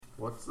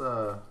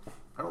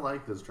I don't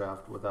like this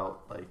draft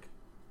without, like,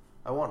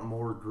 I want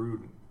more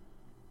Gruden.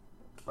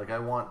 Like, I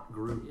want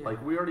Gruden. Yeah.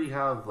 Like, we already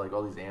have, like,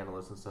 all these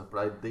analysts and stuff,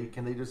 but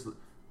can they just...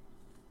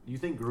 You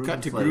think Gruden's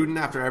cut to Gruden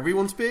after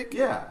everyone's pick?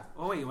 Yeah.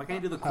 Oh, wait, why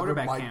can't you do the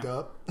quarterback camp?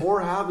 Up.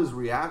 Or have his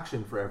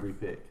reaction for every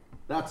pick.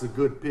 That's a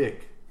good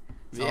pick.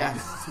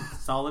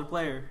 Solid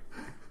player.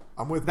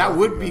 I'm with that.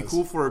 Would be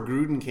cool for a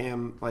Gruden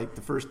cam, like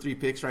the first 3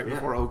 picks right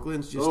before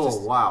Oakland's.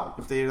 Wow!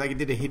 If they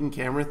did a hidden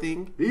camera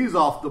thing, he's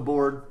off the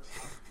board.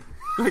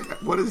 Like,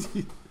 what is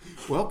he?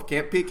 Well,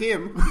 can't pick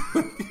him.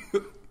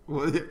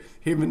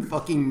 Him and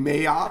fucking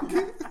Mayock.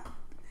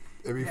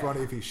 It'd be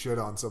funny if he shit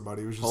on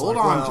somebody. He was just Hold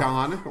on,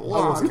 John. I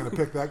wasn't going to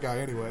pick that guy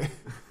anyway.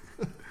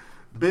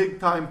 Big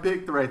time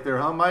pick right there,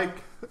 huh,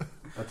 Mike?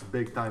 That's a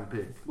big time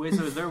pick. Wait,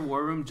 so is their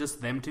war room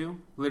just them two?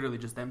 Literally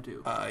just them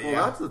two? Well,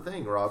 that's the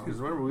thing, Rob, because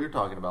remember we were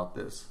talking about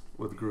this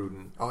with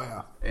Gruden. Oh,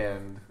 yeah.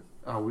 And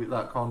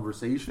that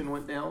conversation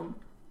went down.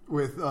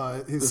 With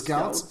his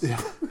scouts?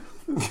 Yeah.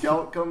 The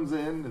scout comes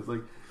in, is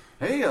like,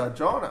 hey,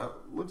 John,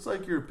 looks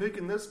like you're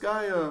picking this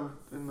guy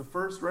in the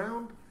first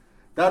round.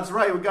 That's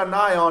right, we got an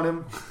eye on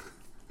him.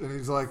 And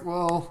he's like,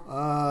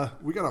 well,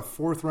 we got a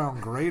 4th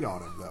round grade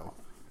on him, though.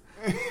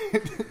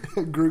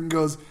 Gruden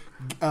goes,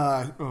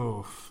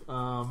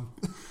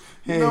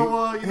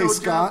 hey,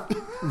 Scott.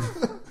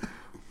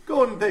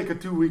 Go ahead and take a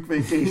 2-week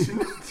vacation.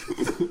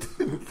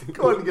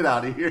 Go ahead and get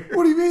out of here.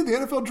 What do you mean? The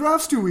NFL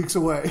draft's 2 weeks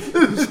away.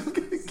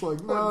 It's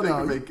like, no,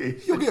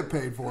 you'll get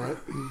paid for it.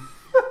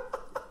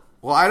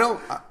 Well, I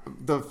don't.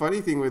 The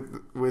funny thing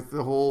with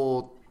the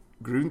whole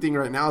Gruden thing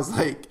right now is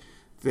like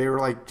they were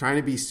like trying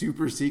to be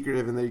super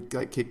secretive and they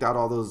like kicked out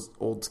all those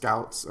old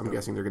scouts. I'm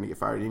guessing they're going to get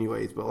fired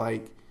anyways. But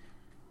like,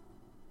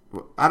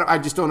 I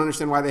just don't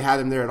understand why they had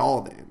him there at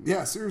all. Then,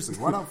 yeah, seriously,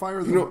 why not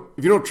fire them?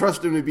 If you don't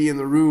trust him to be in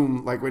the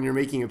room, like when you're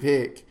making a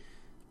pick,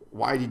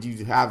 why did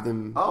you have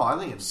them? Oh, I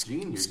think it's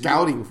genius.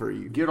 Scouting for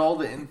you. Get all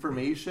the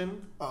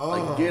information.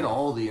 Get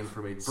all the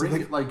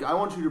information. I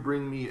want you to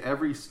bring me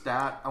every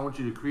stat. I want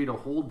you to create a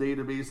whole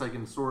database I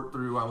can sort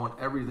through. I want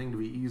everything to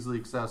be easily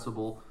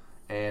accessible,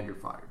 and you're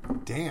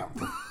fired. Damn.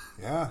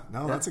 Yeah.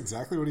 No, that's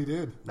exactly what he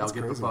did. That's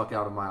now get crazy. the fuck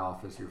out of my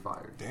office. You're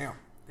fired. Damn.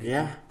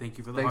 Thank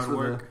you for the hard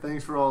work.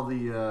 Thanks for all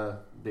the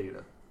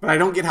data. But I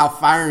don't get how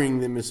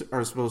firing them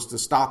are supposed to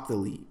stop the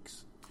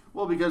leaks.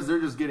 Well, because they're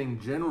just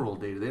getting general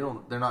data.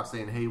 They're not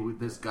saying, "Hey,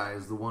 this guy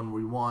is the one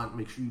we want.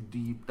 Make sure you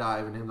deep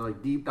dive in him." They're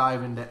like deep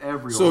dive into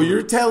everyone. So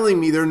you're telling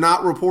me they're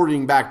not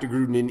reporting back to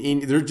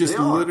Gruden? They're just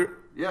literally.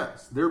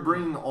 Yes, they're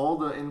bringing all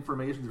the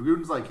information.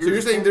 Gruden's like, so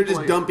you're saying they're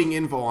just dumping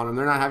info on him?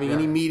 They're not having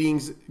any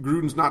meetings.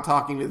 Gruden's not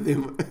talking to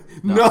them.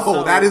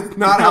 No, that is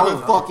not how it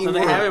fucking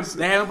works.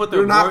 They haven't put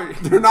their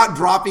They're not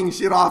dropping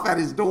shit off at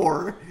his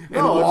door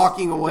and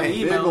walking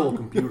away. Big old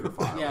computer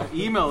file. Yeah,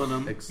 emailing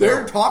them.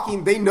 They're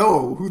talking. They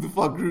know who the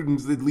fuck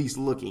Gruden's at least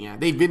looking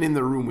at. They've been in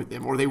the room with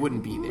him, or they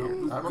wouldn't be there.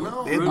 I don't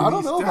know. I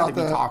don't know about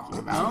that. Talking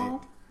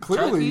about it.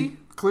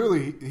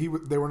 Clearly,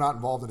 they were not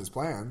involved in his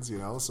plans,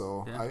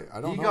 so I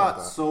don't know. He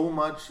got so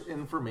much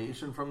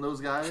information from those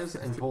guys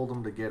and told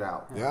them to get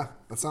out. Yeah,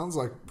 that sounds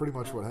like pretty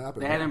much what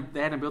happened.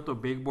 They hadn't built a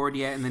big board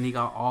yet, and then he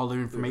got all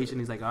their information.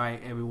 He's like, all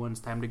right, everyone's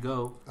time to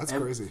go. That's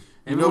crazy.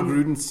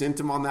 Gruden sent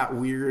him on that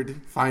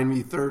weird find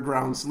me 3rd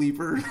round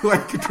sleeper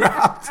like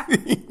draft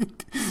thing.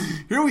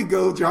 Here we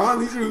go, John.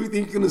 These are who we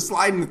think are going to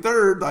slide in the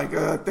 3rd.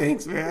 Like,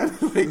 thanks, man.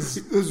 This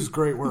is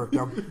great work.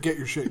 Now get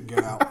your shit and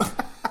get out.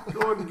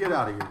 Go ahead and get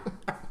out of here.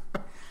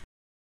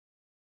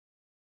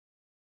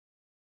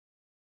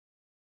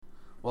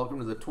 Welcome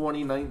to the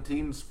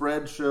 2019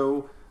 Spread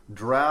Show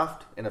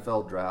Draft,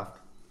 NFL Draft,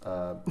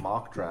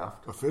 mock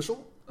draft.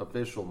 Official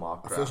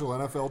mock draft. Official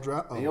NFL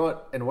draft. Oh. And you know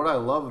what? And what I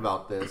love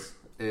about this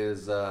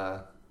is,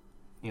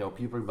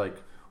 people are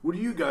like, what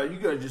do you guys? You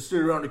guys just sit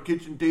around the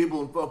kitchen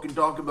table and fucking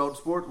talk about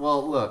sports?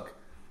 Well, look,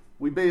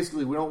 we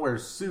don't wear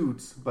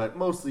suits, but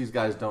most of these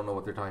guys don't know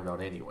what they're talking about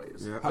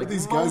anyways. Yeah. How do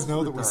these guys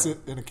know that we sit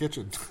in a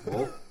kitchen?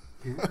 Well,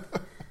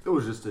 it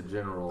was just a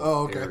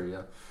general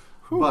area.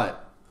 Whew.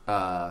 But,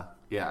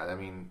 yeah, I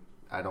mean,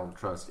 I don't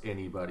trust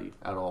anybody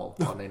at all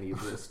on any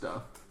of this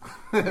stuff.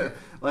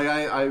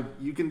 Like,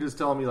 you can just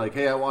tell me, like,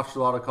 hey, I watched a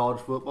lot of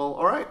college football.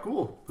 All right,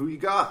 cool. Who you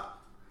got?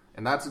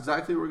 And that's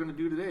exactly what we're going to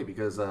do today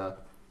because,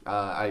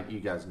 you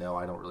guys know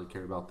I don't really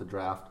care about the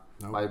draft.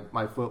 Nope.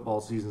 My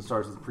football season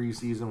starts with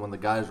preseason when the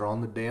guys are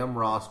on the damn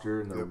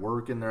roster and they're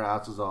working their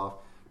asses off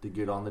to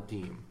get on the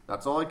team.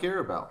 That's all I care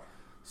about.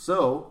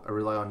 So, I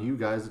rely on you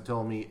guys to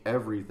tell me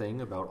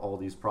everything about all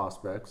these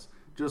prospects,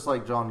 just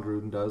like John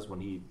Gruden does when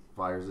he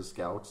fires his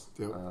scouts.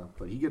 Yep.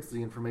 But he gets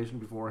the information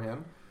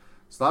beforehand.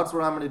 So that's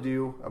what I'm going to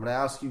do. I'm going to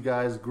ask you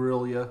guys,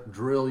 drill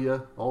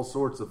you, all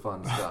sorts of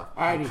fun stuff.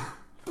 Alrighty.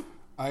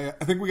 I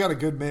think we got a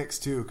good mix,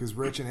 too, because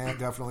Rich and Ant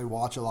definitely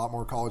watch a lot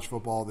more college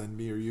football than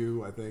me or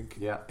you, I think.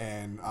 Yeah.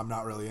 And I'm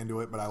not really into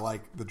it, but I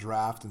like the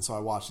draft, and so I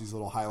watch these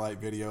little highlight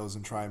videos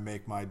and try and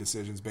make my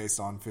decisions based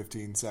on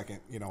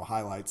 15-second,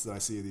 highlights that I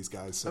see of these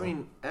guys. So. I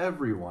mean,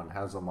 everyone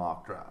has a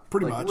mock draft.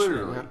 Pretty much.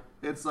 Literally.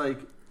 Yeah. It's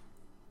like,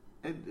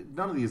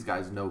 none of these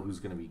guys know who's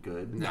going to be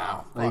good.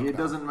 No. Like, it no.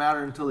 doesn't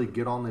matter until they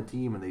get on the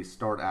team and they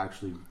start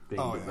actually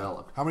being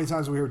developed. How many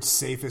times have we heard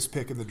safest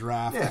pick in the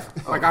draft? Yeah.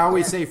 Like I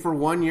always say, for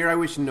 1 year, I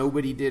wish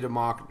nobody did a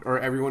mock, or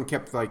everyone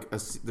kept like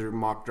their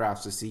mock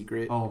drafts a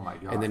secret. Oh my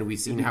god! And then we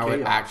seen It'd be how it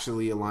chaos.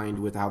 actually aligned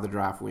with how the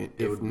draft went.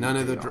 It If would be none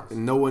of chaos.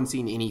 no one's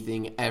seen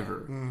anything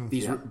ever.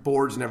 These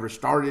boards never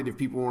started. If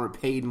people weren't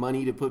paid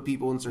money to put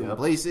people in certain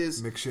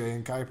places, McShay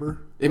and Kuiper.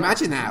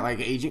 imagine that. Like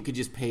an agent could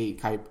just pay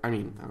Kuiper. I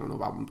mean, I don't know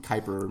about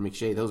Kuiper or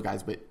McShay, those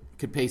guys, but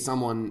could pay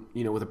someone,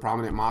 with a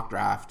prominent mock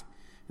draft.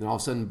 And all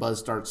of a sudden, buzz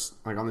starts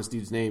like on this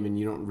dude's name, and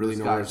you don't really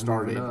know where it guy's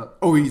started. moving up.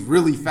 Oh, he's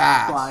really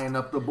fast, flying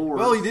up the board.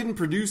 Well, he didn't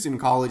produce in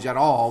college at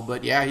all,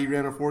 but yeah, he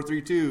ran a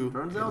 4.32.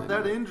 Turns out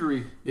that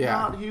injury Yeah.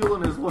 not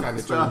healing as well Kinda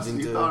as turns you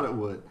into- thought it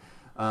would.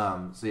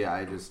 So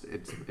yeah,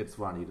 it's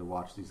funny to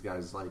watch these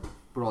guys like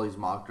put all these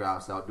mock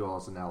drafts out, do all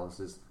this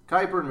analysis.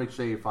 Kuiper and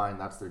McShay, fine,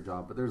 that's their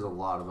job, but there's a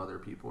lot of other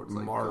people. It's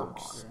like,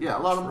 Marks. come on. Yeah,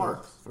 a lot of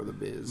marks. for the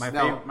biz.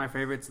 My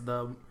favorite's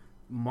the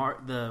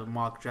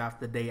mock draft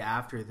the day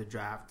after the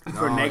draft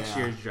for next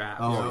year's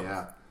draft. Oh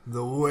yeah.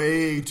 The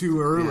way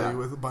too early Yeah.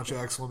 with a bunch of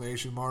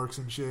exclamation marks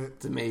and shit.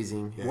 It's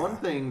amazing. Yeah. One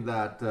thing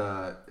that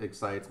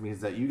excites me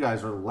is that you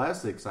guys are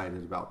less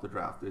excited about the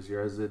draft this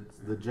year as it's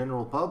the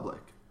general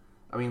public.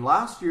 I mean,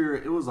 last year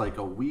it was like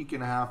a week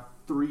and a half,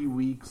 3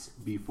 weeks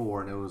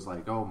before, and it was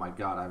like, oh my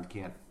god, I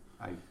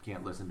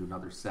can't listen to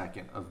another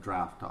second of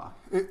draft talk.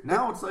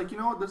 Now it's like, you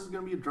know what, this is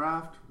going to be a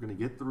draft. We're going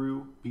to get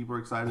through. People are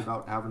excited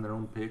about having their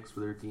own picks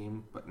for their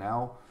team, but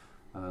now,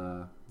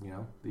 the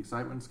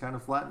excitement's kind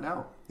of flattened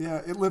out.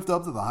 Yeah, it lived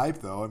up to the hype,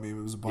 though. I mean,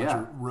 it was a bunch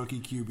Yeah. of rookie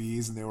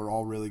QBs, and they were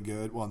all really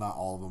good. Well, not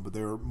all of them, but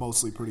they were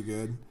mostly pretty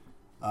good.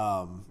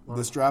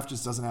 This draft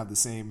just doesn't have the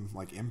same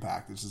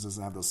impact. It just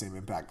doesn't have those same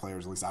impact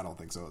players. At least I don't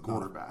think so. Not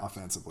Quarterbacks.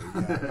 offensively,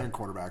 yeah, and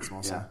quarterbacks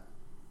mostly. Yeah.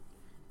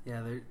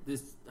 Yeah,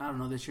 I don't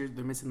know. This year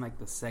they're missing like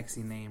the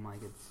sexy name,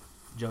 like it's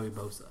Joey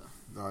Bosa.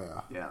 Oh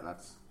yeah,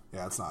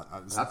 Yeah, it's not.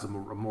 that's a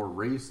more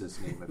racist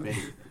name, if any.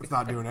 It's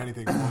not doing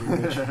anything for me,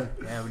 Rich.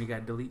 Yeah, when you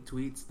got delete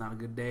tweets, not a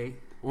good day.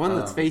 One,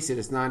 let's face it,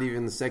 it's not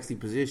even the sexy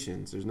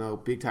positions. There's no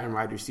big-time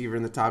wide receiver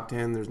in the top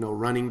 10. There's no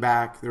running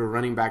back. There were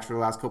running backs for the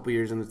last couple of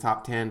years in the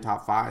top 10,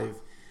 top 5.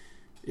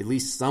 At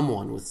least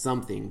someone with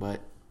something. But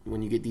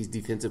when you get these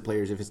defensive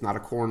players, if it's not a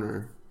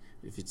corner,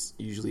 if it's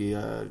usually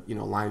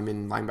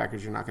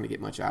linebackers, you're not going to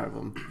get much out of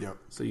them. Yep.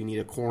 So you need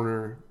a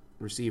corner,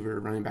 receiver,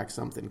 running back,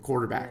 something,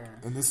 quarterback.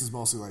 Yeah. And this is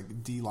mostly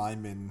like D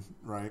linemen,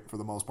 right? For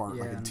the most part,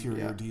 like Yeah.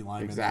 interior D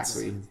linemen.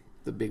 Exactly.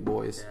 The big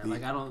boys. Yeah,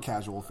 like I don't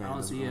casual fan I don't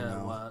doesn't see really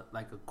know.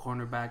 a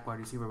cornerback, wide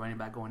receiver, running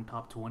back going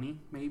top 20,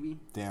 maybe.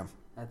 Damn.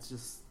 That's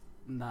just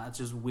it's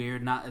just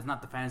weird. It's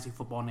not the fantasy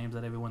football names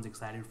that everyone's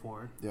excited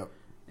for. Yep.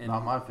 And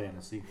Not my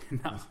fantasy.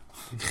 no.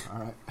 All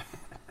right.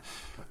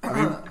 I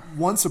mean,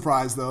 one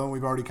surprise though, and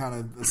we've already kind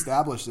of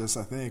established this.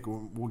 I think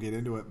we'll get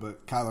into it,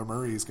 but Kyler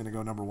Murray is going to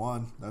go number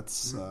one.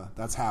 That's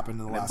happened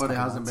in the last. But it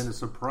couple hasn't been a months.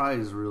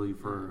 surprise, really,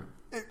 for...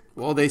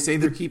 Well, they say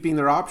they're keeping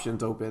their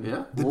options open.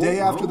 Yeah. The day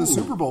after the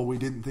Super Bowl, we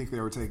didn't think they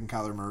were taking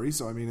Kyler Murray.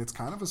 So I mean, it's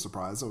kind of a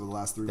surprise over the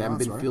last 3 They haven't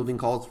months, been right? fielding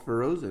calls for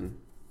Rosen.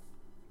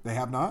 They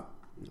have not.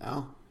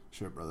 No.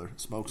 Shit, brother,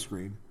 smoke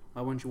screen.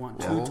 Why wouldn't you want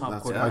two Well, top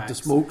that's quarterbacks? like the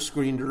smoke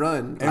screen to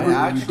run. I You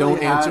actually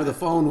don't answer had- the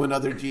phone when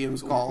other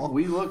GMs call.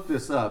 We looked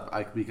this up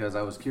because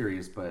I was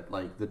curious, but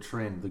like the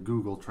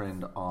Google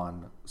trend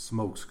on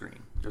smokescreen,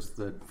 just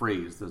the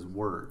phrase, this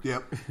word.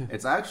 Yep.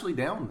 It's actually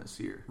down this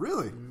year.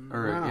 Really?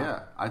 Or Wow. yeah,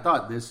 I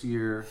thought this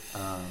year,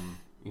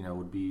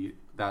 would be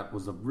that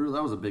was a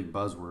big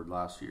buzzword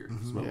last year.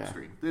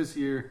 Smokescreen. This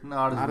year,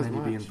 not Not as as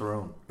many being much.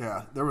 thrown.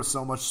 Yeah. There was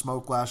so much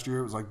smoke last year.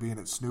 It was like being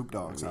at Snoop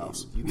Dogg's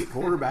house. You get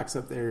quarterbacks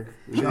up there.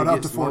 You're Shout gonna out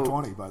get to smoked.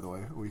 420, by the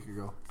way, a week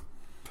ago.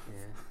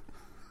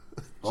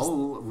 Yeah.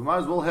 Well, we might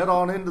as well head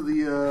on into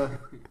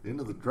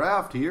the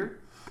draft here.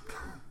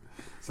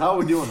 So how are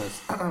we doing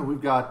this?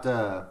 We've got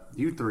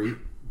you three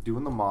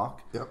doing the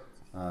mock. Yep.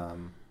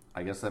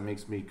 I guess that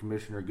makes me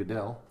Commissioner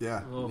Goodell.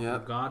 Yeah. Oh,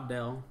 Yep.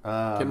 Goddell.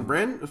 Can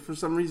Brent, for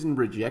some reason,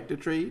 reject a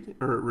trade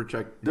or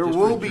reject? There just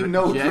will be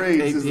no reject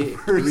trades a is the pick.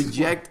 first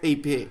Reject a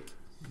pick.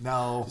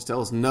 No. Just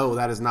tell us no,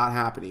 that is not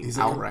happening He's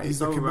outright. he's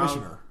the So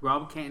commissioner.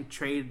 Rob can't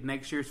trade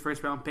next year's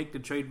first round pick to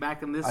trade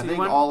back in this I year think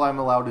one? all I'm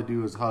allowed to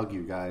do is hug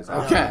you guys.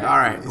 Okay, all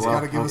right. He's got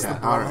to give us the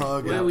bro all right.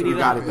 hug. Yeah, after we the need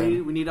got our, it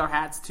then. we need our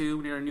hats too.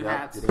 We need our new Yeah,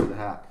 hats. get into the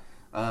hat.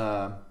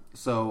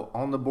 So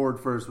on the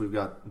board first, we've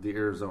got the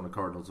Arizona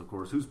Cardinals, of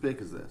course. Whose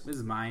pick is this? This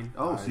is mine.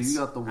 Oh, so you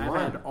got the I've one.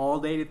 had all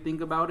day to think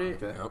about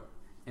it, Okay. Yep.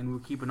 and we're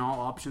keeping all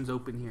options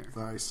open here.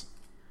 Nice.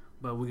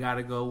 But we got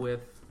to go with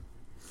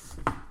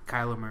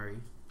Kyler Murray.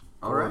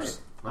 All right.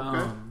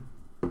 Okay.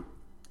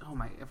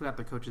 I forgot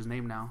the coach's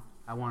name now.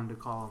 I wanted to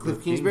call him.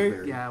 Cliff Kingsbury?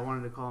 Kingsbury. Yeah, I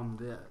wanted to call him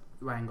the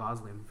Ryan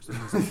Gosling for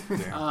some reason.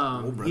 Damn.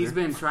 Old brother. He's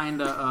been trying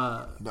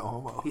to No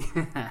homo.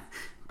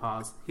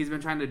 pause. He's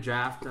been trying to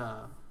draft.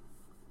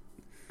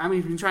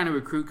 He's been trying to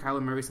recruit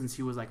Kyler Murray since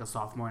he was like a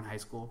sophomore in high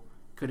school.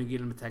 Couldn't get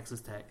him to Texas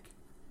Tech.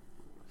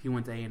 He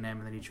went to A&M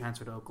and then he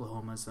transferred to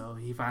Oklahoma. So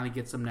he finally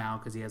gets him now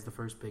because he has the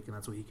first pick and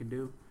that's what he can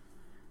do.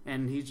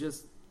 And he's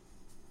just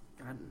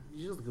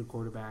a good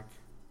quarterback.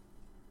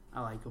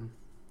 I like him.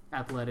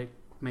 Athletic,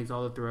 makes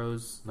all the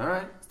throws. All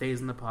right.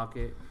 Stays in the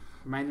pocket.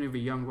 Reminds me of a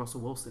young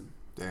Russell Wilson.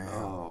 Damn.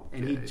 Oh,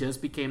 And he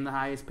just became the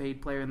highest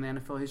paid player in the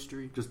NFL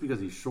history. just because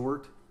he's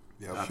short.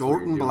 Yep. That's Short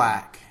what and you're doing.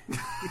 black.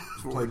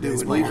 Played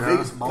Doing baseball. Played it, huh?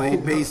 baseball.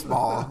 Played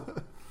baseball.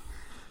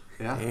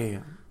 Yeah.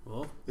 Damn.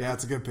 Well, Yeah,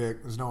 it's a good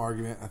pick. There's no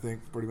argument, I think,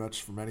 pretty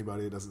much from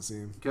anybody. It doesn't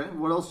seem. Okay.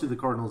 What else do the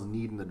Cardinals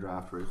need in the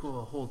draft, Rick? a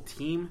whole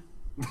team.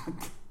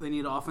 They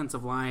need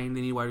offensive line.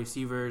 They need wide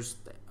receivers.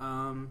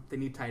 They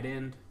need tight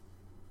end.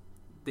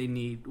 They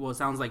need. Well, it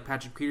sounds like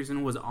Patrick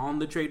Peterson was on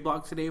the trade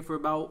block today for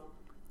about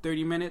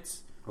 30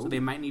 minutes. So they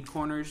might need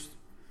corners.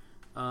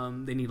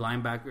 They need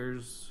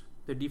linebackers.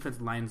 Their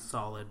defensive line's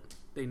solid.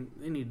 They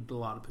need a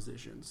lot of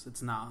positions.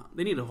 It's not.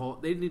 They need a whole.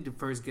 They need to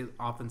first get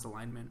offensive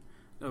linemen.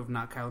 If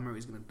not, Kyler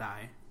Murray's going to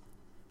die.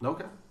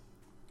 Okay.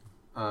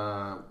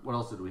 What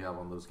else did we have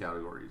on those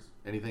categories?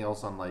 Anything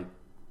else on that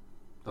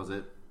was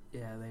it?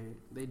 Yeah,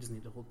 they just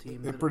need a whole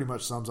team. It pretty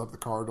much sums up the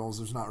Cardinals.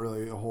 There's not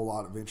really a whole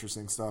lot of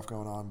interesting stuff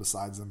going on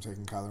besides them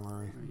taking Kyler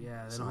Murray.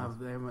 Yeah, they don't have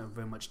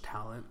very much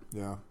talent,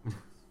 Yeah,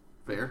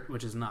 Fair.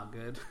 which is not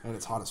good. and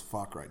it's hot as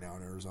fuck right now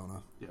in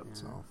Arizona. Yep.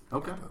 So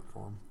Okay.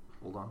 for 'em.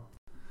 Hold on.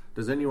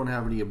 Does anyone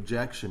have any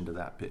objection to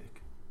that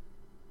pick?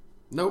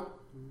 Nope.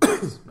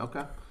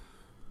 Okay.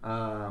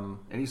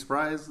 Any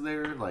surprise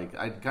there?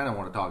 I kind of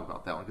want to talk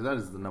about that one because that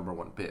is the number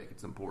one pick.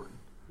 It's important.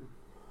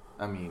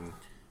 I mean,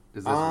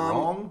 is this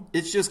wrong?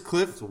 It's just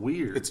Cliff. It's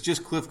weird. It's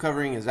just Cliff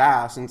covering his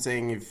ass and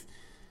saying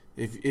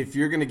if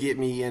you're going to get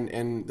me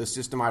and the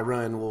system I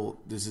run, well,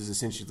 this is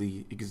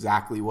essentially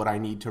exactly what I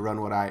need to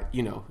run. What I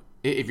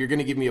if you're going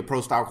to give me a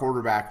pro style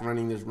quarterback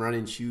running this run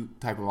and shoot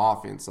type of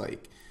offense,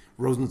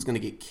 Rosen's going to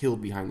get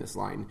killed behind this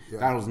line. Yeah.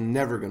 That was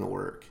never going to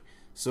work.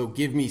 So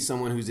give me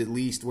someone who's at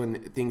least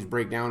when things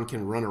break down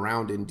can run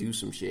around and do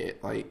some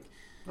shit.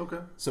 Okay.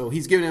 So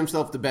he's giving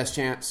himself the best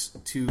chance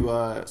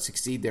to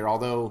succeed there.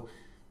 Although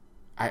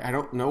I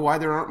don't know why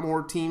there aren't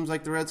more teams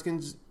like the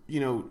Redskins,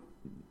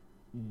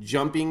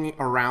 jumping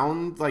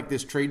around like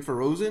this trade for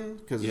Rosen.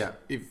 Because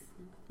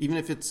even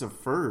if it's a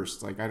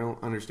first, I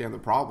don't understand the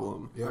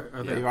problem. Yeah.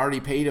 They've already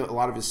paid a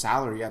lot of his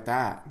salary at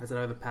that. I said,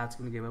 are the Pats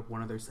going to give up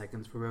one of their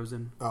seconds for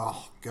Rosen?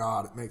 Oh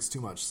God, it makes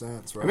too much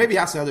sense, right? And maybe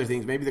that's the other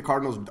things. Maybe the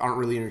Cardinals aren't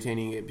really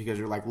entertaining it because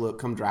they're like, look,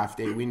 come draft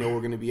day, we know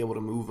we're going to be able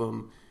to move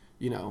them.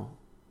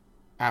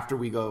 After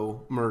we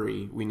go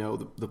Murray, we know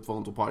the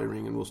phones will probably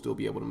ring and we'll still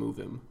be able to move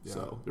him. Yeah.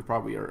 So there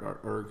probably are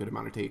a good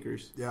amount of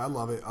takers. Yeah, I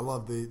love it. I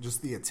love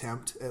the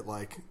attempt at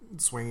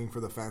swinging for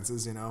the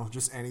fences.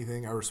 Just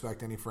anything. I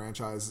respect any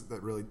franchise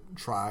that really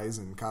tries.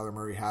 And Kyler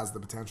Murray has the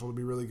potential to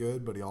be really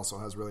good, but he also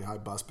has really high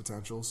bust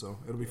potential. So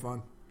it'll be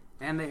fun.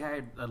 And they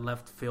had a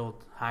left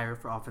field hire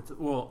for offensive.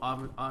 Well,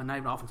 not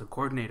even offensive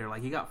coordinator.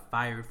 He got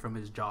fired from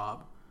his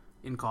job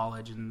in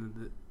college,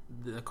 and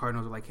the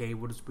Cardinals are like, "Hey,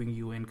 we'll just bring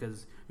you in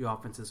because your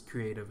offense is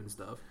creative and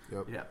stuff."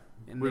 Yep. Yeah.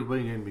 And We're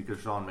bringing in because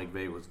Sean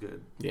McVay was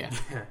good. Yeah.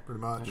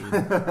 Pretty much.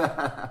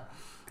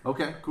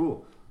 Okay,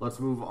 cool. Let's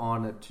move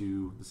on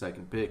to the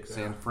second pick,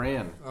 San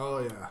Fran. Oh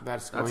yeah.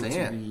 That's That's going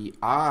it. to be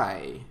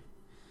I.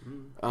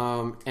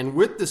 And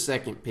with the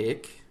second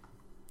pick,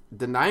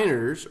 the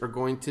Niners are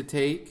going to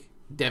take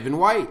Devin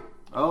White.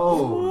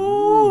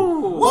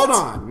 Oh, Hold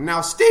on.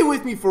 Now stay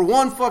with me for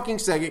one fucking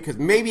second because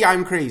maybe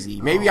I'm crazy.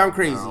 I'm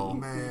crazy. Oh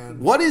man.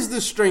 What is the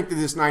strength of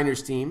this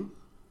Niners team?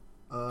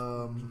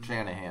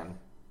 Shanahan.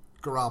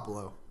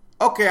 Garoppolo.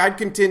 Okay, I'd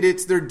contend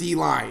it's their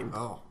D-line.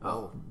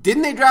 Oh.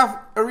 Didn't they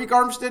draft Arik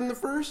Armstead in the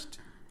first?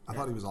 I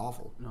thought he was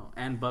awful. No,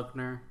 and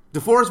Buckner,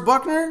 DeForest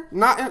Buckner?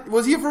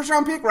 Was he a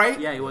first-round pick, right?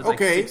 Yeah, he was,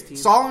 Okay, 16th.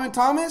 Solomon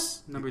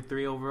Thomas? number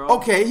 3 overall.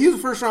 Okay, he was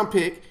a first-round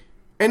pick.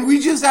 And we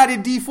just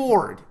added D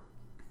Ford.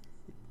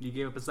 You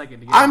gave up a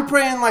second to get I'm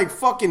praying like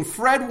fucking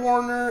Fred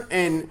Warner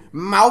and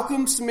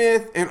Malcolm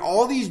Smith and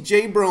all these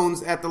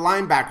J-Brones at the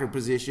linebacker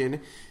position.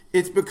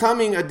 It's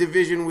becoming a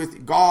division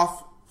with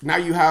Goff. Now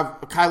you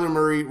have Kyler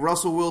Murray,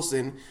 Russell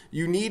Wilson.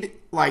 You need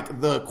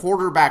the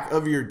quarterback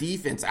of your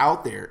defense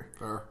out there.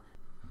 Fair.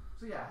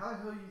 So yeah, how the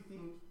hell do you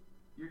think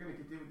you're going to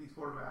contend with these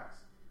quarterbacks?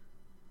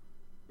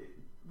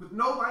 With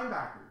no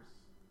linebackers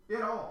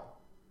at all.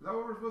 Is that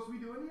what we're supposed to be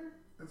doing here?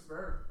 That's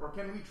fair. Or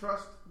can we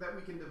trust that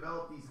we can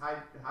develop these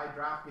high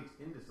draft picks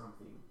into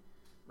something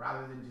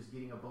rather than just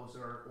getting a Bosa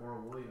or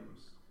a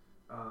Williams?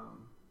 I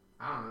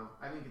don't know.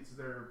 I think it's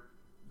their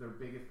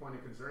biggest point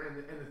of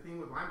concern. And the thing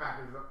with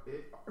linebackers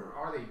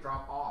are they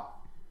drop off.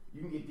 You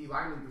can get D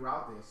linemen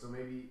throughout this, so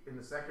maybe in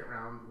the second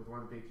round with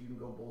one of the picks you can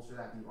go bolster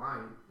that D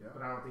line. Yeah.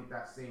 But I don't think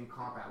that same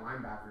comp at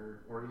linebacker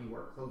or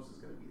anywhere close is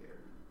going to be there.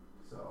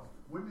 So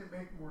Wouldn't it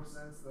make more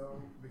sense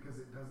though, because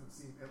it doesn't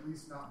seem, at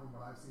least not from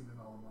what I've seen in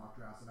all the mock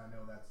drafts, and I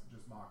know that's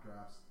just mock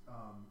drafts,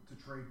 to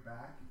trade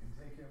back and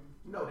take him?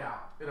 no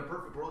doubt, in a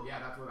perfect world,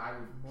 yeah, that's what I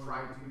would More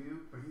try than to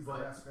do. But he's the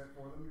best fit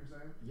for them, you're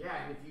saying? Yeah,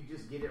 and if you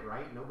just get it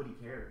right, nobody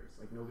cares.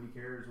 Nobody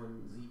cares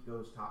when Zeke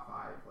goes top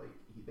 5.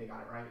 They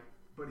got it right.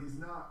 But he's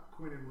not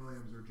Quinnen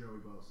Williams or Joey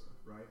Bosa,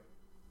 right?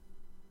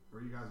 Or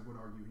you guys would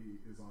argue he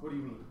is on. What do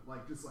you mean?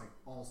 Just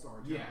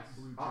all-star. Yes,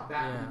 blue that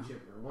Yeah. blue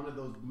chipper, one of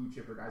those blue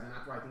chipper guys, and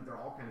that's why I think they're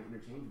all kind of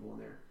interchangeable in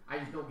there. I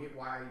just don't get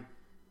why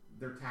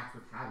they're tasked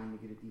with having to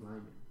get a D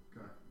lineman.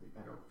 Okay.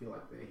 I don't feel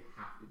like they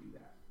have to do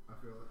that. I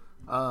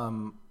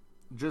feel it.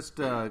 Just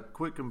a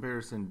quick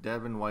comparison: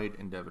 Devin White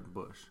and Devin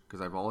Bush, because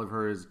all I've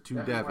heard is two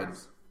Devin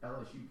Devins. White's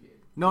LSU kid.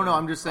 No,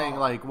 I'm just saying,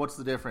 like, what's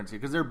the difference here?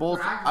 Because they're both.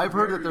 They're actually I've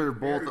heard that they're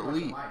very, both very much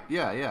elite. alike.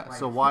 Yeah. Like,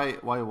 So why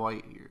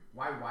White here?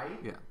 Why White?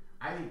 Yeah.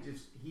 I think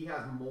just he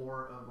has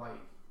more of like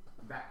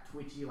that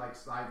twitchy, like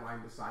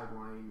sideline to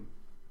sideline.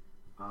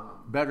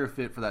 Better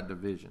fit for that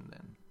division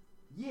then.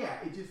 Yeah,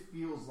 it just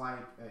feels like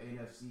an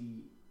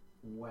NFC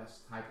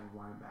West type of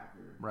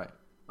linebacker. Right.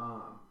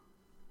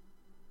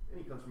 And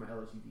he comes from an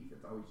LSU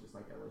defense. I always just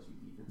like LSU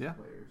defensive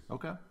players.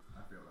 Okay.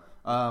 I feel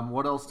that.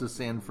 What else does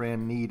San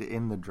Fran need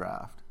in the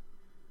draft?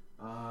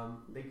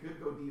 They could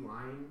go D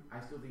line.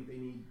 I still think they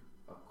need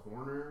a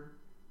corner.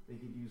 They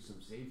could use some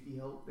safety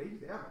help. They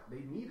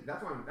need it.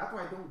 That's why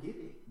I don't get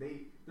it.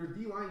 Their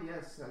D line,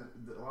 yes,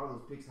 a lot of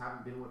those picks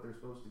haven't been what they're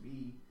supposed to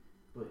be.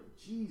 But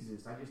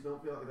Jesus, I just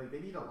don't feel like they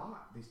need a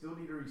lot. They still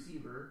need a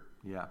receiver.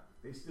 Yeah.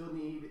 They still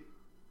need.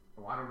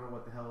 Oh, I don't know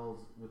what the hell's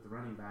with the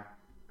running back.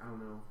 I don't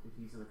know if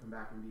he's going to come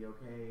back and be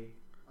okay.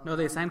 No,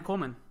 they signed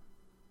Coleman.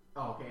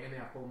 Oh, okay, and they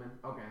have Coleman.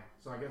 Okay,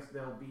 so I guess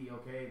they'll be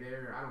okay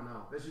there. I don't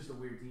know. That's just a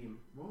weird team.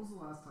 When was the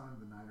last time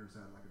the Niners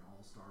had like an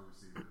all-star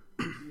receiver?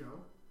 T.O.?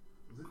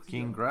 Was it T.O.?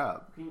 King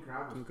Grab. King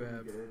Crab was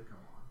pretty good. Come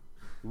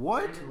on.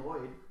 What? Brandon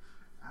Lloyd.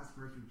 Ask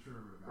Richard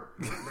Sherman about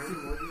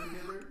Brandon Lloyd really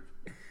good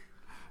there?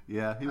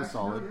 Yeah, he was Actually,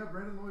 solid. No, yeah,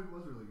 Brandon Lloyd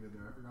was really good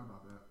there. I forgot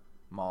about that.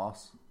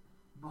 Moss.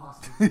 Moss.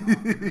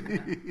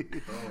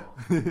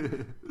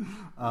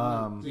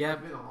 Oh. Yeah,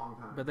 It's been a long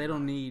time. but they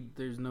don't need.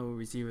 There's no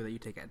receiver that you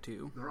take at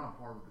 2. They're on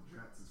par with the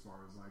Jets as far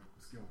as like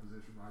skill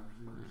position wide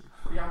receivers.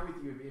 Yeah, I'm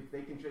with you. If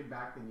they can trade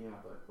back, then yeah.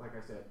 But like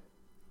I said,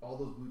 all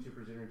those blue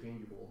chippers are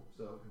interchangeable.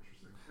 So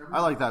Interesting.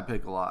 I like that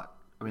pick a lot.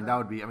 I mean, that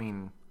would be. I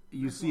mean,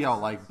 you see how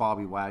like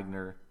Bobby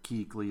Wagner,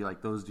 Kuechly,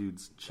 like those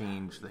dudes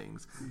change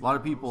things. A lot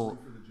of people.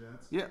 Mostly for the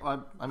Jets. Yeah,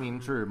 I mean,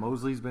 sure.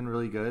 Mosley's been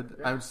really good.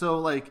 I'm so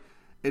like,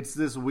 it's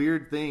this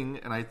weird thing,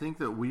 and I think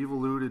that we've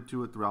alluded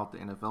to it throughout the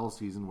NFL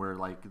season, where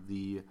like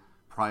the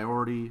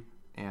priority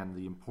and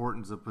the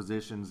importance of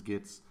positions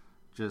gets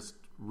just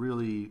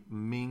really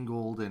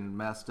mingled and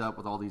messed up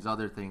with all these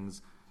other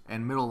things.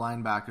 And middle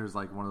linebacker is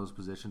like one of those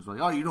positions where,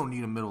 like, oh, you don't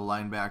need a middle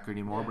linebacker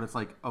anymore. Yeah. But it's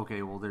like,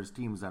 okay, well, there's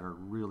teams that are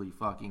really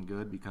fucking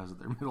good because of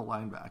their middle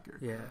linebacker.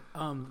 Yeah.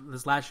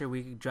 This last year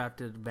we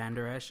drafted Van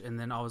Der Esch, and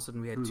then all of a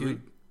sudden we had Who's two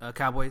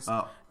Cowboys,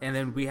 Oh. and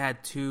then we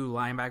had 2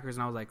 linebackers,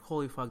 and I was like,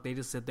 holy fuck, they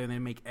just sit there and they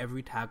make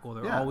every tackle.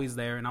 They're Yeah. always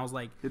there, and I was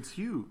like, It's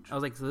huge. so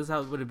this is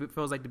how what it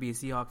feels like to be a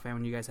Seahawk fan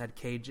when you guys had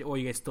KJ, or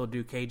you guys still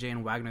do KJ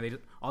and Wagner.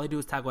 All they do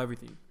is tackle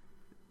everything.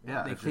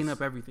 Yeah, They it's clean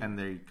up everything. and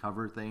they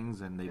cover things,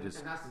 and they and, just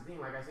and that's the thing.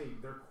 Like I say,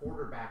 they're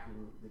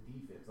quarterbacking the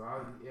defense.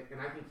 And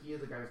I think he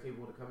is a guy who's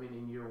capable to come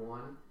in year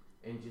one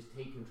and just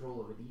take control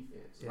of a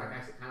defense. Yeah. Like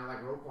I said, kind of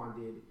like Roquan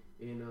did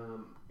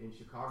in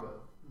Chicago.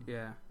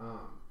 Yeah.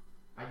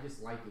 I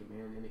just like it,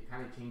 man, and it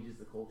kind of changes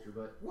the culture.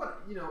 But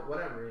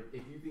whatever.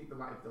 If you think they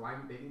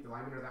think the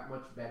linemen are that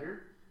much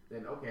better,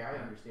 then okay, I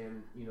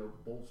understand.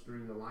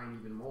 Bolstering the line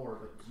even more.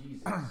 But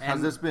Jesus,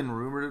 has this been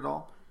rumored at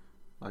all?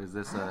 Like, is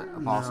this a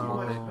possible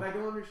No. thing? But I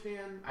don't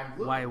understand. I've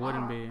looked Why it a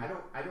wouldn't lot. be.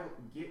 I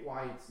don't get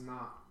why it's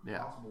not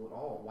possible at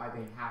all. Why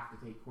they have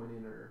to take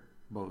Quinnen or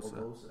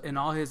Bosa. And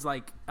all his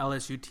like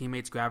LSU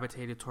teammates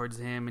gravitated towards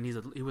him, and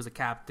he was a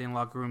captain,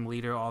 locker room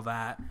leader, all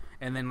that.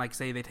 And then like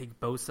say they take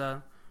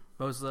Bosa.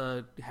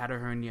 Bosa had a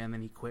hernia, and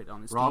then he quit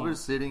on his Rob team. is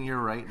sitting here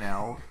right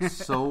now,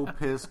 so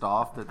pissed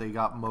off that they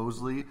got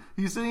Mosley.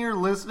 He's sitting here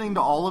listening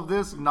to all of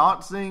this,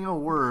 not saying a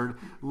word,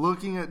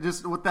 looking at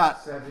just with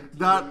that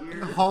 17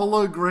 years.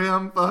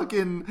 hologram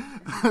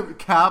fucking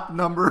cap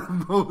number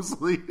of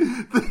Mosley,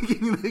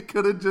 thinking they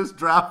could have just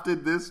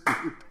drafted this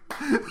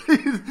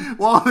dude.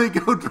 While they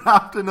go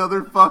draft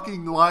another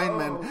fucking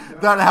lineman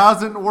that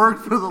hasn't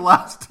worked for the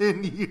last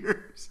 10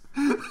 years.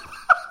 CJ,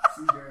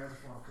 I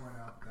just want to point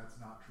out that's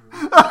not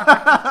true.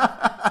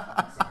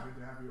 I'm excited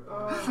to have you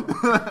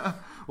a part.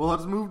 Well,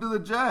 let's move to the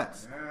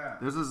Jets. Yeah.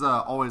 This is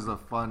always a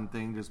fun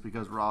thing just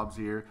because Rob's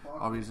here.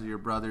 Obviously, your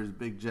brother's a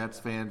big Jets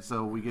fan,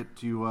 so we get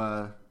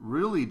to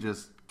really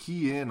just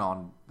key in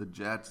on the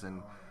Jets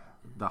and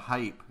the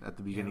hype at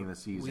the beginning of the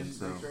season. Just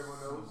So, make sure everyone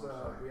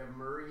knows we have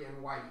Murray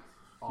and White.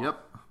 yep,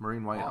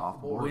 Marine White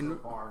off board. When- so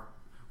far.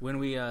 When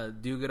we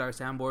do get our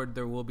soundboard,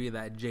 there will be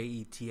that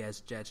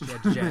JETS Jets. Oh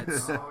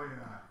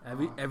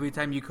yeah. every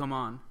time you come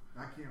on.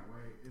 I can't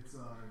wait. It's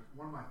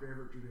one of my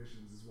favorite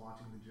traditions is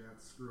watching the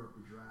Jets screw up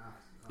the draft.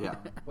 Yeah.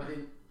 But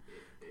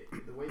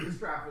the way this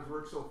draft has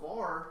worked so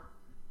far,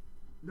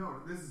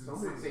 No, this is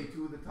some would say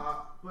insane. 2 of the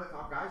top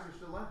guys are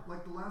still left.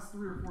 Like the last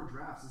 3 or 4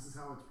 drafts, this is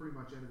how it's pretty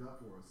much ended up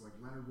for us. Like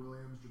Leonard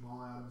Williams, Jamal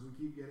Adams, we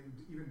keep getting,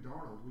 even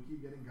Darnold, we keep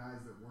getting guys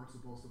that weren't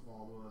supposed to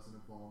fall to us and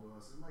have fallen to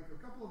us. And like a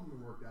couple of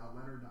them have worked out.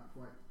 Leonard not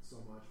quite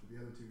so much, but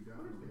the other 2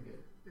 Leonard's definitely. been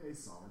good. Yeah,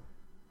 he's solid.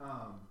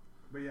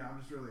 But yeah, I'm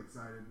just really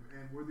excited.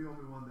 And we're the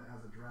only one that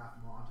has a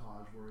draft montage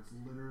montage where it's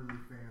literally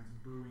fans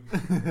booing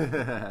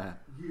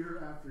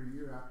year after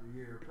year after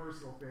year.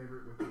 Personal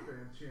favorite with the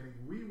fans chanting,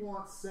 "We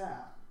want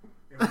Sapp,"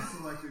 and we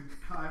selected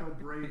Kyle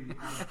Brady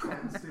out of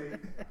Penn State.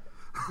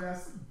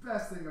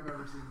 Best thing I've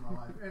ever seen in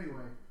my life.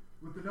 Anyway,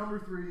 with the number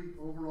 3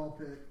 overall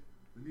pick,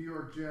 the New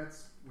York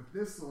Jets, with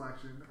this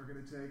selection, are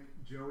going to take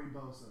Joey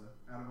Bosa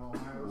out of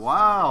Ohio State.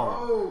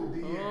 Wow.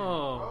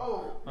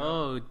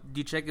 Oh, do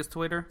you check his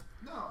Twitter?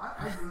 No,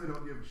 I really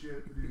don't give a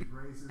shit. The dude's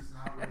racist,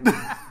 not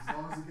racist. As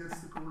long as he gets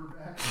the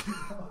quarterback,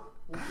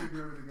 we'll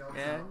figure everything else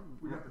out.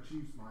 We got the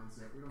Chiefs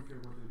mindset. We don't care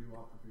what they do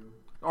off the field.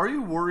 Are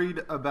you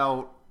worried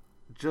about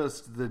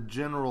just the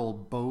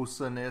general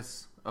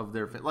Bosa-ness of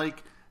their fit?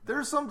 Like,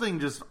 there's something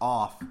just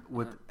off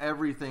with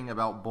everything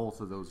about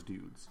both of those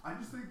dudes. I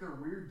just think they're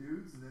weird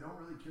dudes, and they don't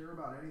really care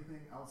about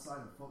anything outside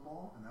of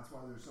football, and that's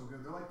why they're so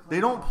good. They're like they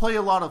don't play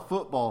a lot of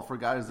football for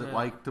guys that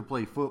like to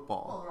play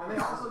football. And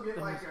they also get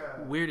like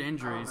weird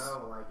injuries. I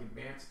don't know, like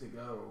advanced to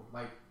go.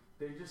 Like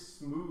they're just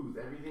smooth.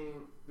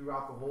 Everything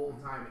throughout the whole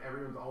time,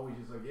 everyone's always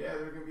just like, yeah,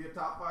 they're gonna be a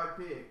top 5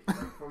 pick like,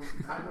 from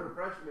the time they're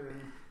freshmen,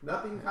 and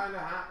nothing kind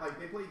of like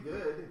they play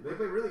good. They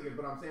play really good,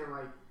 but I'm saying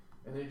like.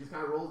 And then it just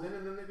kind of rolls in,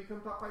 and then they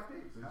become top 5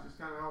 picks. It's just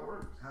kind of how it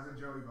works. Hasn't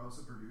Joey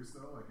Bosa produced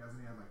though? Like, hasn't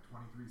he had like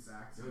 23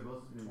 sacks? Joey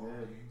Bosa's been 12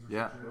 good. games or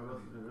Yeah. Joey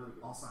Bosa's been really good.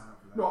 I'll sign up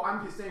for that. No,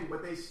 I'm just saying,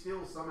 but they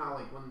still somehow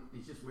like when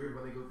it's just weird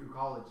when they go through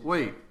college. It's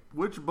Wait, like,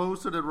 which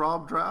Bosa did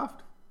Rob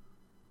draft?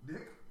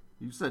 Nick?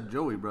 You said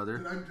Joey, brother.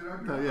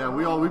 Did I Yeah,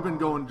 we've been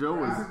going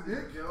Joey. Is it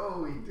Nick?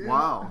 Joey, dude.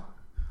 Wow.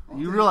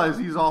 You realize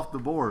he's off the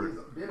board.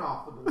 He's been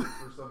off the board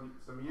for some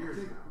years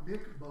now.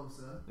 Nick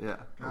Bosa. Yeah.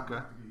 God, Okay. I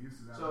have to get used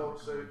to that.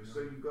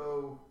 So you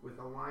go with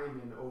a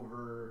lineman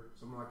over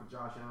someone like a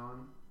Josh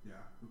Allen, Yeah.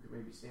 who could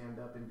maybe stand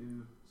up and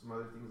do some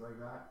other things like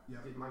that.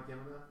 Yep. Did Mike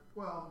Emina?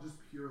 Well, just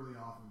purely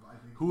off of, I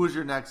think. Who was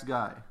your next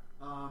guy?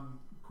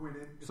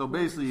 Quinnen. So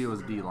basically it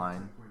was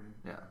D-line. Quinnen.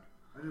 Yeah.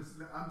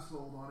 I'm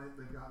sold on it.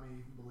 They've got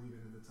me believing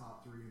in the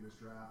top 3 in this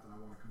draft, and I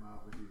want to come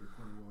out with either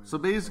Quinnen Williams. So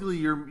basically,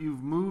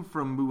 you've moved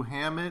from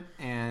Muhammad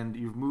and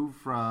you've moved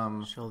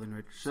from Sheldon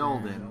Richardson.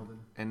 Sheldon,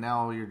 and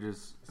now you're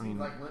just. I Seems mean,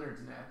 like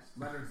Leonard's next.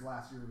 Leonard's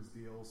last year of his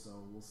deal, so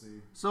we'll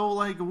see. so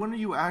like, when are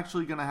you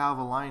actually going to have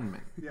a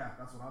lineman? Yeah,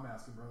 that's what I'm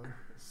asking, brother.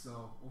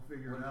 So we'll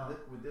figure it out.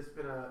 Would this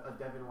been a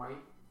Devin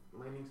White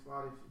landing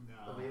spot if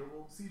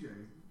available?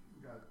 CJ,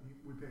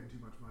 we paid too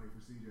much money for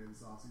CJ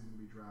this offseason to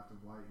be drafting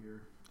White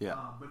here. Yeah.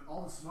 But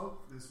all the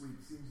smoke this week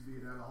seems to be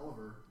at Ed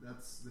Oliver.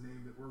 That's the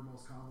name that we're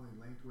most commonly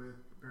linked with.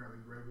 Apparently,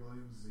 Greg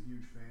Williams is a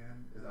huge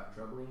fan. Is that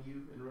troubling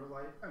you in real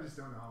life? I just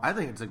don't know. I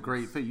think it's a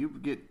great fit. You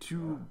get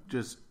two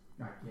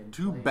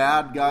Play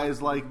bad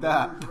guys like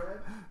that, Numbers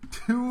read?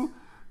 two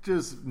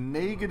just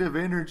negative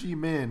energy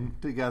men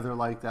together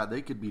like that.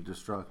 They could be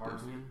destructive. Hard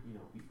to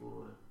get,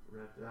 people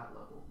rep to that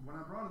level. When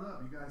I brought it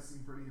up, you guys seem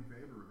pretty in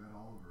favor of Ed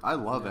Oliver. I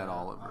love Ed I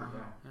Oliver.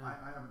 don't know.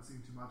 I haven't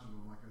seen too much of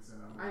him. Like I said,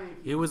 I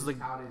think He was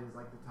touted as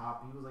like the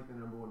top. He was like the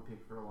number 1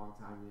 pick for a long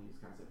time, and then he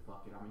just kind of said,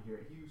 "Fuck it, I'm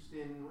here at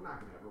Houston. We're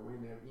not gonna ever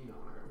win it. We're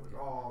not gonna win it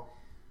all.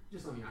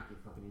 Just let me not get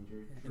fucking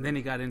injured." And then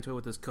he got into it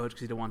with his coach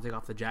because he didn't want to take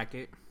off the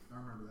jacket. I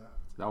remember that.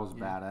 That was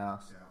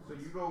badass. Yeah. So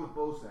you go with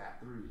Bosa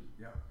at 3.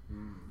 Yep.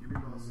 Give me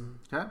Bosa.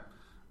 Okay.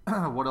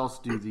 What else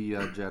do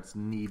the Jets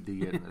need to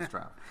get in this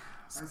draft?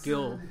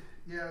 Skill.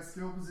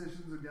 Skill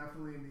positions are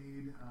definitely a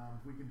need.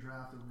 If we can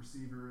draft a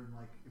receiver and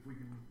if we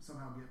can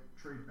somehow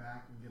trade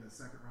back and get a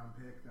 2nd-round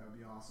pick, that would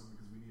be awesome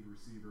because we need a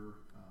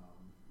receiver,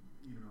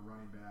 even a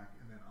running back,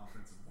 and then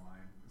offensive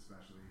line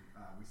especially.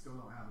 We still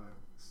don't have a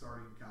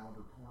starting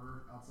caliber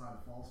corner outside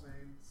of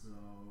Falsvane, so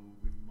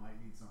we might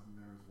need something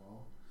there as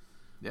well.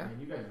 Yeah.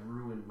 Man, you guys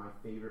ruined my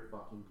favorite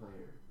fucking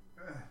player.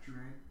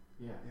 Tremaine.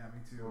 Yeah. Yeah,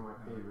 me too. One of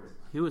my favorites.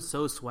 He was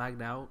so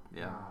swagged out.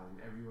 Yeah. God, and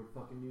everyone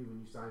fucking knew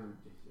when you signed him.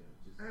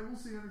 Hey, we'll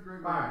see under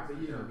Greg. All right, so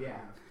Williams.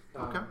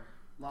 Okay.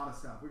 A lot of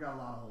stuff. We got a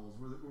lot of holes.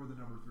 We're the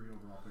number 3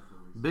 overall pick for a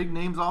reason. Big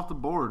names off the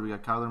board. We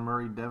got Kyler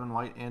Murray, Devin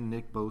White, and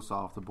Nick Bosa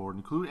off the board,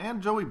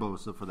 and Joey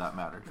Bosa for that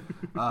matter.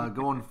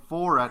 Going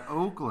 4 at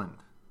Oakland.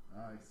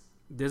 Nice.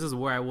 This is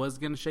where I was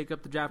going to shake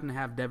up the draft and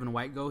have Devin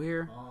White go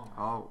here.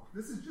 Oh.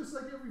 This is just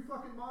like every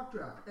fucking mock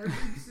draft.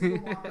 Every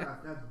single mock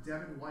draft has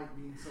Devin White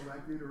being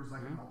selected or is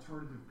like an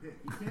alternative pick.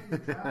 He can't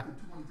get drafted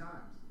 20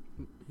 times.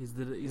 He's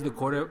the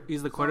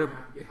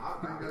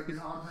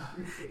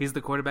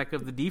quarterback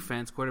of the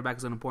defense. Quarterback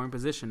is an important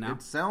position now.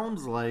 It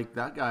sounds like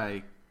that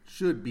guy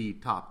should be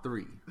top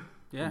 3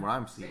 Yeah. from what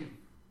I'm seeing.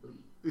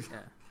 Yeah.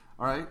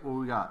 All right, what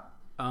we got?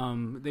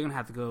 They're gonna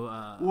have to go.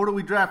 What are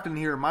we drafting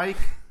here, Mike?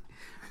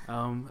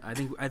 I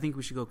think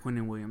we should go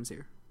Quinnen Williams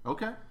here.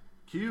 Okay.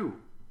 Q.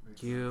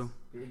 Q.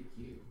 Big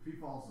Q. If he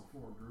falls to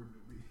 4, Gruden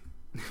will be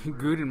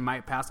Gruden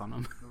might pass on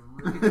him.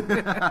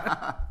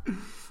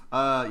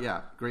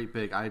 Yeah, great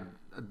pick.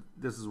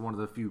 This is one of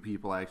the few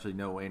people I actually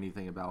know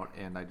anything about,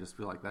 and I just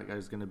feel like that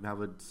guy's going to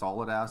have a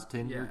solid ass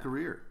 10-year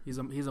career. He's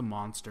a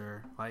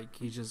monster. Like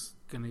he's just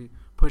gonna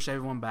push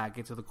everyone back,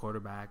 get to the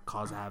quarterback,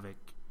 cause havoc.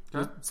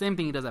 Okay. Same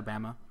thing he does at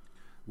Bama.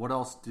 What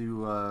else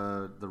do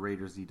the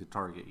Raiders need to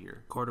target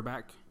here?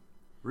 Quarterback.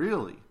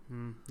 Really?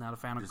 Not a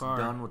fan of Just Carr.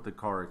 done with the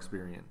Carr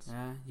experience.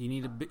 Yeah, you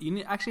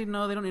need. Actually,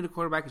 no, they don't need a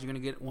quarterback because you're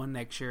going to get one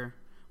next year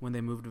when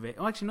they move to Vegas.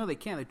 Oh, actually, no, they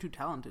can't. They're too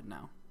talented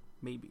now.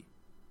 Maybe.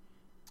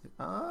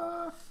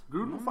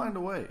 Gruden will find a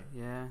way.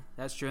 Yeah,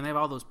 that's true. And they have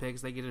all those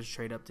picks. They get to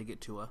trade up to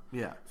get Tua.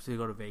 Yeah. To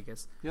go to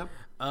Vegas. Yep.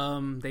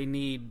 They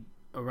need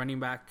a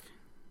running back.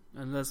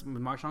 Unless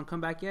Marshawn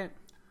come back yet.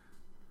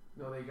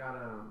 No, they got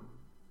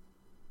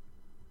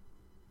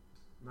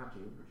not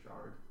James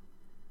Richard.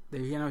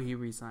 He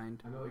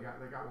re-signed. I know they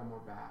got one more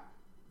back.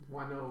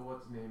 Well, I know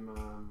what's his name,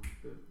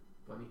 the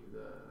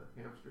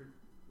hamster.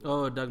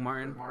 Oh, Doug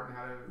Martin. Doug Martin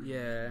had a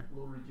Yeah.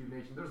 little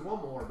rejuvenation. There's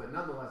one more, but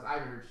nonetheless, I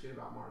haven't heard shit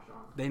about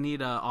Marshawn. They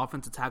need an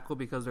offensive tackle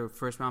because their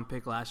first round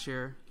pick last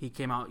year. He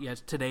came out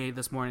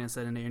this morning and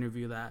said in the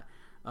interview that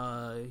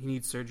he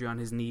needs surgery on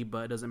his knee,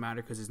 but it doesn't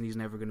matter because his knee's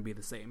never going to be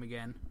the same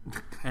again.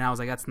 And I was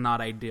like, that's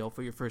not ideal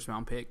for your first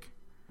round pick.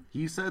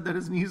 He said that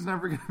his knee's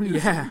never going to be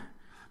the same.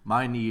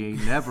 My knee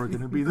ain't never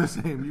going to be the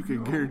same. You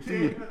can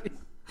guarantee it.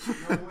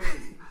 No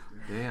way.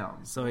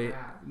 Damn. So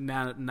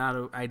not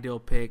an ideal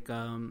pick.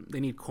 They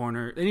need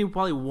corner. They need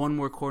probably one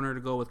more corner to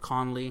go with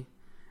Conley,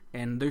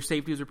 and their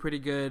safeties are pretty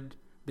good.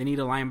 They need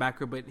a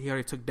linebacker, but he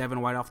already took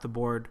Devin White off the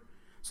board,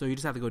 so you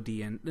just have to go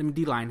D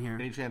line here.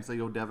 Any chance they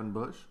go Devin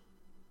Bush?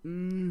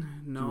 No,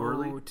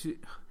 too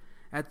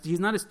early.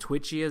 He's not as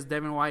twitchy as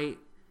Devin White.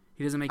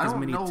 He doesn't make as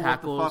many tackles. I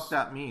don't know what the fuck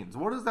that means.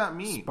 What does that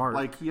mean? Spark.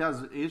 Like he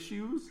has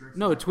issues?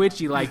 No,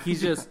 twitchy. Like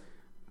he's just.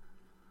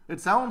 It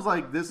sounds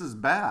like this is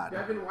bad.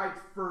 Devin White's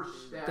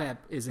first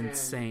step is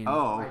insane.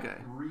 Oh, okay.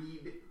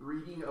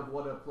 Reading of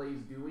what a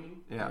play's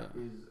doing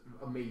is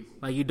amazing.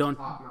 Like you don't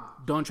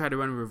try to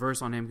run a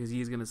reverse on him because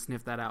he's gonna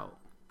sniff that out.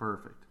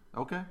 Perfect.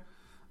 Okay.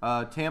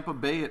 Tampa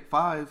Bay at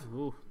 5.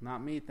 Ooh,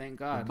 not me, thank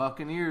The God.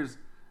 Buccaneers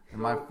and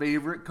my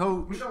favorite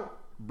coach,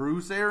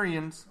 Bruce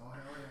Arians. Oh,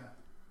 hell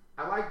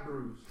yeah. I like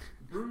Bruce.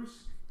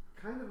 Bruce,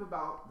 kind of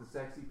about the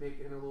sexy pick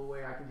in a little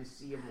way. I can just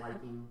see him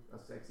liking a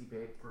sexy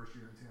pick. First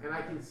year in Tampa. And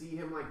I can see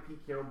him like Pete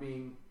Carroll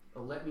being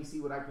a let me see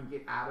what I can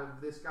get out of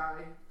this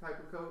guy type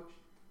of coach.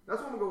 That's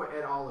why I'm going to go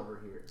with Ed Oliver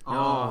here.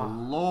 Oh,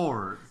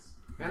 Lord.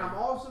 And I'm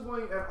also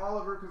going Ed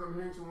Oliver because I'm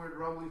hearing some weird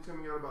rumblings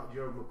coming out about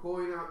Gerald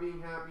McCoy not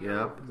being happy.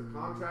 Yep. It's a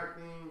contract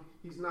thing.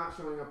 He's not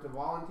showing up to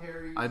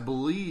voluntaries. I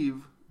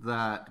believe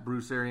that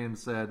Bruce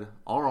Arians said,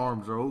 our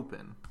arms are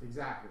open.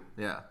 Exactly.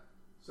 Yeah.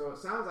 So it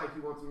sounds like he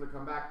wants him to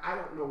come back. I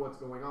don't know what's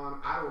going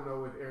on. I don't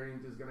know if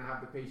Arians is going to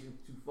have the patience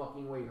to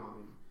fucking wait on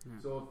him.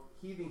 Yeah. So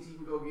if he thinks he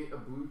can go get a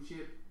blue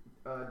chip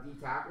D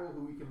tackle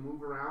who he can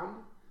move around,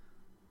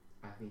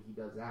 I think he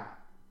does that.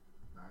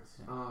 Nice.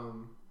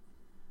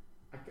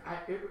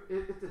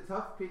 It's a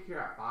tough pick here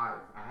at 5.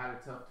 I had a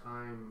tough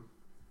time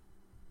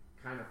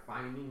kind of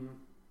finding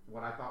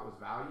what I thought was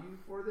value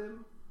for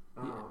them.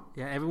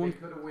 Everyone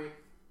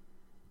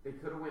They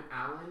could have went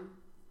Allen,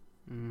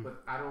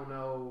 but I don't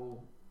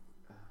know.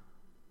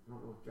 I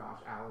don't know if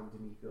Josh Allen to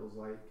me feels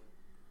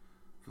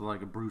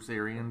like a Bruce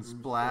Arians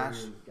splash.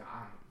 Arians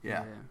guy.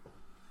 Yeah.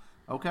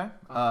 Okay.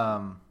 You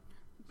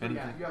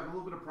have a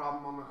little bit of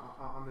problem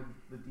on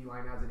the D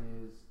line as it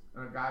is.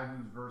 And a guy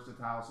who's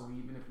versatile, so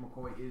even if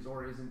McCoy is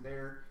or isn't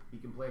there, he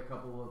can play a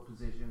couple of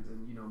positions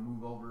and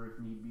move over if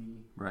need be,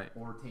 right?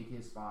 Or take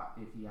his spot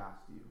if he has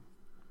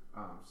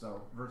to.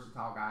 So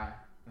versatile guy.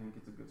 I think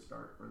it's a good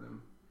start for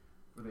them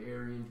for the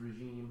Arians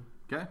regime.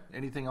 Okay.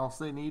 Anything else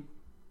they need?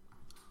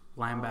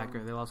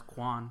 Linebacker. They lost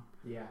Quan.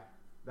 Yeah,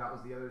 that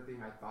was the other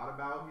thing I thought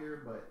about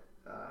here, but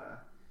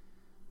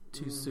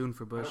too soon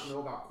for Bush. I don't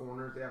know about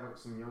corners. They have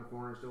some young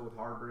corners still with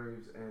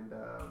Hargraves and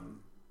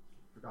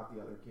forgot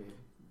the other kid.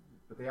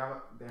 But they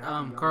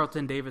have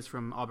Carlton Davis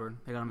from Auburn.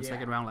 They got him in the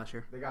second round last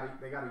year. They got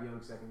a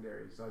young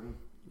secondary, so I think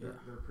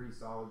they're pretty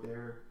solid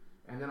there.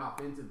 And then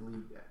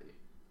offensively,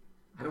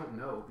 I don't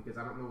know because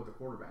I don't know what the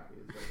quarterback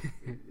is.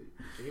 But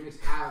Jameis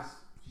has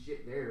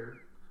shit there.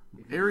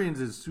 Arians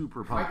is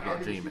super pumped about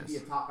Jameis. Should be a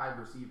top 5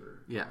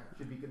 receiver. Yeah,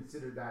 should be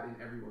considered that in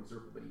everyone's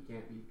circle, but he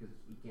can't be because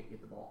he can't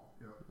get the ball.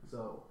 Yep.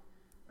 So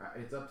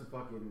it's up to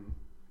fucking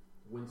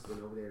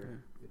Winston over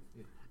there.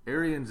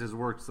 Arians has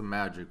worked some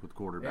magic with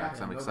quarterbacks.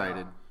 I'm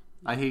excited.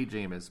 I hate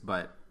Jameis,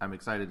 but I'm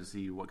excited to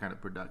see what kind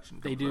of production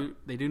they do.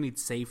 They do need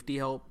safety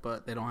help,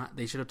 but they don't.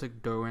 They should have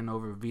took Derwin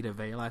over Vita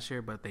Vea last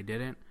year, but they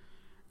didn't.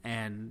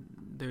 And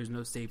there's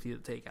no safety to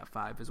take at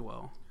 5 as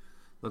well.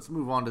 Let's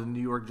move on to the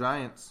New York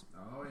Giants.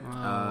 Oh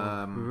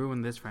yeah, we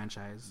ruined this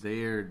franchise.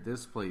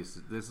 This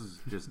is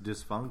just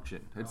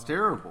dysfunction. It's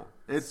terrible.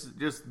 It's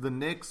just the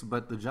Knicks,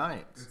 but the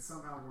Giants. It's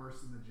somehow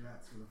worse than the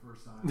Jets for the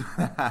first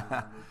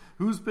time.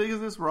 Whose pick is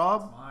this,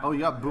 Rob? Mine, oh, you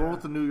got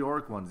both the New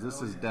York ones.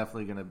 This is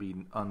definitely going to be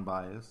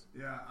unbiased.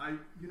 Yeah, I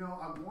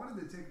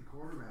wanted to take a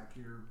quarterback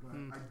here, but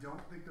I don't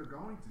think they're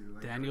going to.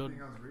 Like, Daniel,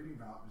 everything I was reading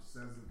about just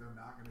says that they're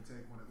not going to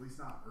take one, at least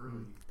not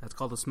early. That's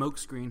called a smoke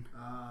screen.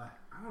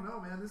 I don't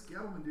know, man. This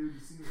Gettleman dude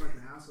just seems like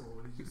an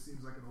asshole, and he just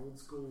seems like an old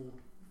school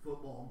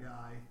football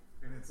guy,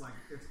 and it's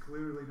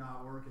clearly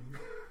not working.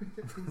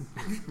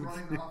 he's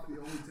running off the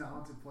only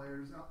talented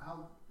players.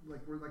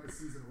 We're like a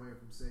season away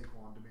from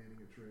Saquon demanding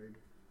a trade.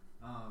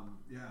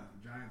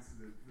 The Giants,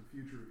 the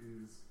future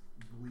is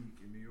bleak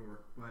in New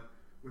York. But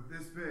with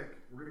this pick,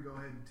 we're going to go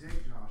ahead and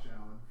take Josh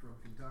Allen from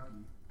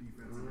Kentucky,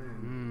 defensive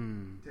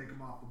end. Take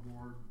him off the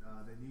board.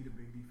 They need a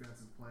big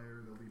defensive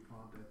player. They'll be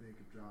pumped, I think,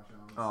 if Josh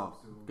Allen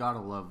steps to him. Gotta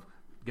love.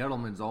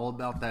 Gettleman's all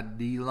about that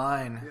D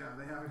line. Yeah,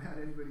 they haven't had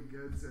anybody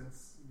good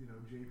since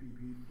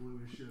JPP blew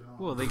his shit off.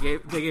 Well, they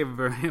gave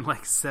Vernon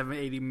like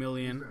 $780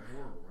 million. He's been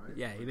horrible, right?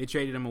 Yeah, they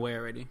traded him away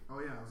already. Oh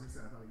yeah, I was gonna say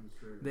I thought he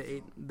was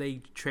traded.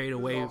 They trade There's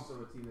away.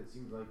 also a team that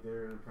seems like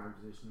they're in a prime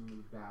position to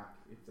move back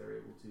if they're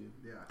able to.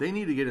 Yeah, They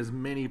need to get as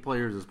many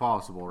players as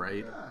possible,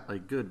 right? Yeah.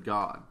 Like, good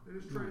God. they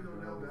just traded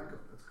Odell Beckham.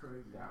 That's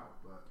crazy. Yeah.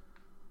 But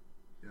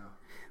yeah.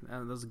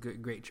 That was a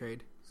great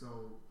trade. So,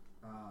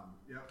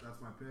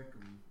 that's my pick.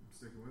 I'm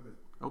sticking with it.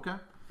 Okay.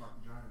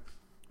 Fuck the Giants.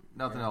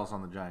 Nothing else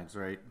on the Giants,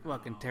 right?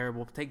 Fucking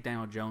terrible. Take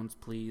Daniel Jones,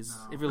 please.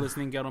 No. If you're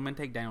listening, Gettleman,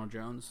 take Daniel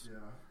Jones. Yeah,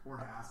 or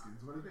Haskins.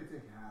 What did they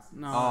take Haskins?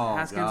 No, Oh,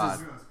 Haskins God.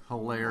 is.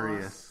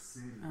 Hilarious. Lost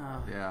City.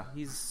 Yeah.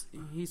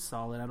 He's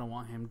solid. I don't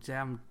want him.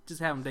 Just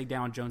have him take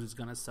Daniel Jones is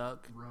gonna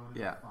suck. Rowan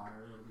Yeah. Fire.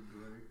 That'll be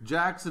great.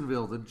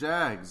 Jacksonville, the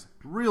Jags,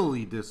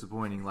 really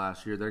disappointing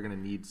last year. They're going to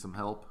need some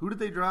help. Who did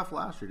they draft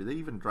last year? Did they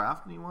even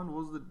draft anyone?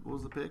 What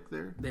was the pick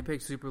there? They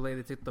picked super late.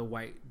 They took the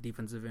white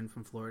defensive end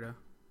from Florida.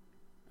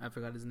 I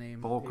forgot his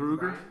name. Paul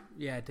Kruger? Bryan?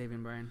 Yeah,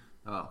 Tavian Bryan.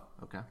 Oh,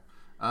 okay.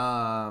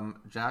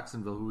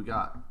 Jacksonville, who we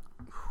got?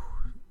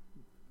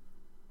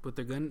 But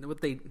they're gonna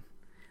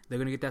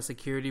get that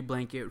security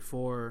blanket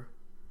for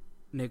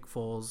Nick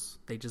Foles.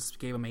 They just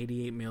gave him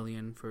 $88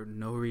 million for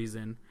no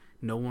reason.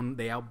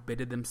 They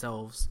outbidded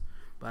themselves.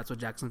 But that's what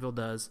Jacksonville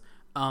does.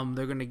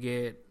 They're gonna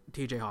get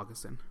TJ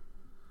Hawkinson,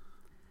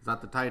 Is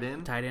that the tight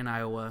end? tight end,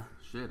 Iowa.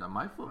 Shit,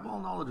 my football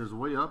knowledge is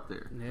way up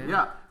there.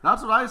 Yeah.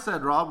 That's what I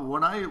said, Rob.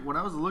 When I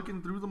was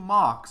looking through the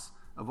mocks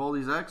of all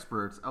these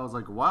experts, I was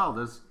like, wow,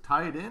 this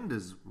tight end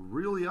is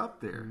really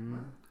up there.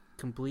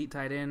 Complete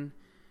tight end.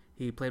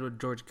 He played with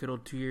George Kittle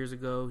 2 years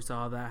ago. We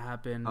saw how that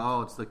happened.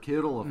 Oh, it's the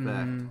Kittle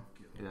effect.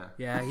 Yeah.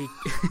 Yeah, he.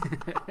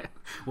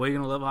 Well, you're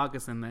gonna love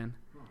Hawkinson then.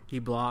 He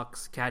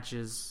blocks,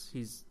 catches.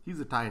 He's He's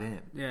a tight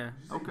end. yeah. Did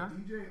you say Okay.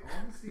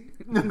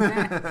 DJ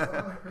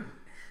Augustine?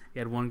 He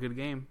had one good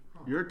game.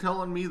 You're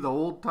telling me the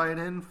old tight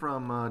end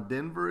from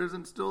Denver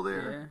isn't still Yeah.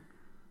 there?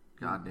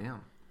 God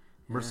damn.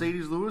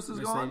 Mercedes Lewis is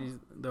gone?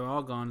 They're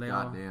all gone. They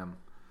all. God damn.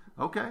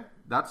 Okay,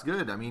 that's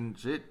good. I mean,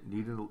 shit,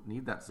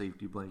 need that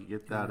safety blanket.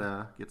 Get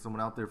that. Get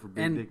someone out there for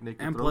Big Dick Nick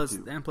to and throw plus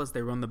to. and plus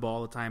they run the ball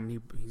all the time.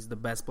 He's the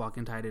best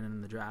blocking tight end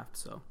in the draft.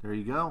 So There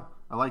you go.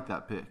 I like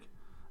that pick.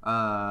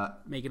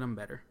 making him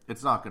better.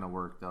 It's not going to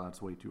work though.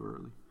 That's way too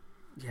early.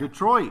 Yeah.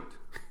 Detroit,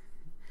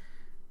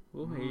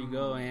 Well, here you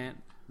go, Ant.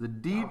 the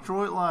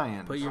Detroit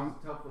Lions. Put That your was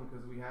a tough one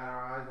because we had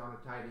our eyes on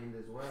a tight end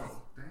as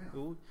well. Damn.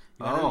 Ooh,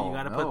 Oh, you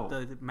gotta no.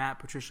 put the Matt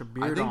Patricia I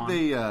beard think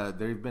on.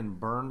 they've been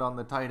burned on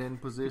the tight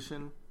end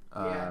position.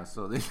 Yeah.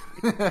 So they.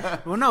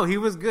 Well, no, he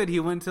was good. He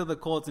went to the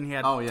Colts and he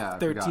had Oh yeah, I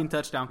 13 forgot.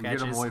 touchdown You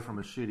catches. Get him away from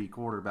a shitty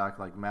quarterback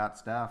like Matt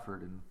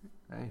Stafford, and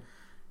hey,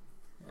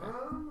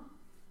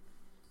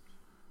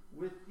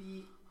 With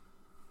the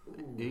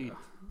ooh,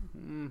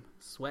 8.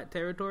 Sweat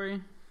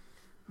territory.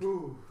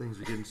 ooh, Things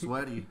are getting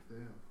sweaty.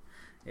 Damn.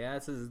 Yeah,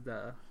 this is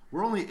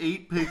We're only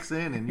 8 picks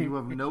in, and you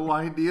have no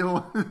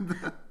idea.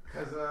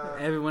 because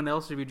everyone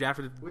else should be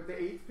drafted. with the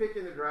 8th pick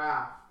in the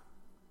draft,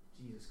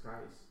 Jesus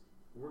Christ,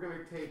 we're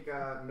gonna take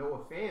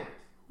Noah Fant,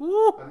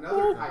 Woo!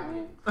 another tight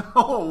end.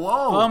 Oh,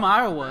 whoa! From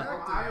Iowa.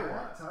 From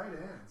Iowa. Tight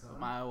ends. Huh?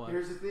 From Iowa.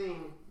 Here's the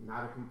thing: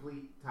 not a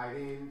complete tight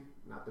end,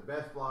 not the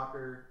best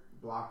blocker,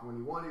 blocked when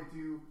he wanted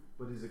to,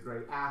 but is a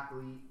great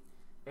athlete.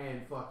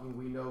 And fucking,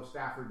 we know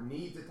Stafford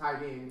needs a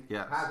tight end.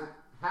 Yes. Hasn't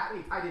had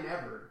a tight end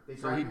ever. They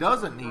So tried he to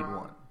doesn't something need wrong.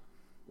 one.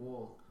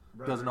 Well,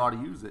 Doesn't know how to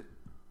use it.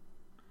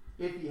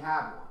 if he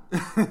had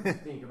one, just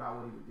think about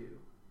what he would do.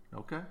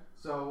 Okay.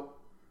 So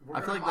we're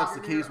I feel gonna like that's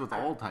lock the in case there. with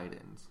all tight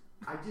ends.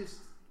 I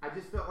just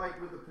felt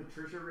like with the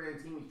Patricia ran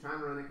team, he's trying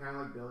to run it kind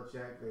of like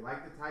Belichick. They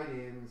like the tight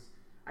ends.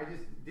 I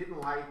just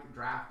didn't like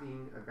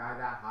drafting a guy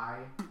that high,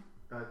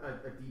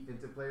 a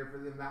defensive player for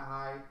them that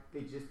high.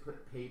 They just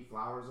paid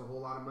Flowers a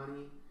whole lot of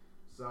money,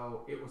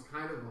 so it was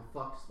kind of a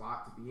fuck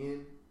spot to be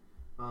in.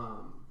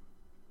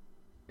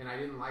 And I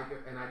didn't like it,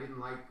 and I didn't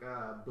like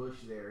Bush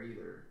there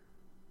either.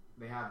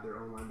 They have their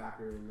own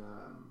linebacker in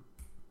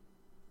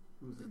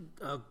who's it?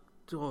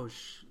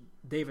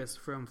 Davis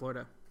from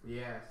Florida.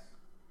 Yes.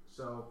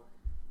 So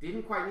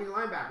didn't quite need a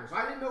linebacker. So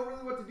I didn't know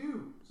really what to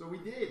do. So we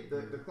did.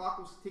 The clock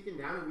was ticking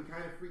down, and we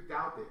kind of freaked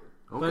out there.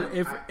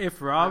 Okay. But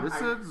if Rob, This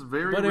is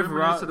very but if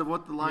reminiscent Rob- of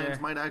what the Lions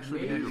yeah. might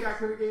actually Maybe do. I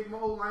could have gave him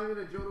old lineman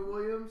a Jonah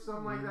Williams,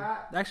 something like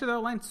that. actually their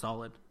line's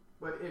solid.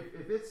 But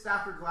if it's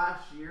Stafford's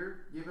last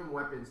year, give him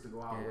weapons to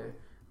go out Yeah. with.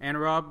 And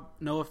Rob,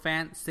 Noah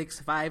Fant,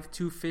 6'5",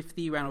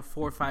 250, around a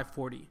 4.5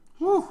 40.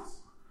 Woo!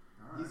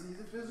 He's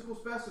a physical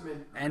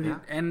specimen. And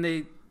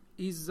Yeah.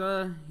 he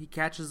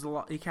catches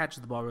he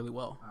catches the ball really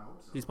well. I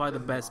hope so. He's probably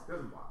the Doesn't best. block,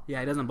 doesn't block. Yeah,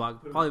 he doesn't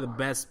block. Probably the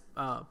best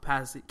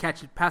pass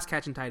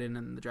catching tight end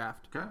in the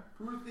draft. Okay.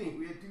 Who would think?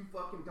 We had 2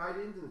 fucking tight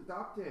ends in the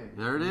top 10.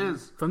 There it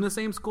is. From the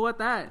same school at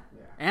that.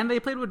 Yeah. And they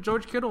played with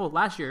George Kittle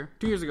last year,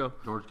 2 years ago.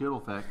 George Kittle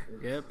fact.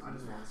 Yep. I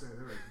just want to say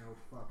there is no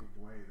fucking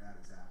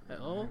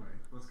Oh. Anyway,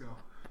 let's go.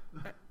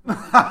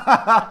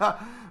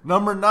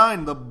 Number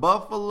 9, the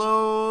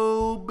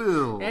Buffalo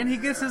Bills. And he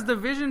gets his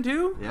division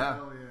too? Yeah.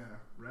 Hell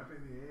yeah.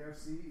 Repping the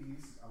AFC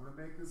East. I'm going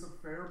to make this a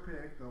fair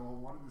pick, though I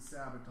wanted to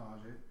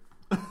sabotage it.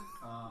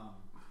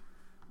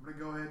 I'm going to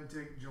go ahead and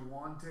take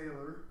Jawan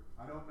Taylor.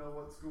 I don't know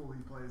what school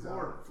he plays at.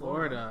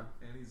 Florida.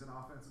 And he's an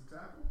offensive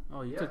tackle.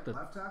 Oh, you Yeah, took the...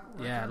 Left tackle?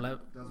 Right Yeah, tackle?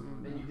 left. Doesn't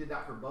really And you did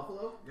that for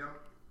Buffalo? Yep.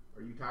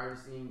 Are you tired of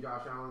seeing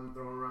Josh Allen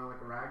thrown around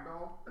like a rag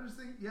doll? I just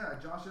think, yeah,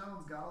 Josh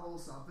Allen's got a little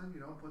something.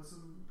 You know, put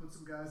some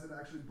guys that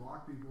actually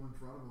block people in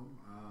front of him.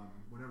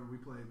 Whenever we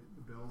played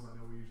the Bills, I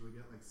know we usually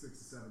get like 6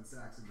 to 7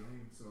 sacks a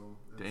game, so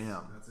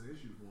that's an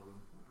issue for them.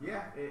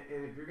 Yeah,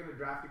 and if you're gonna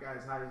draft a guy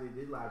as high as they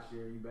did last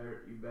year, you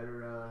better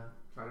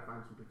try to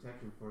find some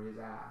protection for his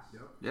ass.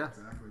 Yep. Yeah.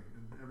 Exactly.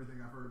 And everything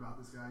I've heard about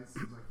this guy, it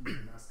seems like he's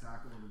the best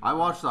tackle in the I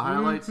watched the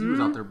highlights. He was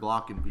out there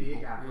blocking Big,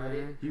 people.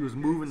 athletic. He was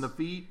moving the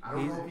feet. I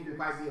don't know if he could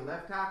quite be a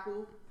left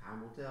tackle.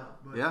 Time will tell.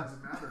 But Yeah. it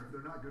doesn't matter if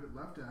they're not good at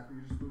left tackle.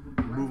 You just move them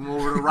to right Move him tackle.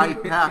 over to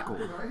right tackle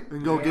Right?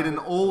 and go get an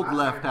but old last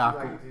left time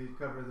tackle. you like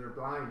to cover their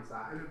blind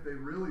side. And if they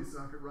really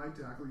suck at right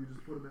tackle, you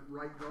just put them at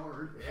right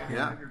guard.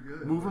 Yeah. And you're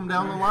good. Move him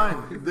down the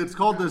line. It's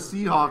called the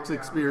Seahawks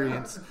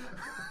experience.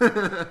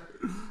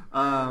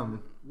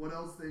 What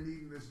else they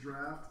need in this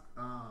draft?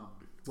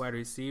 Wide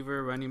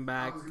receiver, running I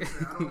back. was gonna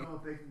say, I don't know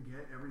if they can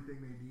get everything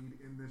they need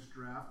in this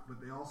draft,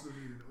 but they also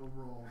need an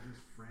overall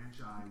just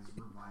franchise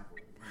revival.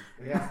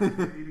 Like, Yeah.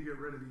 they need to get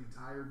rid of the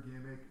entire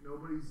gimmick.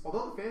 Nobody's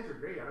Although the fans are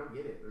great, I don't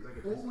get it. There's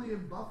like a only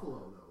in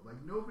Buffalo though. Like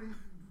nobody.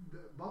 The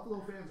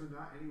Buffalo fans are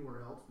not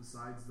anywhere else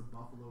besides the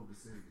Buffalo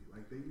vicinity.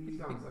 Like they need.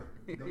 Sounds like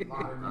they a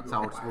lot of New That's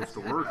York how it's supposed to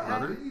bias. work, Yeah,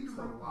 brother. they need to It's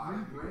a lot of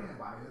New York rebrand,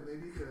 bias. man. They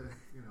need to,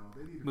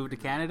 they need to Move to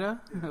figure-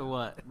 Canada? Yeah. Or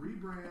what?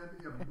 Rebrand,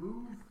 yeah,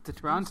 move To do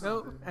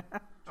Toronto? something.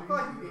 I feel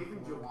like you gave him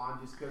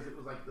Jawan just because it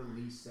was like the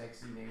least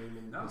sexy name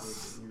in the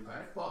position. He was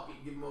like, fuck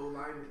it, give him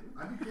O-line.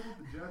 I'd be cool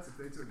with the Jets if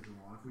they took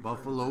Jawan. If we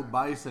Buffalo traded back.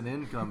 Bison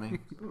incoming.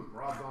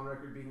 Rob's on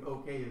record being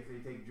okay if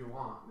they take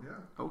Jawan.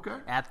 Yeah. Okay.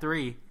 At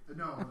 3.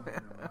 No, not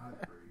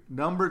three.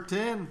 Number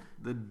 10,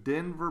 the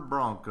Denver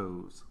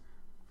Broncos.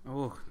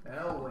 Oh,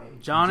 Elway.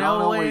 John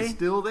Elway's Elway.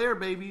 still there,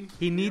 baby.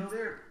 He You needs. know,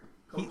 they're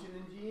coaching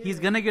in GM. He's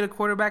gonna get a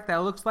quarterback that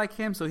looks like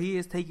him, so he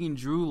is taking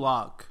Drew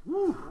Lock.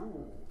 Woo.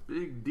 Ooh.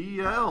 Big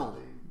DL.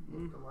 They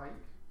look alike.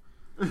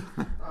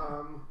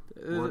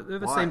 They're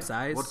the Why? same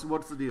size.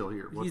 What's the deal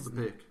here? What's He's- the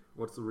pick?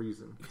 What's the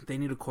reason? They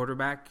need a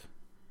quarterback.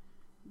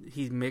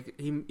 He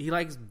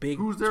likes big.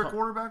 Who's their tall-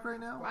 quarterback right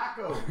now?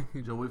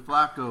 Flacco. Joey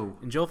Flacco.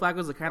 And Joe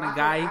Flacco's the kind of Flacco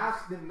guy.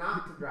 asked them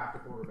not to draft a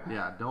quarterback.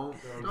 Yeah, don't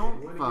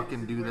when it fucking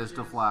gets do this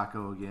to situations-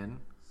 Flacco again.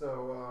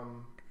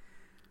 So,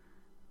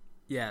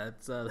 Yeah,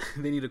 it's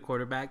they need a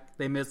quarterback.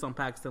 They missed on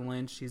Paxton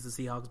Lynch. He's the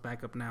Seahawks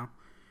backup now.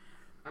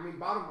 I mean,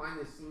 bottom line,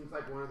 this seems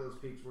like one of those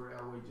picks where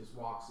Elway just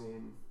walks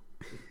in.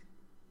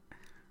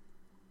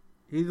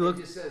 He He looks.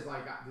 just says,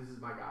 like, this is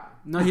my guy.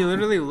 No, he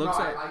literally looks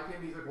no, at. I like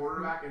him. He's a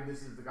quarterback, and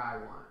this is the guy I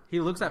want. He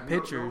looks at No-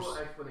 pictures. No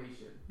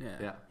explanation.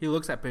 Yeah. He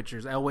looks at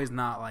pictures. Elway's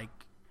not like.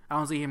 I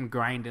don't see him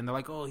grinding. They're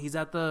like, oh, he's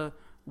at the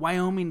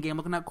Wyoming game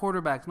looking at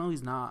quarterbacks. No,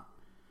 he's not.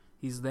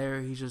 He's there.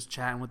 He's just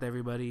chatting with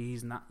everybody.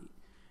 He's not.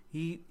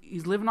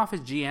 He's living off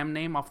his GM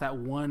name, off that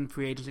one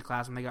free agency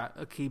class when they got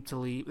Aqib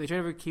Talib. They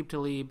traded for Aqib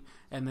Talib,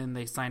 and then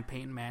they signed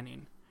Peyton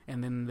Manning,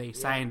 and then they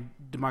signed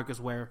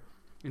DeMarcus Ware,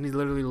 and he's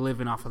literally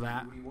living off of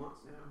that. What he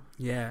wants now.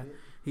 Yeah,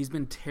 he's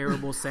been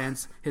terrible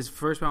since. His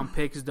first round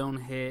picks don't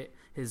hit.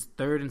 His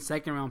third and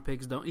second round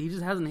picks don't. He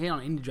just hasn't hit on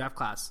any draft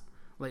class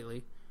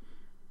lately,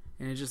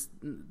 and it's just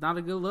not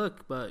a good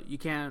look. But you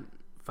can't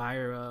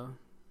fire a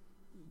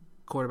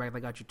quarterback that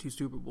got you 2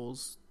 Super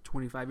Bowls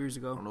 25 years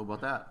I don't ago. know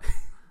about that.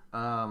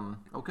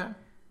 Okay,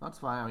 that's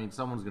fine. I mean,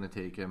 someone's gonna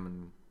take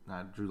him,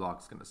 and Drew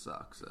Lock's gonna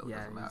suck, so it Yeah,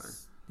 doesn't matter.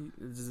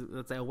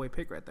 that's an Elway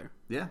pick right there.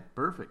 Yeah,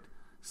 perfect.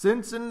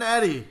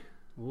 Cincinnati,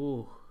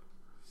 Ooh,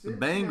 the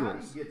Cincinnati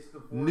Bengals, gets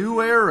the fortune-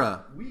 new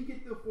era. We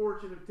get the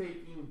fortune of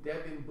taking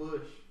Devin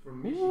Bush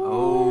from Michigan.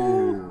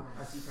 Oh,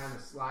 As he kind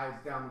of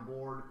slides down the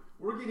board.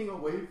 We're getting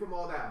away from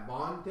all that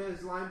Vontez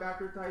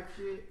linebacker type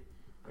shit,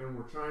 and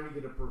we're trying to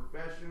get a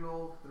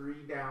professional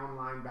 3-down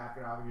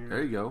linebacker out here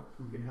there you go.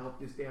 who can help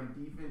this damn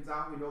defense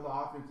out. We know the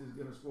offense is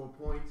going to score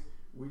points.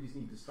 We just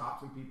need to stop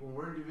some people.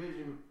 We're in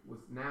division with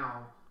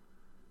now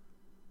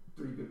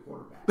 3 good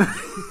quarterbacks.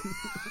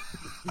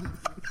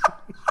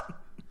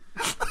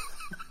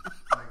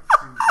 Like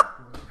two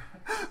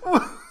quarterbacks.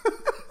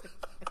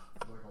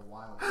 Like a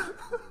wild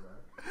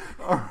quarterback.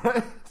 All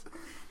right.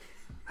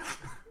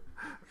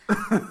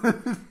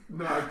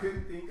 No, I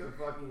couldn't think of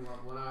fucking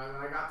when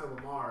I got to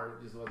Lamar,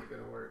 it just wasn't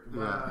going to work.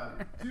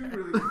 But 2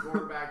 really good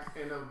quarterbacks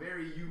and a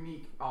very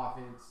unique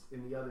offense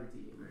in the other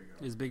team. There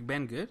you is Big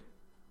Ben good?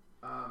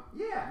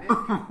 Yeah, man.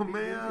 Oh,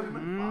 man.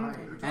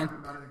 They're talking And-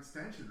 about an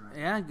extension, right?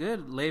 Yeah,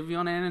 good.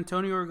 Le'Veon and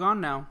Antonio are gone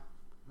now.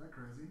 Isn't that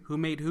crazy? Who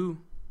made who?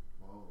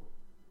 Whoa.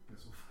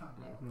 Guess we'll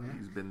find out.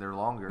 He's been there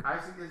longer. I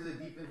think this is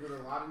a defense with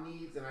a lot of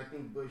needs, and I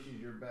think Bush is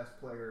your best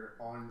player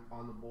on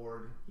the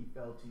board. He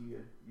fell to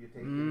you. You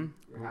take him.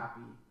 You're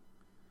happy.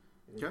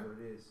 It is Okay. what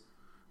it is.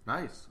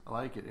 Nice. I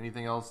like it.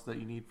 Anything else that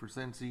you need for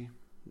Cincy?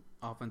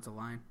 Offensive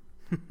line.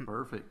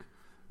 Perfect.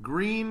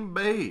 Green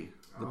Bay,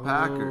 the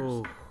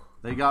Packers.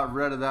 They got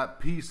rid of that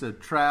piece of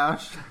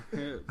trash.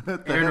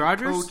 Aaron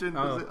Rodgers?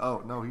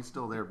 Oh, no, he's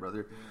still there,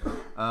 brother.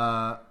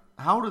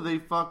 How do they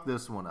fuck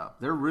this one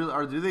up? They're really,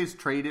 or do they just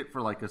trade it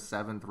for like a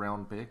 7th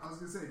round pick? I was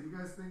gonna say, do you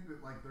guys think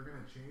that like they're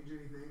gonna change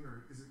anything,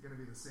 or is it gonna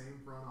be the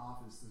same front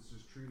office that's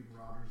just treating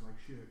Rodgers like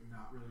shit and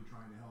not really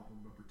trying to help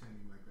him but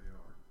pretending like they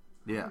are?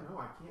 Yeah.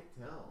 No, I can't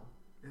tell.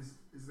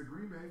 Is the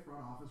Green Bay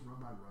front office run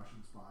by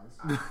Russian spies?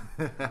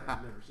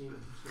 I've never seen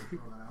it. Just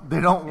gonna throw that out They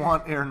there. don't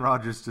want Aaron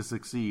Rodgers to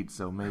succeed,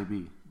 so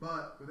maybe.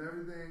 But with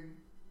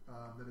everything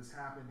that has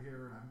happened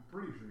here, and I'm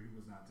pretty sure he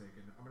was not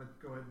taken, I'm going to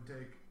go ahead and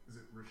take, is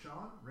it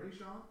Rashawn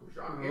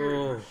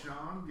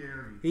Oh.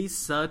 Gary. He's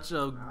such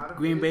a Out of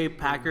Green Bay Michigan,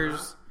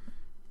 Packers.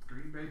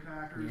 Green Bay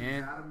Packers. Yeah.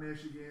 He's out of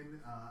Michigan.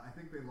 I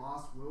think they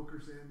lost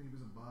Wilkerson. He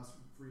was a bust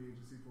free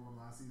agency for him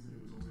last season.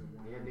 It was only a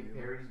one-year Yeah, Nick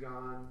deal. Perry's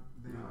gone.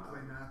 Then Clay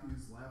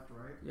Matthews left,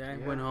 right? Yeah,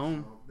 he Yeah. went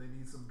home. So they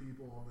need some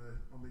people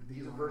on the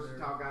He's a D-line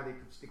versatile there. guy they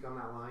could stick on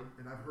that line.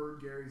 And I've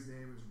heard Gary's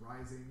name is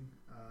rising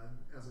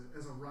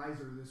as a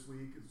riser this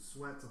week.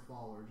 Sweat's a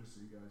faller, just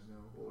so you guys know.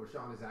 Well,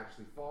 Rashawn is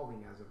actually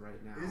falling as of right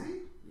now. Is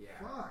he? Yeah.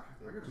 Fuck.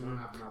 I gotta, Rashawn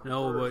happened out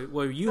No, first.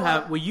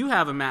 what you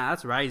have him at,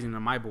 that's rising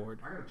on my board.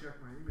 I gotta check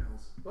my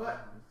emails.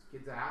 But this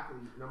kid's an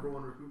athlete, number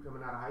 1 recruit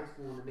coming out of high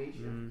school in the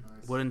nation.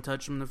 Nice. Wouldn't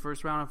touch him in the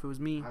first round if it was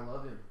me. I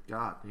love him.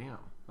 God damn.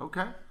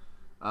 Okay.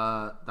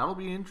 That'll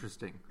be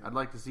interesting. I'd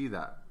like to see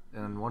that.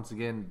 And once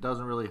again,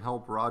 doesn't really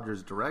help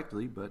Rodgers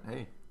directly, but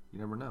hey, you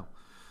never know.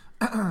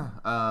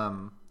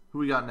 Who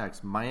we got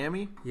next?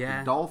 Miami? Yeah.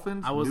 The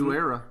Dolphins? I wasn't, New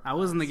era. I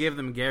wasn't going to give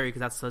them Gary because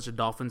that's such a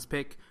Dolphins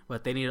pick,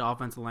 but they needed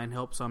offensive line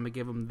help, so I'm going to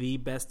give them the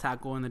best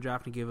tackle in the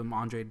draft and give him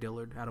Andre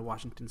Dillard out of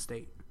Washington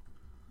State.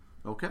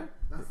 Okay.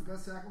 That's the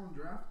best tackle in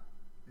the draft?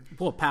 Interesting.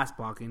 Well, pass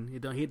blocking. He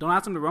don't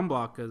ask him to run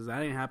block because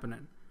that ain't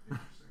happening.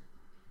 Interesting.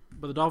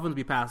 But the Dolphins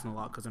be passing a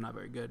lot because they're not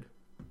very good.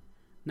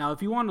 Now,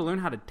 if you want to learn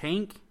how to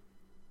tank,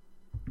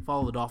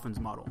 follow the Dolphins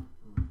model.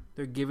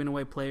 They're giving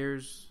away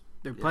players.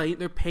 They're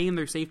paying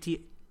their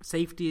safety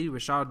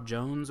Rashad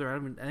Jones, or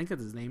I think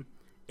that's his name,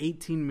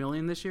 $18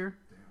 million this year.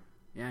 Damn.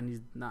 Yeah, and he's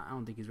not. I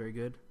don't think he's very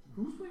good.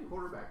 Who's playing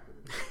quarterback for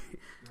them?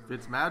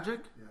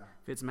 Fitzmagic? Yeah.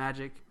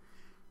 Fitzmagic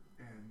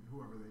And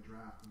whoever they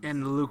draft.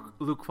 and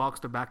Luke Falk's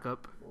to back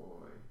up.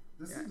 Boy.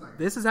 This seems like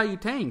This is how you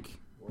tank.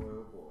 Boy,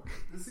 oh boy.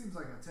 this seems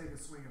like a take a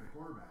swing at a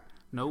quarterback,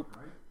 Nope,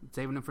 right?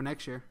 saving him for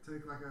next year.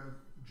 Take like a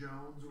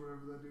Jones or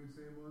whatever that dude's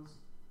name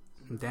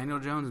was. Daniel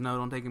Jones, no,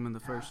 don't take him in the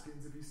first.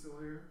 Haskins, if he's still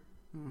here.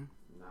 Mm,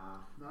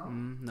 Nah. No.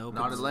 nope.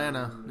 Not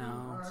Atlanta.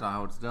 No. That's not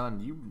how it's done.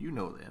 You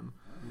know them.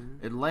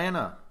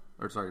 Atlanta.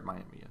 Or sorry,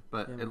 Miami.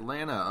 But Yeah.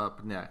 Atlanta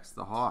up next.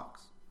 The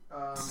Hawks.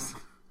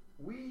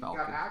 We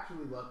Falcons. got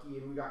actually lucky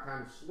and we got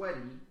kind of sweaty.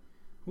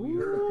 We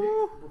heard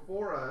a pick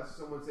before us.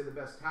 Someone said the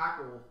best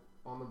tackle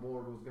on the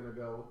board was going to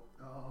go.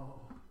 Oh.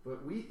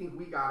 But we think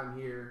we got him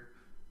here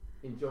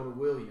in Jonah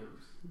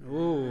Williams,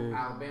 Ooh.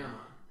 Alabama.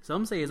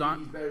 Some say his We think arm.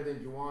 he's better than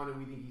Juwan, and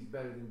we think he's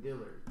better than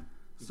Dillard.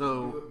 He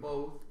So- can do it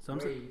both Some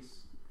say- ways.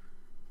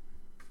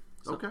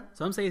 Okay.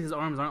 Some say his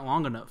arms aren't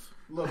long enough.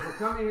 Look, we're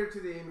coming here to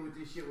the end with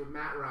this shit with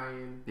Matt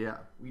Ryan. Yeah.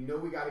 We know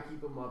we got to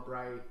keep him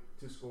upright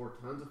to score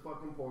tons of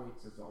fucking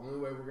points. It's the only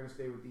way we're going to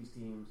stay with these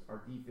teams.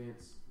 Our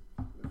defense,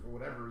 for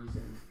whatever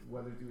reason,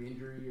 whether through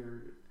injury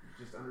or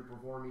just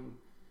underperforming,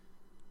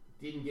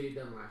 didn't get it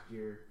done last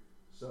year.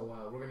 So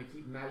we're going to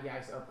keep Matty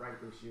Ice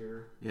upright this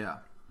year. Yeah.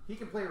 He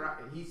can play right.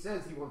 He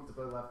says he wants to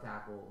play left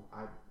tackle.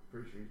 I'm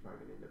pretty sure he's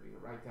probably going to end up being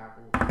a right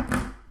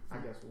tackle. I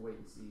guess we'll wait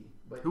and see.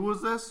 But Who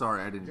was this?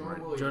 Sorry, I didn't Jonah write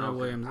it. Williams, Jonah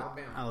Williams,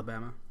 Alabama.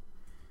 Alabama.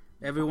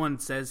 Everyone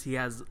says he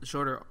has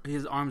shorter.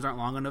 His arms aren't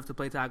long enough to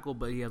play tackle,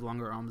 but he has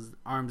longer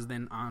arms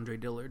than Andre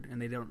Dillard,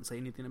 and they don't say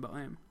anything about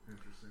him.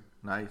 Interesting.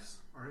 Nice.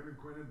 Are him and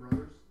Quinton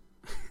brothers?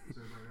 Does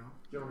everybody know?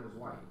 Jonah is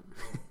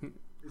white,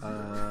 Is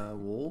he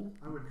Wool?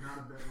 I would not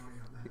have bet money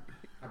on that.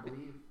 I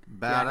believe.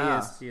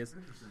 Badass. Yeah, he is.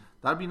 Interesting.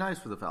 That'd be nice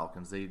for the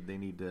Falcons. They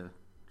need to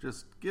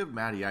just give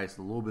Matty Ice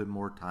a little bit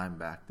more time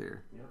back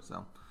there. Yep.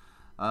 So,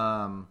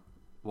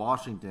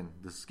 Washington,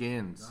 the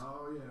Skins.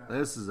 Oh yeah.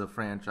 This is a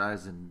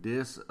franchise in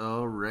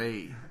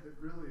disarray. It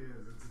really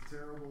is. It's a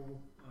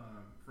terrible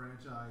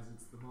franchise.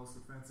 It's the most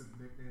offensive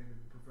nickname in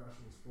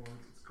professional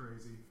sports. It's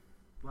crazy.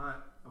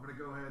 But I'm going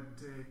to go ahead and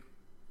take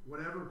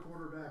whatever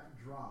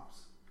quarterback drops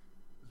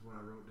is what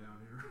I wrote down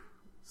here.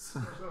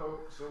 So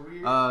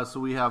So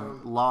we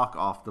have Locke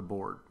off the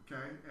board. Okay,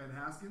 and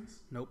Haskins?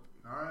 Nope.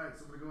 All right,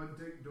 so I'm going to go ahead and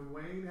take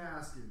Dwayne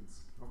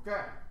Haskins.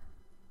 okay.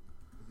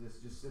 Is this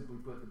just simply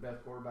put the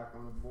best quarterback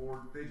on the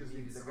board? They just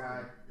need the something.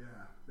 guy.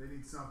 Yeah, they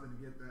need something to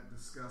get that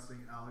disgusting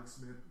Alex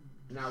Smith.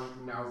 Now,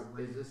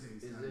 his is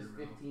taste this out of your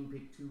mouth. 15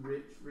 pick too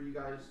rich for you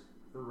guys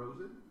for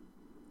Rosen?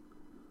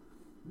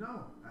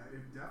 No,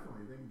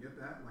 definitely they can get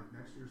that like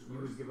next year's. You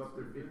would first. give up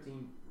their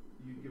 15.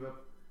 You'd give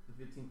up the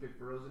 15th pick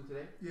for Rosen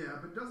today. Yeah,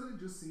 but doesn't it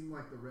just seem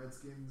like the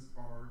Redskins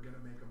are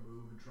gonna make a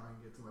move and try and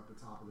get to like the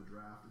top of the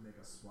draft and make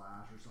a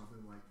splash or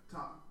something like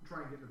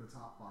try and get to the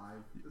top 5?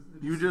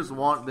 You just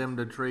want them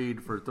to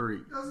trade for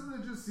 3. Doesn't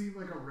it just seem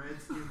like a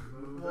Redskins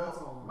move? That's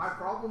all. My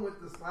problem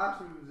with the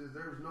splash moves is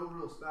there's no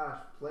real splash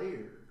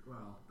player.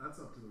 Well, that's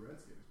up to the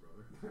Redskins,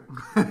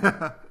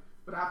 brother.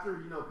 But after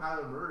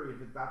Kyler Murray,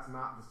 if that's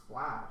not the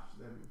splash,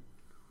 then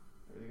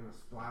are they gonna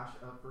splash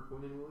up for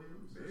Quinnen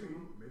Williams?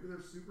 Maybe they're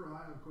super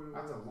high on Quinnen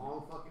That's Williams. a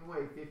long fucking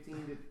way.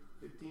 15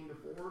 to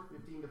 4,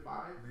 15 to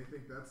 5. They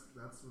think that's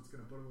what's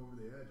gonna put them over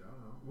the edge. I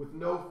don't know. With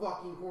no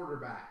fucking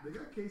quarterback. They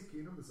got Case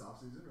Keenum this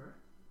offseason, right?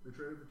 They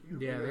traded for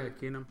Keenum. Yeah, they got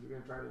Keenum. You're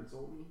gonna try to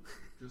insult me?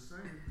 Just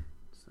saying.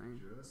 Just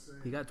saying. Just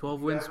saying. He got 12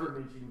 wins. Never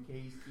mention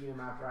Case Keenum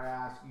after I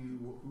ask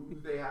you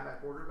who they have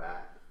at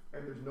quarterback,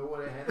 and there's no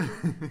one ahead of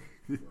him.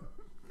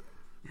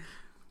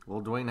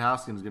 Well, Dwayne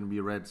Haskins is going to be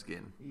a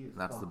Redskin. He is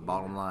That's the fucking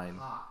bottom line.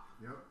 hot.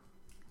 Yep.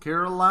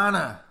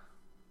 Carolina,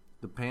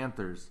 the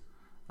Panthers.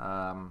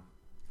 I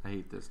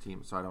hate this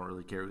team, so I don't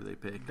really care who they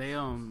pick. They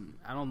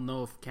I don't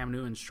know if Cam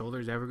Newton's shoulder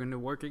is ever going to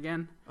work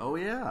again. Oh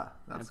yeah,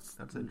 that's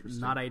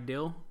interesting. Not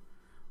ideal.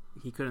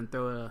 He couldn't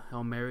throw a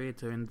Hail Mary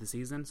to end the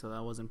season, so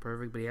that wasn't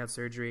perfect. But he had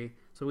surgery,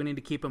 so we need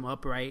to keep him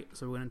upright.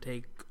 So we're going to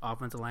take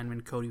offensive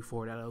lineman Cody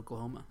Ford out of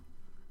Oklahoma.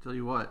 Tell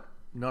you what,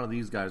 none of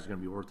these guys are going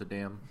to be worth a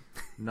damn.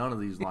 None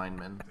of these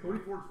linemen. Cody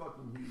Ford's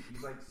fucking huge.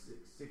 He's like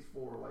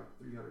 6'4", like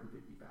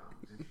 350 pounds.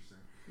 Interesting.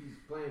 He's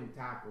playing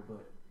tackle,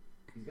 but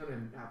he's gonna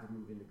have to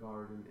move into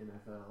guard in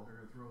NFL. They're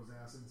gonna throw his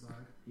ass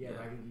inside. Yeah,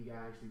 but I think he can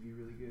actually be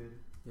really good.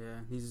 Yeah,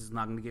 he's just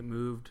not going to get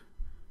moved.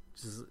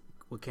 Just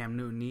what Cam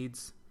Newton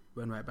needs.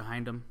 Run right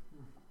behind him.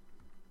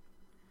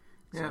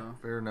 Yeah, So,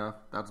 fair enough.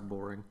 That's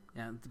boring.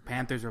 yeah, the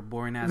Panthers are a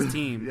boring ass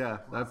team. Yeah,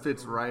 that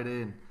fits right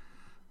in.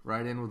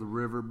 Right in with the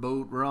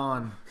riverboat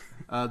Ron.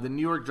 The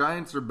New York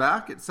Giants are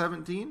back at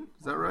 17.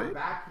 Is that We're right?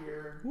 back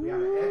here. We have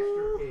an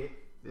extra pick.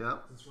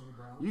 Yep. This from the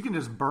Browns. You can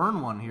just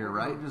burn one here,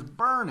 right? Just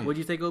burn it. Would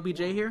you take OBJ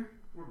here?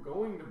 We're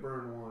going to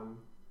burn one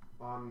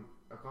on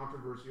a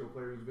controversial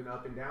player who's been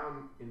up and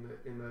down in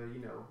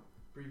the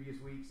previous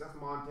weeks. That's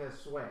Montez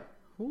Sweat.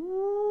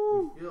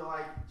 Ooh. We feel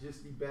like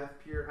just the best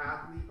pure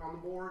athlete on the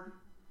board,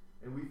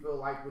 and we feel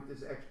like with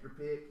this extra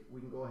pick,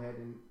 we can go ahead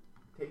and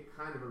take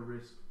kind of a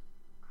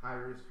high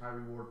risk, high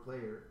reward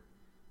player.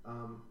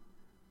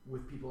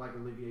 With people like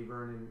Olivier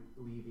Vernon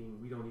leaving,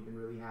 we don't even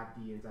really have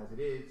Deans as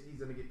it is. He's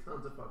going to get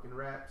tons of fucking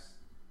reps,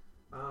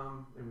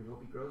 and we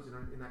hope he grows in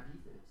that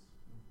defense.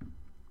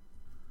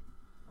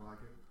 I like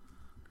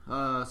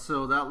it.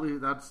 So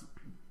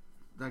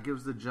that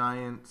gives the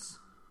Giants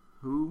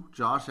who?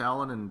 Josh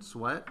Allen and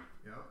Sweat?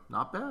 Yep.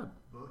 Not bad.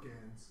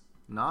 Bookends.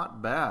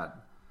 Not bad.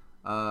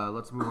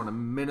 Let's move on to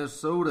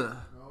Minnesota.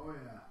 Oh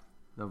yeah.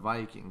 The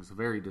Vikings.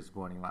 Very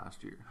disappointing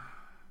last year.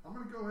 I'm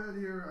going to go ahead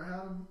here. I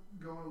had them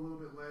going a little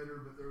bit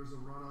later, but there was a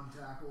run on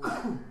tackle,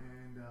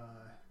 and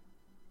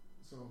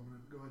so I'm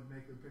going to go ahead and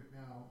make the pick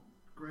now.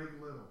 Greg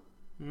Little,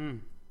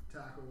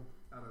 tackle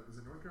out of, is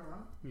it North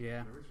Carolina?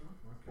 Yeah. Where is he from?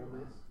 North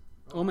Carolina.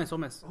 Ole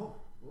Miss. Oh.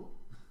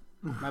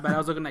 My bad. I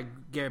was looking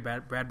at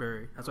Garrett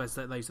Bradbury. That's why I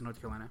said that you said North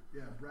Carolina.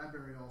 Yeah,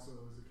 Bradbury also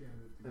is a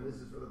candidate. And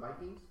this is for the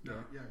Vikings?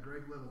 Yeah,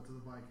 Greg Little to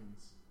the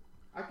Vikings.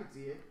 I could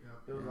see it.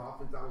 Yep. It was an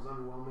offense that was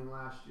underwhelming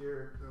last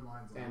year. Their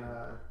line's And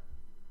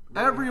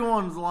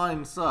Everyone's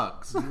line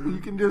sucks. You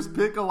can just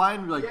pick a line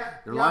and be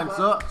like, their line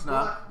sucks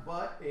now.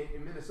 But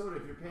in Minnesota,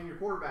 if you're paying your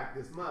quarterback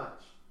this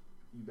much,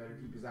 you better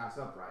keep his ass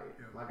upright.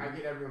 Yeah. Like, I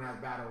get everyone has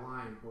bad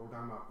line, but we're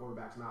talking about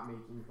quarterbacks not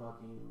making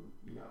fucking,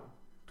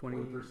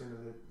 20%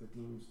 of the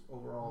team's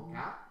overall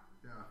cap.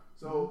 Yeah.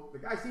 So the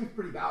guy seems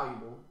pretty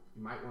valuable.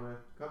 You might want to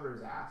cover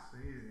his ass.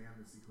 They need an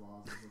amnesty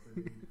clause. Is what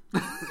they need.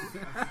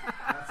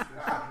 that's the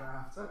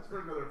draft. That's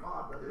for another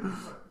pod, brother.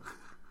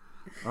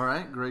 All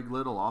right, Greg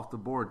Little off the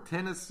board.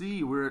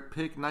 Tennessee, we're at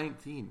pick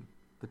 19.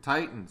 The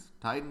Titans,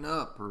 tighten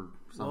up or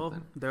something.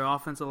 Well, their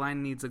offensive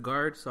line needs a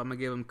guard, so I'm gonna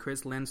give them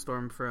Chris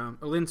Lindstrom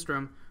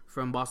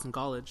from Boston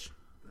College.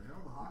 The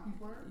hell, the hockey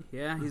player?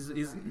 Yeah,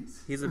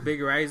 he's a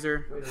big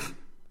riser. Wait, are you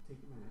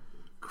taking my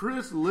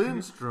Chris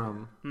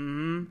Lindstrom.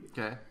 Mm-hmm.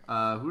 Okay.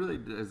 Who do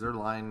they? Is their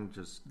line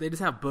just? They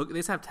just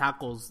have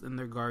tackles, and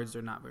their guards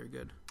are not very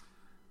good.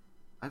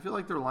 I feel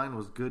like their line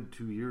was good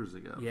 2 years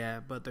ago.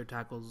 Yeah, but their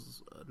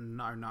tackles are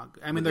not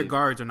good. I mean, their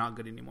guards are not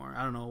good anymore.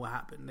 I don't know what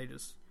happened. They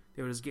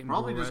were just getting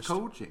Probably just rushed.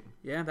 coaching.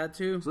 Yeah, that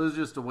too. So this is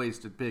just a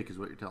wasted pick, is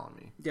what you're telling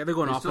me. Yeah, they're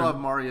going They off. still have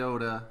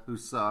Mariota, who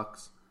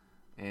sucks,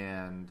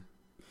 and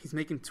He's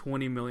making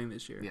 $20 million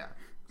this year. yeah,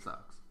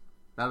 sucks.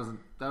 That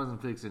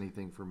doesn't fix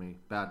anything for me.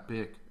 Bad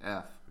pick.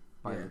 F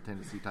by the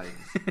Tennessee Titans.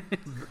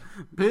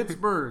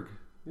 Pittsburgh.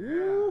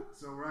 Yeah.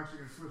 So we're actually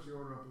going to switch the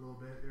order up a little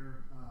bit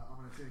here. I'm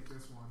going to take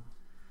this one.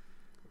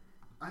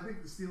 I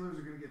think the Steelers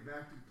are going to get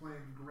back to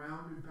playing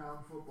ground and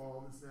pound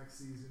football this next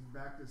season.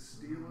 Back to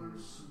Steelers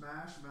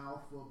smash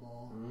mouth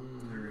football.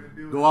 They're going to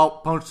do Go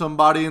out, punch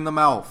somebody in the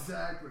mouth.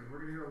 Exactly.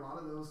 We're going to hear a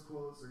lot of those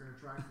quotes. They're going to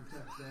try and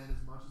protect Ben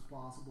as much as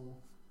possible.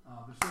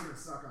 They're still going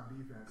to suck on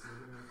defense. So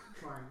they're going to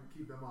try and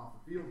keep them off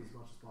the field as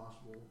much as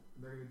possible.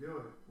 And they're going to do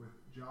it with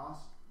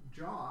Josh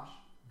Josh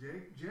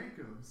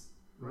Jacobs,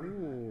 running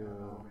back out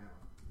of Alabama.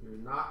 You're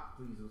not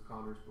pleased with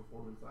Connor's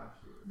performance last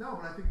year. No,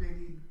 but I think they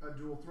need a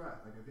dual threat.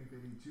 Like I think they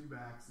need two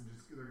backs, and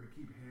just they're going to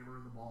keep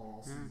hammering the ball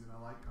all season.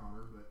 I like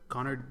Connor, but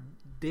Connor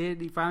did.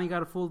 He finally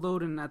got a full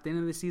load, and at the end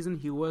of the season,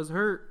 he was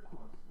hurt.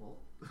 well,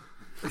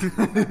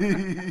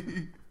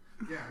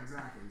 yeah,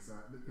 exactly. So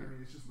I mean,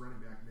 it's just running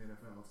back in the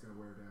NFL. It's going to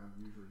wear down.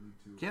 Usually need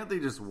two. Can't they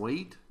just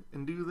wait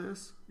and do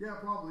this? Yeah,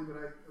 probably.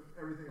 But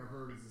everything I've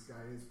heard is this guy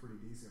is pretty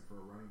decent for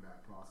a running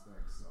back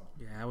prospect. So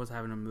Yeah, I was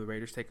having the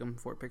Raiders take him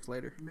 4 picks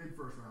later. mid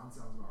first round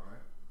sounds about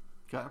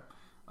right. Okay.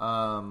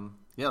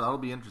 Yeah, that'll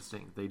be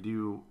interesting. They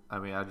do. I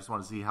mean, I just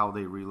want to see how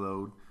they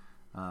reload.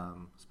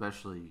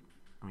 Especially,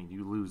 I mean,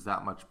 you lose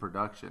that much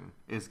production.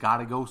 It's got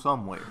to go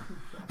somewhere.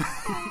 They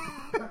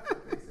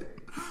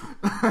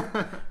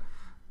say.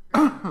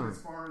 As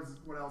far as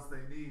what else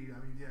they need, I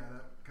mean, yeah,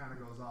 that kind of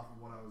goes off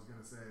of what I was going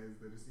to say. Is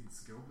they just need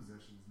skill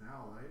positions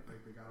now, right?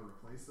 Like they got to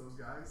replace those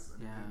guys. I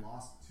mean, Yeah. they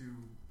lost 2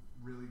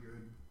 really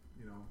good,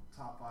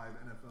 top 5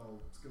 NFL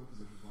skill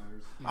position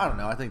players. I don't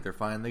know. I think they're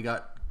fine. They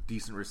got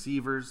decent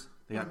receivers.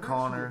 They got Eventually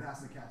Connor. It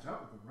has to catch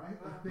up with them,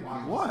 right? Like, they Wide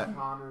can't- What?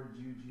 Connor,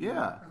 Juju.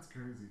 Yeah. That's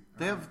crazy.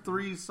 They have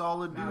 3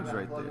 solid Now dudes that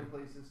right plug there. and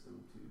play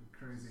system too.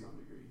 Crazy. To some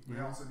degree. They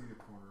Yeah. also need a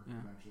corner Yeah.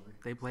 eventually.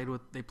 They played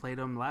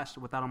him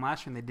without him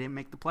last year, and they didn't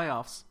make the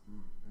playoffs.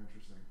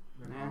 Interesting.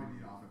 They Yeah. probably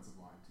need offensive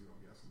line too,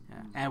 I'm guessing.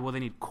 Yeah. And they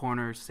need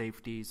corners,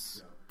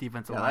 safeties, Yeah.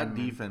 defensive Yeah, linemen.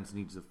 that defense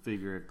needs to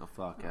figure it the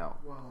fuck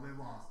out. Well, they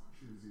lost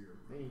Shazier.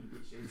 They need to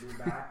get Shazier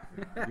back.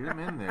 Get him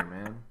in there,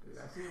 man.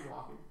 I see him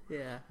walking.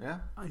 Yeah.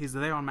 Yeah? He's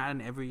there on Madden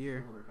every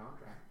year. Under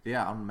contract.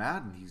 Yeah, on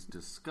Madden, he's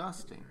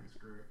disgusting. That's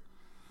great.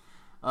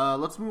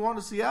 Let's move on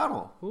to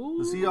Seattle. The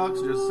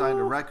Seahawks just signed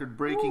a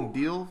record-breaking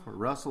deal for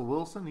Russell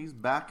Wilson. He's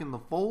back in the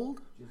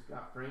fold. Just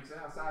got Frank's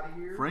ass out of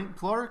here. Frank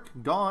Clark,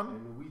 gone.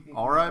 And we think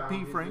R.I.P. we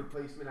found his Frank.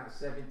 replacement at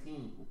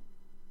 17.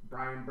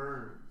 Brian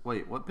Burns.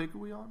 Wait, what pick are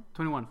we on?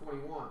 21.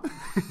 21.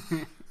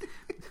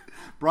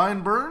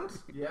 Brian Burns?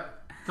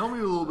 Yep. Tell me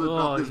a little bit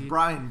about this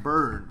Brian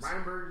Burns.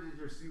 Brian Burns is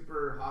your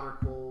super hot or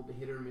cold,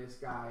 hit or miss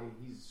guy.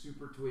 He's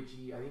super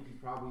twitchy. I think he's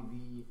probably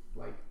the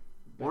best.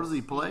 Where does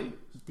he play?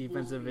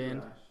 Defensive full speed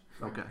end. rush.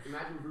 Like, Okay.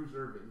 Imagine Bruce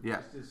Irvin.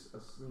 Yeah. Just a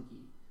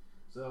slinky.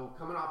 So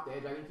coming off the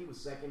edge, I think he was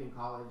second in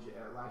college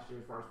last year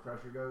as far as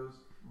pressure goes.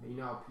 And you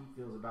know how Pete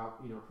feels about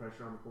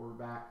pressure on the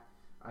quarterback.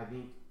 I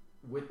think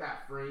with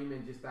that frame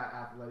and just that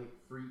athletic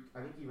freak,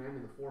 I think he ran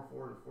in the 4.4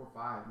 to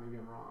 4.5. Maybe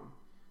I'm wrong.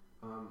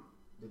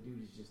 The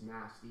dude is just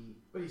nasty,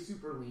 but he's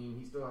super lean.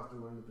 He still has to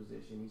learn the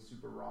position. He's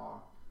super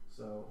raw.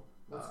 So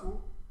What school?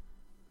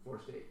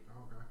 4 State.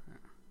 Oh, okay.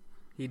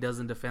 He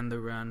doesn't defend the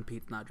run.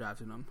 Pete's not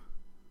drafting him.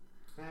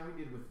 Yeah, we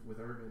did with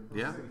Irvin.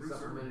 Yeah. We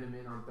supplemented him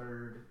in on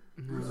third.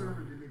 Bruce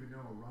Irvin didn't even know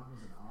a run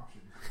was an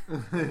option.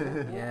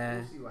 Yeah.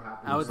 We'll see what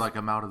happens. I would- Looks like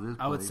I'm out of this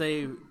I would place.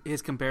 say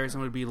his comparison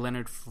would be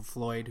Leonard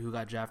Floyd, who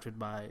got drafted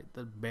by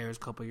the Bears a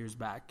couple years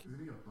back. Isn't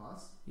he a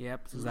bust?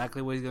 Yep, that's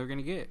exactly what they're going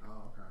to get.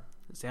 Oh, okay.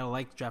 Seattle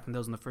liked drafting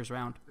those in the first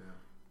round. Yeah.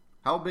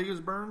 How big is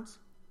Burns?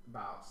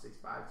 About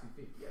 6'5",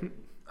 250, I think.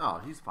 Oh,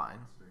 he's fine.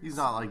 He's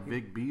not like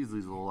Big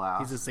Beasley's little ass.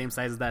 He's the same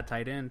size as that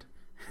tight end.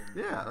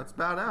 Yeah, that's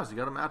badass. You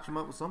got to match him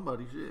up with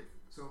somebody. Shit.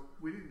 So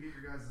we didn't get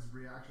your guys'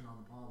 reaction on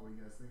the pod. What do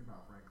you guys think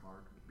about Frank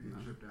Clark being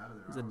shipped out of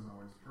there? I was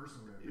always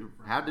personally a big You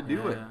Frank had to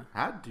do it. Yeah.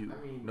 Had to. I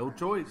mean, no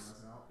choice.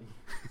 That's out.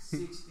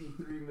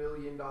 $63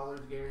 million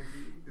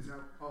guaranteed. Is that?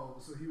 Oh,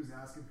 so he was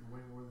asking for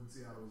way more than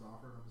Seattle was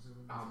offering. I'm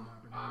assuming.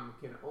 That's what happened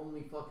here. Can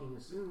only fucking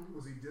assume.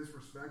 Was he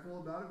disrespectful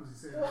about it? Was he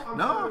saying? Well, I'm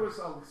No. sure there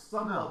was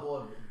some No. level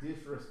of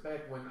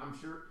disrespect when I'm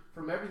sure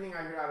from everything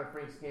I hear out of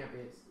Frank's camp,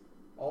 it's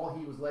all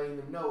he was letting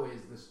them know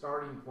is the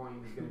starting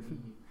point is going to be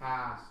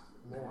past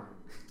Lauren.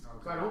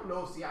 So I don't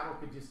know if Seattle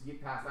could just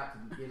get past that to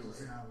begin So with.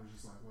 Seattle was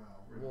just like, well,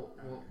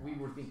 Well, we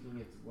were thinking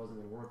it wasn't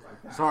going to work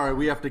like that. Sorry,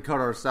 we have to cut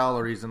our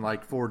salaries in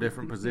like 4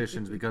 different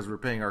positions because we're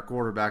paying our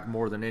quarterback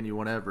more than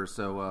anyone ever.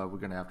 So we're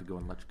gonna have to go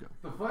and let you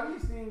go.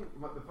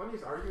 The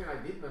funniest argument I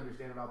didn't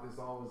understand about this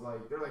all was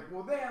like, they're like,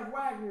 well, they have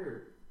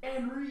Wagner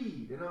and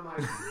Reed, and I'm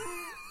like,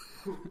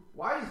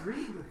 why is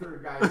Reed the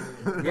third guy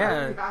in there? Yeah.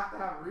 Why do we have to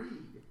have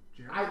Reed?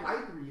 Jeremy? I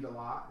like Reed a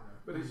lot,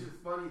 but it's just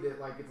funny that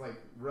like it's like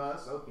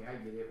Russ, okay, I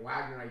get it.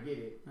 Wagner, I get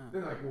it.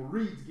 Then like, well,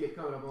 Reed's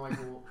coming up. I'm like,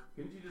 well,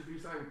 couldn't you just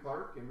re-sign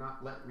Clark and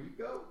not let Reed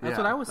go? That's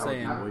what I was that would be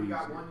saying. Have way we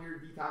got easier. 1 year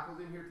D tackles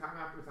in here time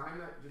after time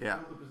that just Yeah.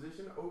 fill the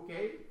position?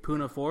 Okay.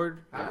 Puna Ford,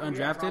 Haven't we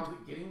had undrafted.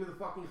 problems getting to the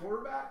fucking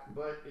quarterback,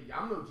 but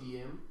I'm no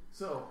GM,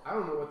 so I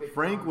don't know what they.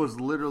 Frank found. was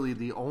literally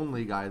the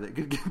only guy that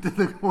could get to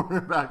the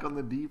quarterback on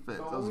the defense.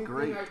 The That was only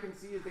great. thing I can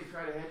see is they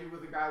try to hedge it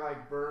with a guy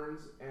like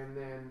Burns, and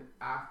then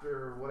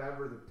after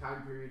whatever the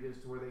time period is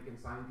to where they can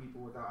sign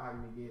people without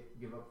having to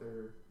give up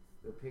their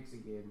picks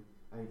again.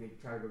 I think they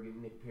try to go get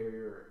Nick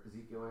Perry or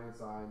Ezekiel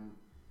Ansah and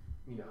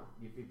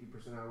get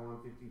 50% out of one,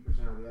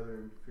 50% out of the other,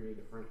 and create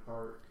a Frank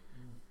Clark.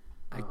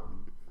 I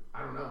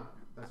don't know.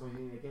 That's the only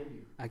thing they can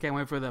do. I can't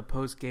wait for the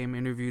post-game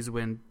interviews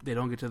when they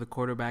don't get to the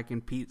quarterback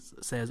and Pete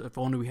says, if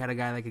only we had a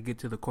guy that could get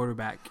to the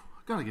quarterback.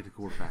 Gotta get the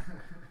quarterback.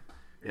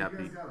 Yeah, you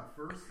guys got a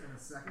first and a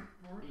second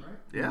for it, right?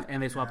 Yeah.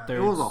 And they swapped Yeah. It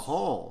thirds. was a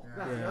haul. Yeah.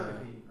 That's the other Yeah.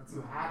 thing. That's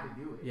You a- had to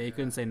do it. Yeah, you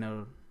couldn't say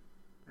no.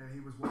 And he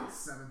was what,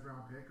 7th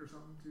round pick or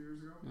something 2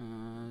 years ago?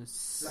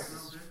 Second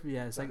round pick?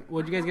 Yeah, second.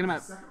 What'd you guys get him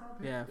at? Second round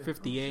pick? Yeah, Oh,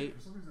 58. shit.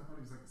 For some reason I thought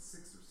he was like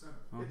 6th or 7th.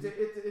 Oh, It's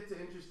an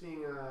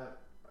interesting.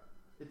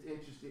 It's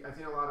interesting. I've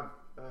seen a lot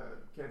of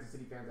Kansas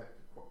City fans that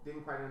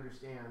didn't quite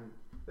understand.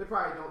 They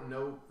probably don't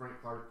know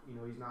Frank Clark. You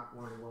know, he's not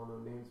one of the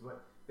well-known names,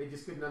 but they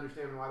just couldn't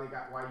understand why you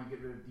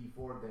get rid of D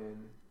Ford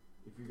then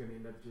if you're going to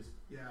end up just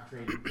Yeah.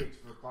 trading picks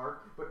for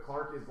Clark. But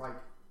Clark is like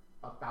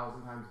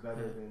 1,000 times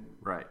better than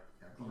Right.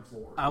 D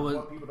Ford. I was-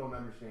 What people don't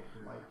understand.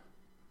 Like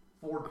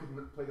Ford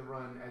couldn't play the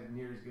run as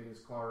near as good as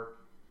Clark,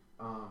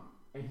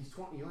 and he's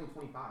only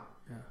 25.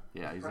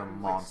 Yeah, he's a Probably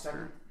like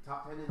monster.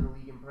 top 10 in the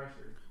league in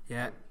pressure.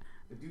 Yeah. Like,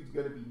 the dude's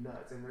gonna be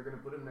nuts, and they're gonna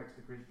put him next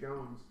to Chris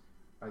Jones.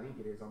 I think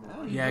it is.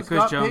 He Yeah, just Chris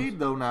got Jones. paid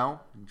though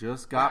now.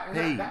 Just got And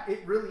paid.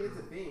 it really is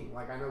a thing.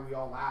 Like I know we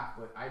all laugh,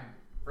 but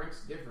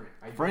Frank's different.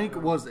 Frank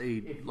was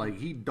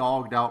he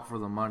dogged out for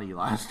the money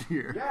last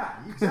year.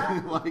 Yeah,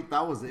 exactly. Like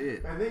that was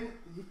it. And then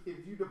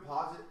if you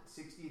deposit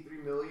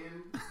 $63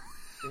 million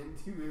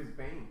into his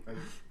bank, like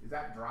is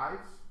that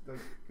drives? Like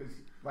because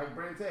like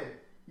Brandon said,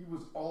 he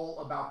was all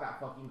about that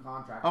fucking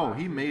contract. Oh, last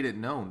he year. made it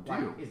known too.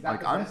 Like, is that Like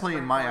the I'm best playing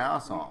Frank my Clark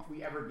ass off.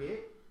 we ever get.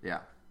 Yeah.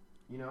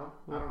 You know,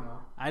 I don't know.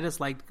 I just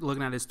liked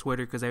looking at his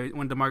Twitter because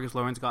when DeMarcus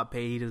Lawrence got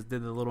paid, he just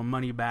did the little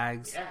money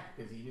bags. Yeah,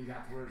 because he knew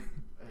that's where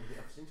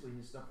essentially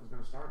his stuff was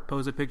going to start.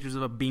 Posted pictures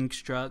of a Binks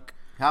truck.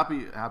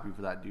 Happy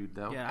for that dude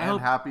though. Yeah, I and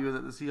hope- happy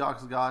that the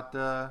Seahawks got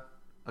a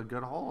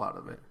good haul out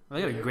of it.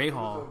 They got a great It was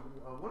haul.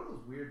 one of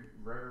those weird,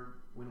 rare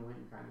win-win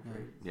kind of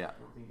trades. Yeah. I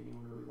don't think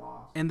anyone really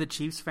lost. And the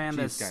Chiefs fans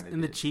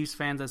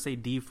that say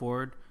D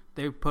Ford,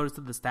 they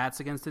posted the stats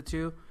against it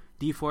too.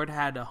 D Ford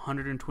had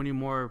 120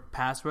 more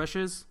pass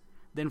rushes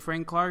than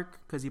Frank Clark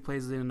because he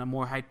plays in a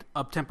more high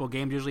up-tempo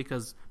game usually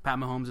because Pat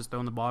Mahomes is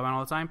throwing the ball around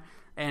all the time,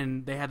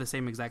 and they had the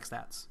same exact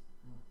stats.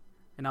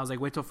 And I was like,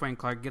 wait till Frank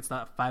Clark gets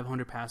that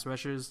 500 pass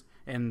rushes,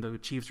 and the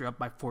Chiefs are up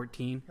by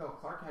 14. Hell,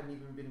 Clark hadn't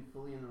even been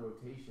fully in the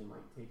rotation, like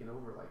taken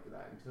over like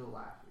that until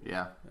last year.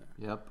 Yeah.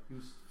 Yep. He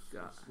was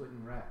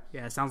splitting reps.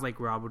 Yeah, it sounds like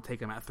Rob would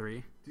take him at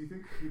 3. Do you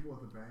think people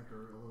at the bank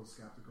are a little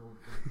skeptical when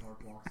Frank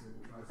Clark walks in?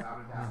 Without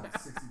a doubt.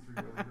 $63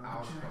 million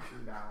Out of check?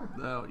 fucking doubt.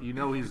 No, you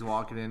know he's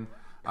walking in.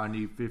 I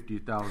need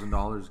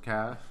 $50,000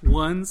 cash.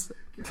 Ones.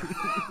 Do you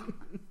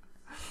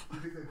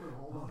think they put a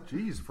hold on it?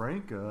 Jeez,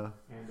 Frank.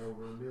 Hand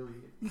over $1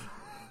 million.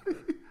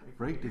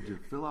 Frank, did you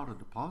fill out a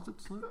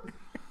deposit slip?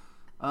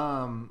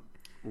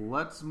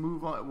 Let's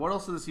move on. What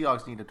else do the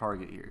Seahawks need to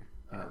target here?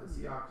 The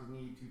Seahawks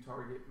need to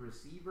target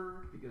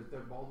receiver because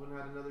Doug Baldwin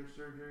had another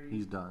surgery.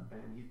 He's done.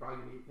 And he's probably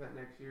going to get cut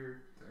next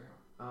year.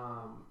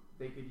 Damn.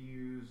 They could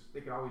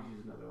always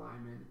use another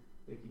lineman.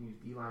 They can use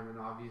D lineman,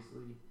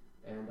 obviously,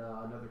 and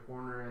another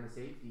corner and a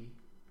safety.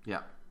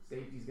 Yeah.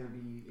 Safety's going to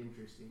be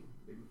interesting.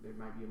 They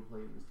might be able to play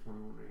in this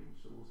 21 range,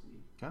 so we'll see.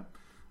 Okay.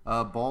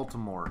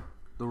 Baltimore,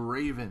 the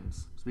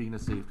Ravens. Speaking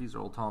of safeties,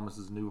 Earl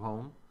Thomas's new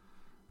home.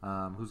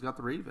 Who's got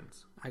the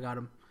Ravens? I got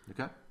him.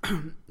 Okay.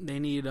 They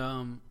need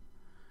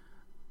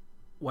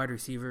wide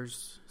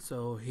receivers.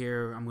 So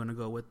here I'm going to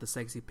go with the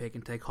sexy pick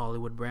and take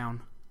Hollywood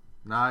Brown.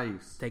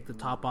 Nice. Take the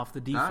top off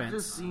the That defense.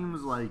 just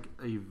seems like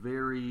a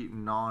very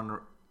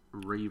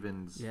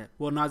non-Ravens. Yeah.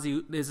 Well,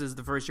 this is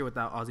the first year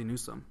without Ozzie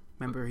Newsome.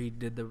 Remember, he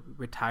did the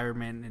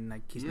retirement and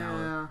like he's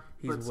now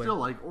but still,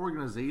 like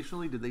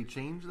organizationally, did they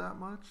change that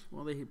much?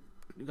 Well, they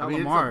got I mean,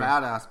 Lamar. it's a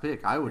badass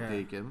pick. I would Yeah.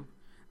 take him.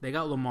 They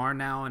got Lamar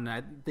now, and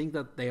I think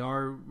that they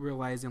are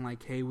realizing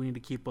like, hey, we need to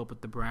keep up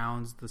with the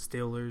Browns, the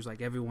Steelers.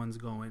 Like everyone's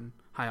going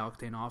high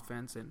octane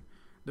offense, and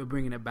they're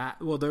bringing it back.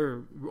 Well,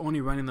 they're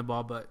only running the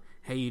ball, but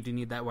hey, you do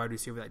need that wide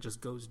receiver that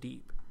just goes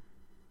deep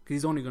because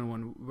he's only going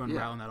to run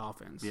route in that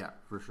offense. Yeah,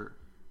 for sure.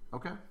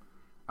 Okay,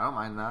 I don't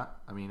mind that.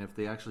 I mean, if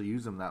they actually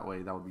use him that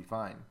way, that would be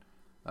fine.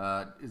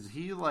 Is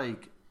he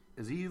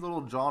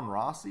little John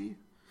Rossi?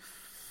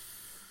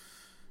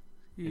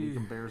 Any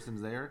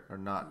comparisons there, or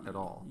not at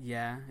all?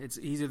 Yeah, he's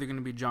either going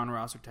to be John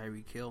Ross or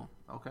Tyreek Hill.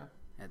 Okay,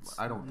 It's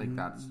I don't think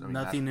that's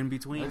nothing in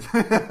between.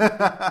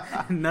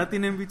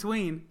 Nothing in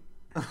between.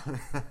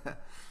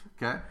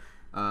 Okay,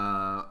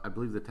 I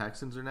believe the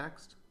Texans are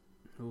next.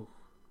 Ooh,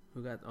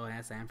 who got? Oh,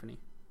 that's Anthony.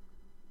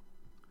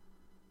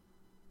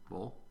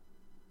 Bull.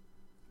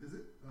 Is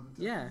it?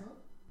 Yeah.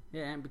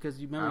 Yeah, and because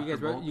you remember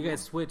After you Baltimore?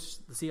 guys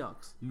switched the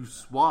Seahawks. You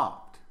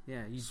swapped.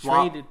 Yeah, you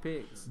Swap. traded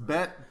picks.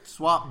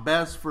 Swap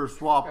best for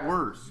swap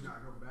worst. Did you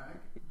not go back?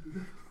 The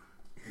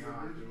No,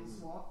 I original didn't.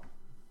 swap?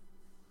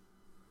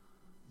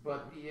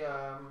 But the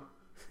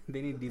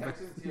They need defense.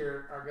 Texans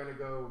here are going to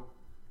go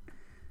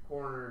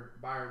corner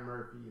Byron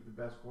Murphy, the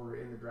best corner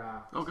in the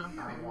draft. Okay.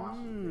 Out of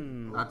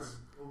Washington. That's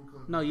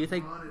Oakland No, you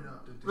think- running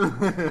up to do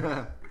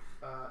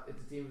It's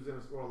a team who's going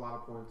to score a lot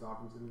of points.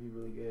 Offense is going to be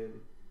really good.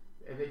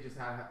 And they just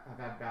have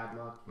had bad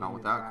luck. Not in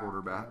with the that draft.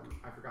 quarterback.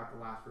 I forgot the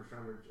last first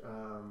rounder.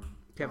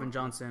 Kevin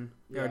Johnson.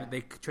 Yeah. Or they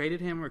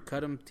traded him or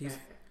cut him. He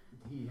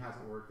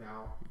hasn't worked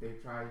out.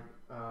 They've tried.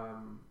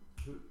 Kareem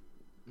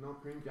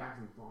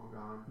Jackson's long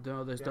gone.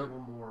 No, there's They have still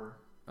one more.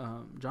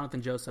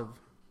 Jonathan Joseph.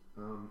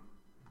 Yeah,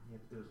 but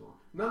there's one.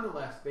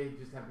 Nonetheless, they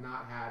just have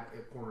not had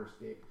a corner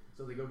stick.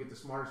 So they go get the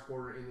smartest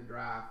corner in the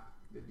draft.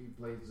 The dude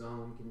plays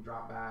zone, can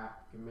drop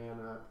back, can man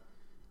up.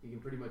 He can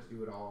pretty much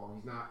do it all.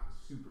 He's not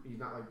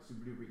like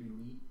super duper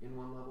elite in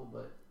one level,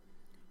 but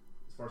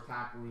as far as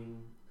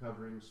tackling,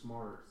 covering,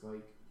 smart, it's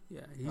like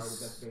probably the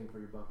best bang for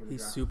your buck in the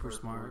he's draft. super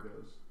smart.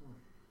 Goes.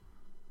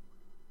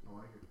 I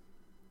like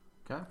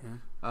it. Okay.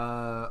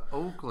 Yeah.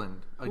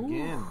 Oakland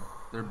again.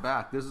 They're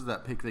back. This is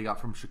that pick they got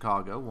from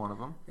Chicago. One of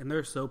them. And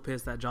they're so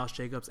pissed that Josh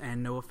Jacobs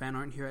and Noah Fant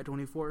aren't here at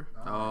 24.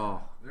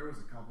 Oh. There was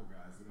a couple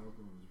guys that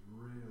Oakland was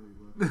really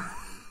looking at.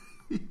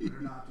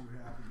 They're not too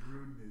happy.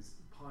 Gruden is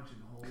punching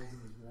holes in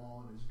his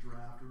wall in his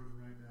draft room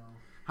right now.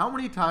 How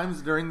many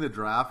times during the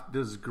draft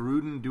does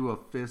Gruden do a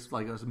fist,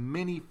 like a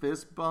mini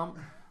fist bump?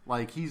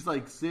 Like he's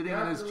like sitting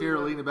in his chair,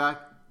 leaning back,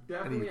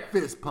 and he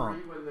fist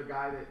pump. When the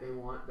guy that they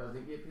want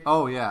doesn't get picked.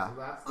 Oh yeah. So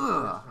that's the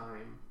first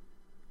time.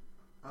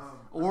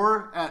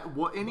 Or at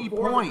any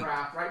Before point, the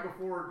draft, right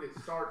before it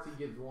starts, he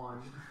gives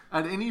one.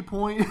 at any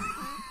point,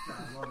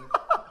 I love it.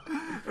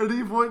 at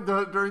any point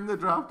during the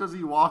draft, does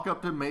he walk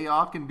up to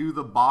Mayock and do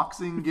the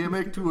boxing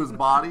gimmick to his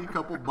body? A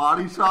couple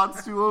body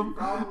shots to him.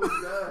 Probably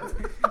does.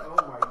 Oh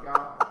my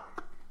god.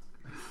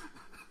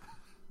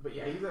 But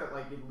yeah, he's at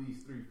like at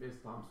least 3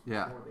 fist pumps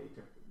before they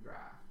took the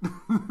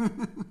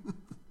draft.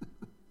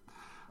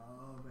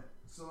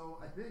 So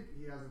I think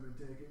he hasn't been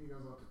taken. You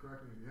guys will have to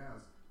correct me if he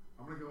has.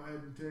 I'm going to go ahead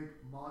and take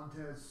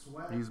Montez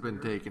Sweat. He's been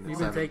taken at He's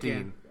been 17.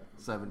 taken.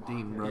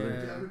 17, brother.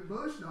 Yeah. Devin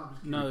Bush? No, I'm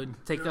just kidding. No,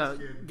 take Just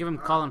kidding. give him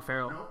All Colin right.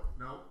 Farrell.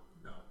 No.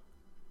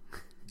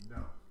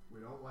 We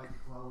don't like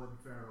Clellan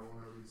Farrell,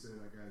 whatever you say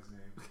that guy's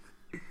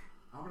name.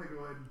 I'm going to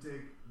go ahead and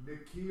take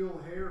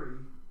N'Keal Harry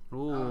out of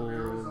Ooh.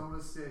 Arizona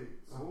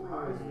State.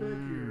 Surprise pick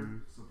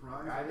here.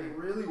 Surprise Guy they pick.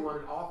 really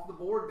wanted off the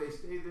board. They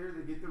stay there to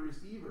get the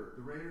receiver.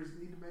 The Raiders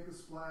need to make a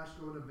splash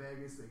going to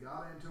Vegas. They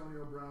got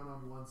Antonio Brown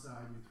on one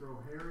side. You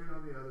throw Harry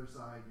on the other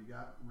side. You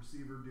got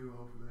receiver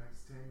duo for the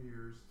next 10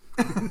 years.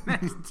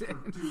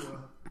 for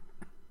Tua.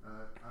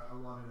 I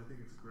love it. I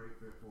think it's a great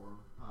fit for him.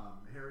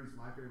 Harry's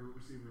my favorite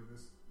receiver in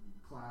this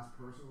class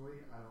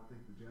personally. I don't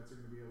think the Jets are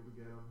going to be able to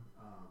get him.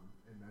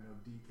 And I know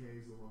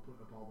DK's the one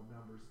putting up all the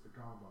numbers at the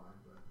combine,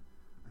 but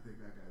I think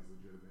that guy's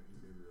legitimate. He's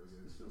going to be really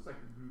good. This feels like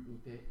a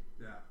groupie pick.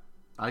 Yeah.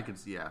 I can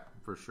see, yeah,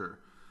 for sure.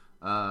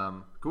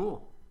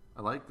 Cool.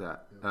 I like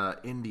that.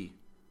 Indy.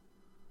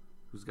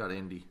 Who's got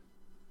Indy?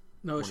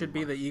 No, it should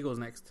be the Eagles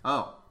next.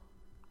 Oh.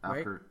 Right?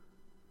 After.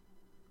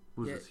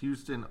 Who's Yeah. this?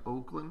 Houston,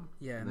 Oakland?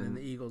 Yeah, and then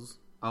the Eagles.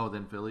 Oh,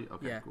 then Philly?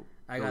 Okay, Yeah. cool.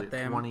 I Philly got at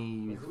them.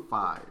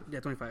 25. Yeah,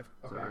 25.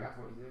 Okay, Sorry. I got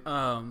 26.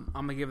 I'm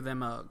gonna give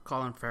them a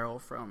Colin Farrell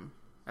from.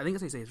 I think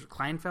it's how you say it's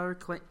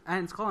Kleinfelder.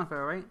 It's Colin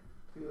Farrell, right?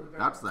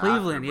 That's the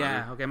Cleveland. actor, Yeah.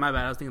 brother. Okay, my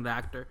bad. I was thinking the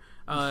actor.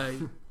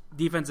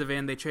 Defensive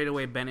end. They traded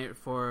away Bennett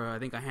for I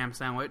think a ham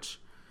sandwich.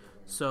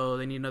 So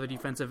they need another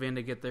defensive end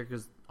to get there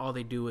because all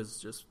they do is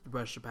just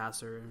rush the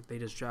passer. They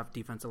just draft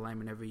defensive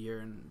linemen every year,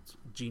 and it's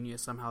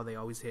genius. Somehow they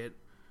always hit.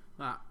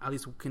 At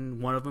least can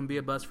one of them be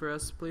a bust for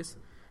us, please?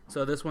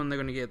 So this one they're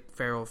going to get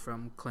Farrell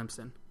from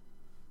Clemson.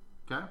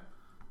 Okay.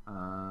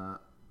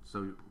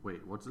 So,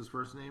 wait, what's his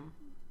first name?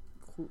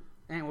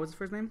 And what's his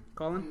first name?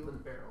 Colin?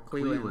 Cleveland Farrell.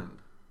 Cleveland.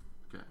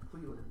 Okay.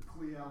 Cleveland.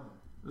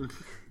 Cleveland.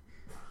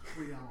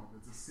 Cleveland.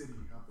 It's a city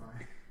up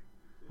by.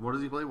 What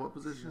does he play? What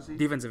position is he?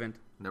 Defensive end.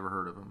 Never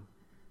heard of him.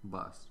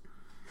 Bust.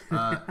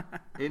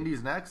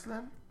 Indy's next,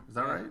 then? Is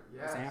that right? It's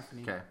Yes.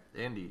 Anthony. Okay.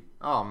 Indy.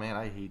 Oh, man,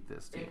 I hate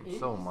this team And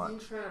so Indy's much.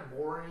 team's kind of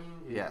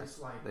boring. And Yes,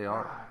 just like, they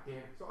are. God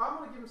damn. So I'm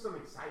going to give them some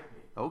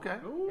excitement. Okay.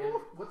 And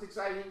what's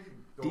exciting?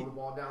 Throw the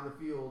ball down the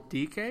field.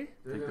 DK? They're Take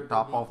gonna the go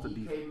top get off the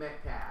DK defense.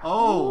 Metcalf.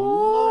 Oh,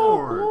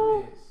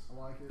 Lord. Miss.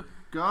 I like it.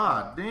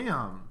 God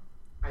damn.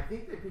 I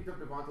think they picked up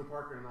Devontae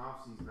Parker in the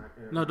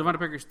offseason. No, Devonta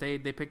Parker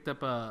stayed. They picked up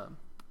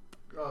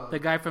the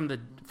guy from the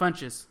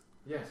Funches.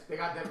 Yes, they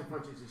got Devin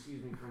Funches,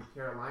 excuse me, from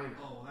Carolina.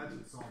 Oh, that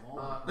should solve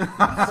all. But that's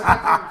what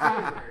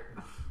I'm saying there.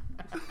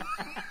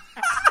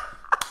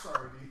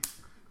 Sorry,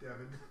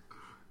 Devin.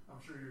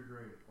 I'm sure you're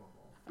great at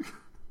football.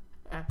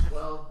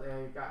 Well,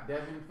 they got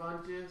Devin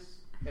Funches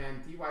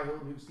and T.Y.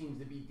 Hilton, who seems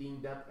to be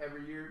dinged up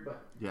every year.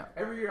 But Yeah.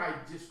 every year I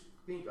just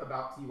think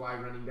about T.Y.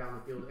 running down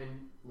the field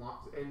and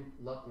Luck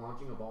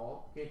launching a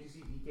ball. Can't you see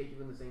DK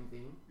doing the same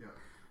thing? Yeah.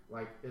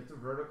 Like, it's a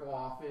vertical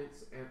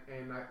offense.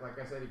 And like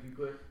I said, if you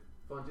put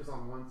Funches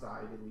on one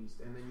side at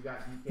least, and then you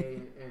got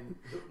DK and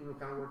Hilton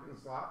kind of working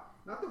the slot.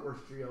 Not the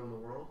worst trio in the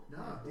world. No,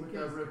 With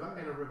DK's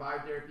and a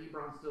revived Derek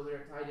Ebron still there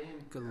at tight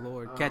end. Good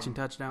Lord. Catching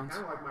touchdowns.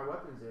 Kind of like my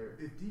weapons there.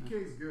 If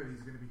DK's good,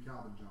 he's going to be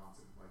Calvin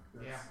Johnson. Like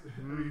that's,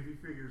 I mean, if he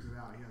figures it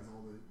out, he has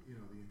all the the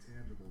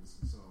intangibles.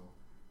 So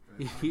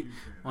I'm a huge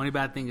fan. Only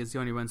bad thing is he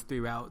only runs 3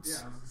 routes.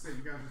 Yeah, I was going to say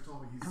you guys just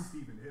told me he's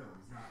Stephen Hill.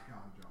 He's not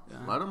Calvin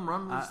Johnson. Let him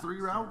run those 3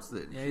 routes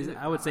then. Yeah,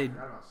 I would say.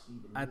 forgot about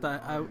Steven. I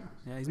thought.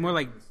 Yeah, he's more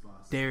like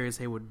Darius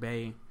Haywood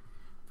Bay.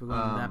 If we're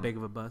going that big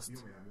of a bust. You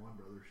only have one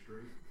brother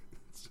straight.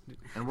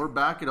 And we're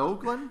back at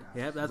Oakland?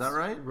 Yeah, that's Is that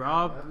right?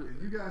 Rob.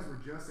 If you guys were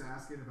just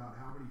asking about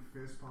how many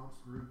fist pumps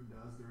Gruden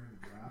does during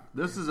the draft.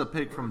 This is a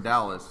pick from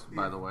Dallas,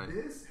 by the way. If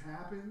this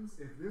happens,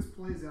 if this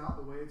plays out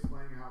the way it's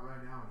playing out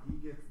right now, and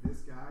he gets this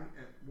guy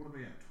at, what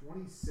am I at,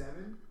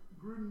 27,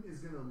 Gruden is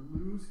going to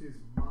lose his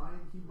mind.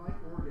 He might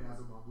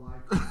orgasm on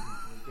live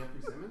TV.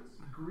 Jeffrey Simmons?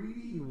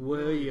 Greedy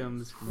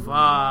Williams. Gruden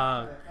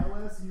Fuck. At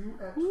LSU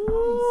at 27.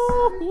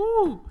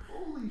 Woo-hoo.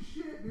 Holy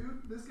shit,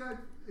 dude. This guy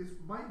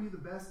might be the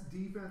best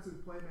defensive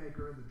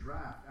playmaker in the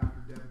draft after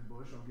Devin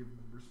Bush. I'll give him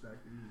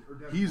respect.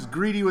 He's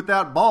greedy with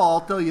that ball,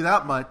 I'll tell you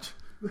that much.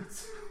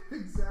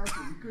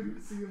 Exactly. You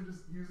couldn't see him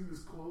just using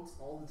his quotes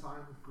all the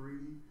time with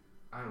greedy.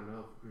 I don't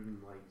know if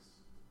Gruden likes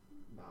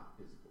not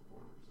physical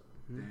corners.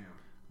 So. Damn.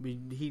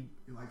 He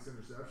likes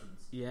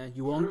interceptions. Yeah,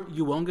 you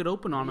won't get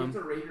open on him. It's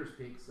a Raiders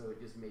pick, so it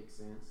just makes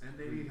sense. And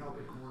they need help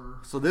at corner.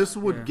 So this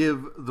would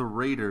give the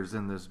Raiders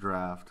in this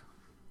draft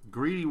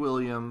Greedy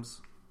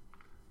Williams,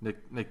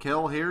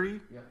 N'Keal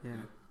Harry, Yeah.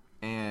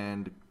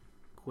 and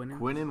Quinnen.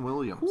 Quinnen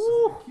Williams.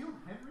 Killed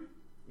Henry?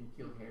 And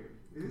kill Harry.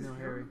 It is No,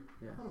 Harry.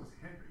 Yeah. I thought it was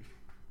Henry.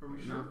 Are we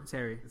No, sure? it's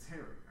Harry. It's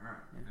Harry. All right.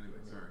 Anyway,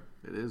 sorry.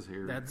 It is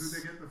Harry. Who That's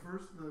they get the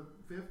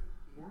fifth,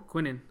 fourth?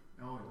 Quinnen.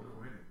 Oh,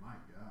 Quinnen. My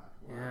God.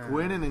 Yeah.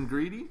 Quinnen and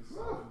Greedy?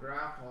 Solid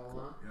draft haul,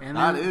 huh? And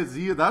That then,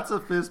 is, that's a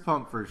fist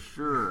pump for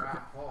sure.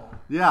 Draft haul.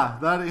 Yeah,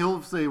 that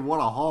he'll say what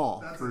a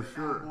haul That's for an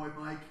sure. Boy,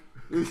 Mike.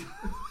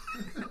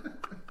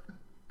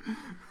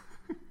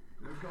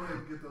 Go ahead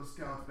and get those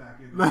scouts back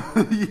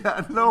in.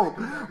 Yeah, no.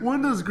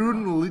 When does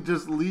Gruden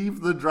just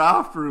leave the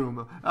draft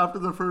room after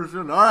the first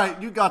round? All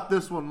right, you got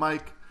this one,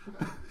 Mike.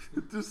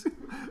 Just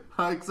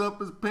hikes up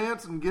his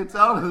pants and gets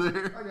out of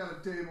there. I got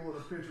a table and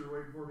a pitcher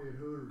waiting for me at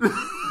Hooters.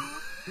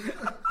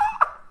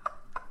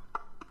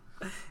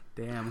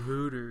 damn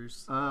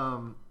Hooters.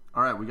 All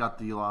right, we got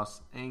the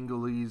Los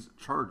Angeles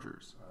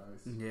Chargers.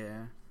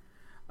 Yeah.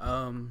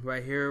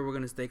 Right here, we're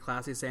going to stay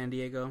classy San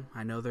Diego.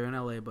 I know they're in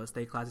LA, but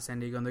stay classy San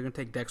Diego. And they're going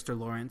to take Dexter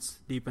Lawrence,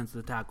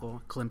 defensive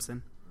tackle,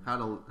 Clemson.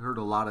 Heard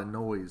a lot of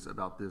noise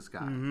about this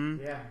guy.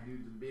 Mm-hmm. Yeah,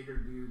 dude's a bigger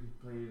dude.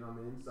 Played it on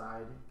the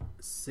inside.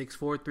 6'4",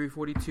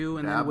 342.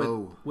 And Dabo.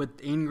 then with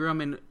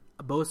Ingram and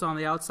Bosa on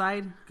the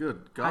outside.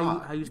 Good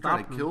God. How you trying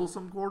stop to him? kill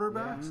some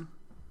quarterbacks? Yeah.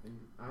 And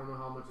I don't know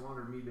how much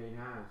longer Mebane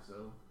has,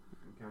 so it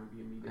can kind of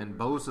be a Mebane. And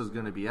Bosa's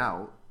going to be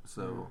out,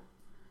 so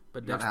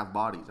But you got to have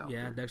bodies out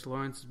yeah, there. Dexter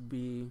Lawrence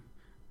be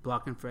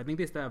blocking for. I think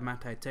they still have Matt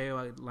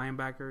Taiteo at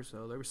linebacker,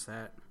 so they were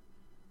set.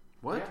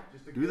 What? Yeah,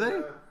 just a Do good, they?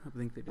 I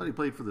think they I thought he do.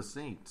 played for the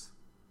Saints.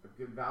 a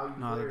good value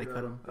No, player they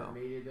cut him. that Oh.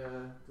 made it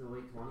to the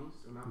late 20s,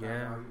 so not bad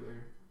Yeah. value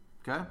there.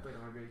 Okay. Played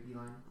on a great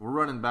D-line. We're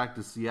running back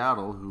to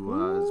Seattle,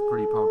 who is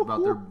pretty pumped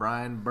about their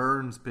Brian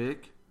Burns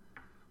pick.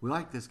 We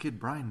like this kid,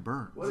 Brian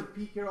Burns. What is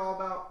Pete Carroll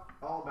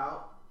all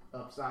about?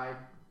 Upside.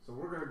 So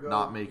we're going to go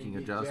Not making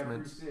and get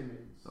adjustments? Jeffrey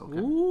Simmons. Okay.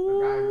 A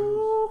guy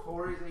who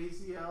tore his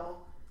ACL,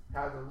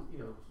 had some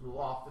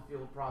off the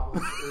field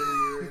problems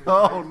earlier. In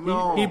Oh,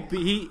 no.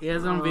 He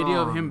has on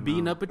video of him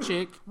beating up a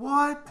chick.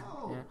 What?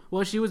 Yeah.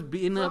 Well, she was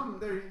beating up.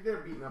 They're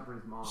beating up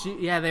his mom.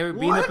 They were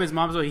beating What? up his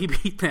mom, so he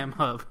beat them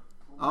up.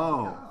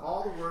 Oh.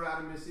 All the word out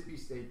of Mississippi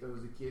State, though,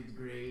 is the kid's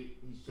great.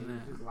 He's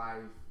changed his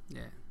life.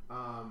 Yeah.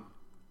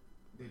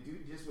 The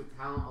dude, just with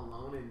talent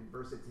alone and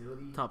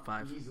versatility, Top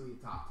 5. easily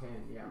a top 10.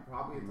 Yeah,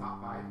 probably a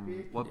top 5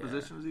 pick. What Yeah.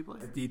 position does he play?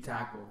 D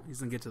tackle. He's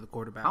gonna get to the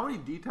quarterback. How many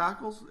D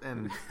tackles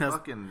and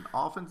fucking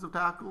offensive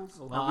tackles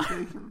A lot. That's have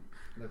we taken?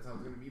 how it's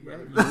going to be,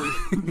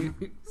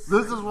 brother.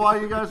 This is why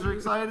you guys are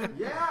excited?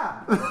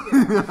 Yeah.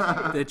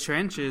 Yeah. The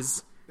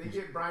trenches. They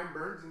get Brian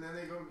Burns and then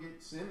they go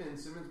get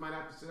Simmons. Simmons might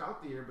have to sit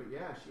out the year, but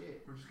yeah,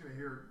 shit. We're just going to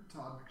hear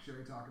Todd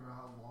McShay talk about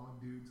how long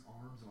dudes'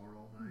 arms are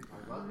all night.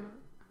 I love it.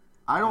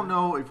 I don't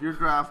know if you're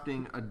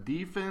drafting a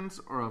defense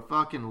or a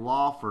fucking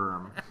law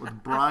firm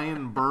with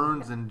Brian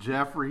Burns and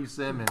Jeffrey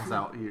Simmons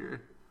out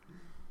here.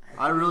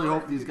 I really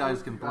hope these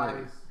guys can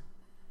play.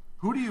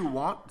 Who do you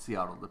want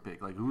Seattle to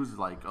pick? Like, who's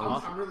like?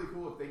 I'm really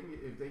cool if they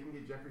can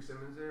get Jeffrey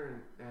Simmons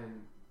there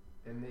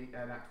and they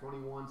at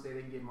 21 say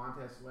they can get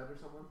Montez Sweat or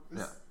someone.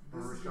 Yeah.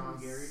 This Or is Rashawn gonna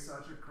be Gary.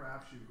 such a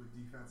crapshoot with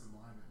defensive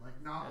linemen.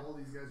 Like, not all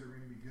these guys are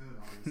going to be good,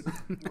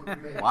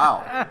 obviously.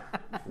 Wow.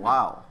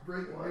 Wow.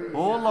 Breaking news.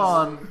 Hold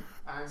on.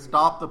 I mean,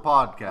 Stop the I'm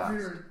podcast.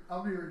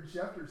 hearing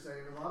Schefter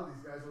saying a lot of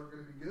these guys aren't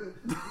going to be good.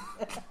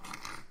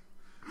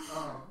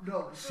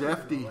 No, but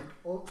Shefty. like,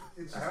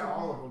 it's just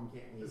all gonna of them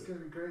can't be, hit. it's going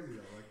to be crazy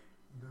though.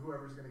 Like,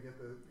 whoever's going to get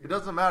the. It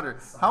doesn't matter.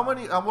 How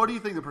many? What do you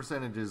think the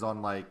percentage is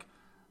on like,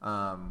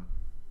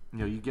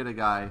 you get a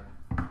guy.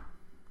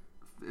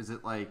 Is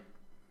it like,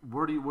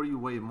 what do you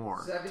weigh more?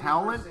 70%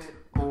 Talent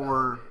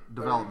or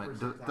development?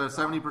 30% The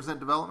 70%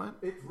 development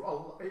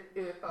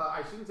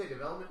I shouldn't say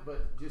development,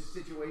 but just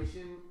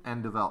situation.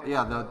 and develop.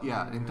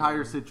 Yeah,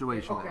 entire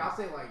situation. Okay, I'll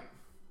say like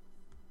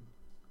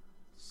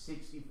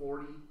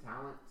 60-40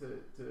 talent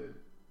to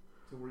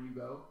where you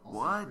go.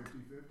 What?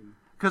 50-50.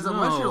 Because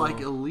unless you're No. like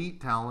elite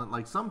talent,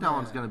 like some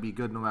talent's Yeah. going to be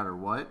good no matter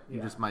what. You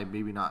Yeah. just might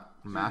maybe not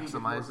So you think it's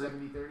more maximize it.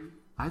 70-30?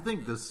 I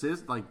think the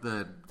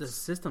The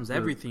system's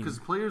everything. Because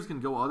players can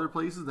go other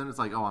places, then it's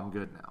like, oh, I'm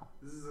good now.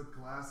 This is a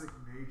classic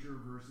nature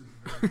versus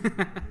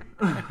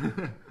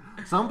nurture.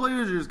 Some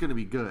players are just going to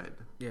be good.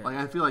 Yeah. Like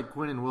I feel like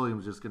Quinnen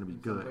Williams is just going to be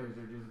Some good, players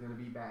are just going to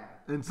be bad.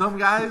 and some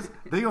guys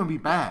they're going to be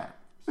bad.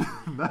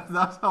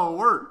 That's how it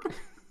works.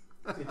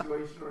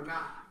 Situation or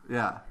not.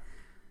 Yeah.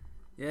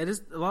 Yeah,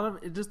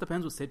 it just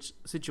depends what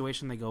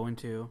situation they go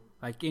into.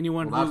 Like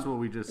anyone Well, who, that's what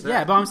we just said.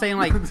 yeah, but I'm saying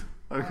like,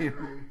 I mean,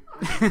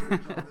 I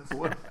think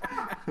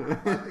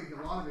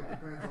a lot of it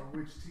depends on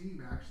which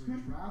team actually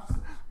drafts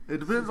them. it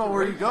depends on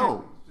where you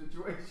go.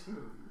 Situation.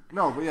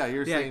 No, but yeah,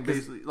 you're Yeah, saying 'cause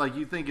basically like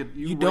you think you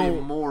you weigh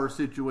don't- more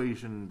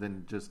situation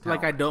than just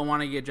talent. like I don't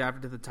want to get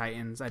drafted to the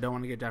Titans. I don't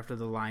want to get drafted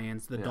to the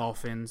Lions, the Yeah.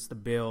 Dolphins, the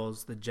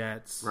Bills, the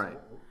Jets. Right.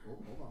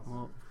 Hold on.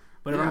 Well,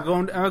 but Yeah. if I'm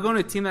going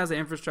to a team that has an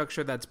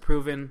infrastructure that's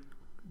proven,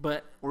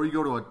 but Or you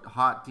go to a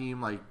hot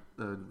team like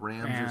the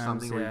Rams or Rams,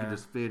 something where you yeah. can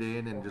just fit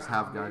in and just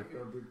have guys.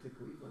 Mayfield did to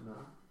Cleveland,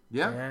 huh?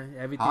 Yeah. yeah, Hot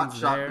everything's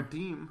shot there. the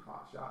team.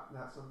 Hot shot,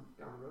 not some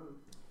down the road.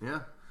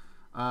 Yeah.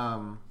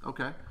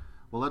 Okay.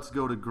 Well, let's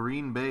go to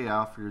Green Bay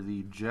after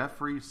the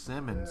Jeffrey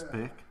Simmons Yeah.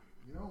 pick.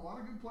 You know, a lot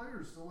of good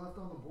players still left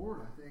on the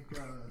board. I think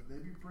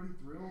they'd be pretty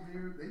thrilled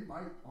here. They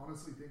might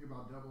honestly think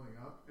about doubling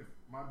up. If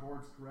my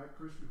board's correct,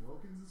 Christian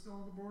Wilkins is still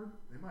on the board.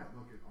 They might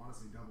look at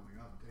honestly doubling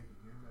up and taking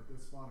him at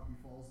this spot if he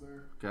falls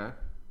there. Okay.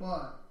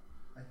 But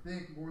I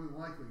think more than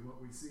likely what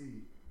we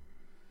see,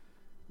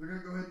 they're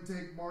going to go ahead and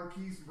take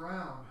Marquise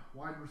Brown,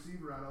 wide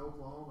receiver out of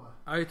Oklahoma.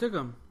 I already took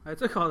him. I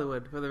took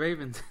Hollywood for the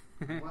Ravens.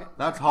 What?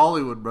 That's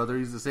Hollywood, brother.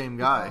 He's the same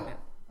guy.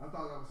 Oh, I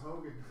thought that was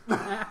Hogan. I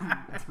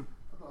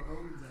thought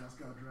Hogan's ass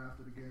got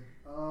drafted again.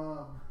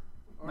 All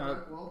right,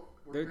 well,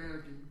 we're they're-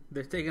 panicking.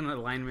 They're taking a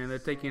lineman. They're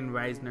taking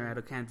Reisner out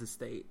of Kansas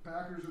State.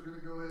 Packers are going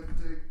to go ahead and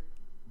take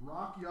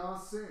Rock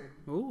Ya-Sin,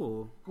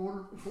 Ooh,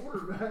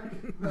 quarterback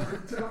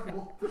at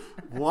Temple.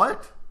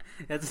 What?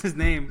 that's his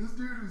name. This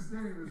dude, his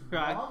name is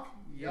Rock Rock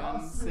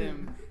Young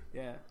Ya-Sin. Sim.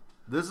 Yeah.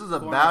 This is a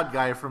bad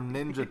guy from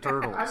Ninja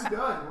Turtles. I'm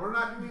done. We're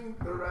not doing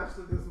the rest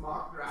of this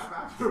mock draft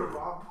after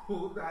Rob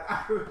pulled that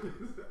out of his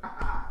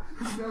ass.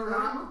 You never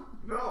heard of him?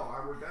 No,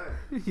 we're done.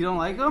 You don't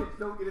like him? Kids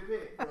don't get a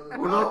pick. Brother,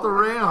 What about the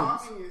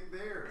Rams? Talking it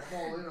there. I'm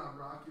all in on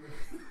Rocky.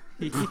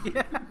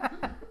 Yeah.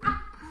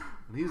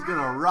 He's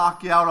gonna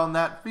rock you out on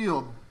that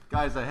field.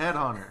 Guy's a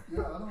headhunter.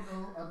 Yeah, I don't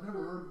know. I've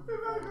never heard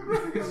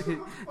of him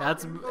before.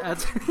 That's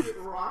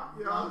Rock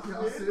Rock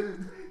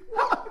Ya-Sin.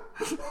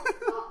 Ya-Sin.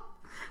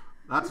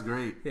 That's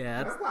great.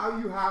 yeah. That's how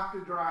you have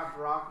to draft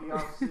Rocky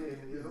Ya-Sin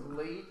is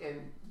late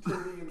and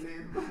turning him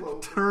in.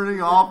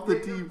 Turning off the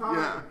Nick of TV.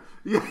 time.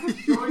 Yeah.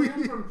 Showing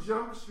him from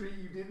Jump Street,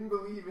 you didn't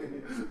believe in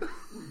him.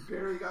 We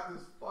barely got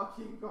this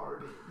fucking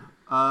card in.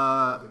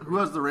 Who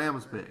has the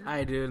Rams pick?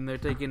 I do, and they're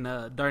taking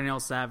Darnell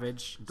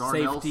Savage.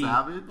 Darnell safety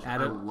Savage?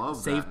 Out I of, love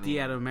that safety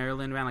name. out of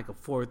Maryland, ran like a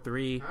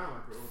 4.3. Kind of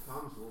like Earl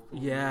Thomas.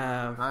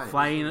 Yeah, Nice.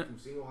 From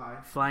single high.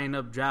 flying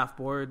up draft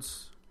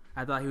boards.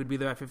 I thought he would be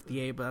there at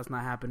 58, but that's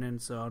not happening,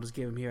 so I'll just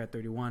give him here at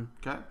 31.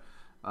 Okay.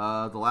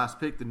 The last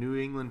pick, the New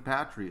England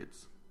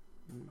Patriots.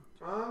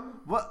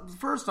 What?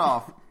 First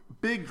off,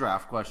 big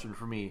draft question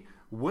for me.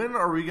 When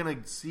are we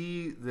going to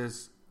see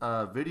this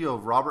video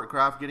of Robert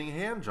Kraft getting a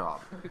hand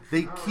job?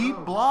 They keep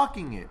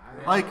blocking it.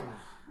 Like,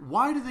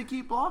 why do they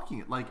keep blocking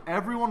it? Like,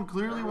 everyone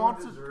clearly Everyone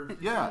wants deserves it.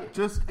 to Yeah, see it.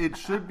 just it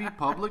should be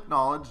public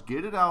knowledge.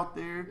 Get it out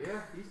there.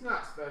 Yeah, he's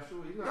not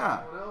special. He's not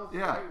Yeah, anyone else.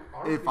 yeah.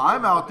 Our If people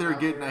I'm are out there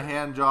looking getting a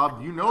hand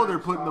job, you know they're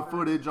putting the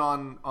footage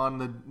on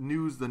the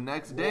news the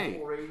next day.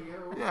 Local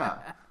radio. Yeah.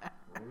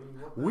 I mean,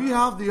 what the We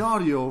have the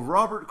audio of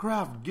Robert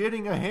Kraft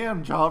getting a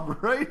hand job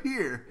right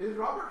here. Is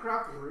Robert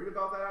Kraft worried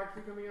about that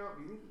actually coming out?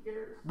 Do you think he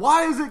cares?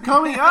 Why is it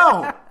coming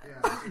out?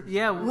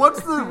 Yeah,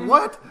 What's the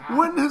what?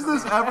 When has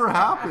this ever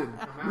happened?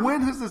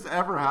 When has this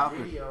ever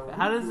happened? Video.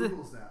 how does it?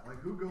 Google's that? Like,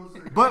 who goes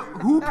to the But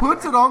computer? who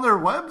puts it on their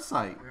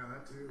website? Yeah,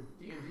 that too.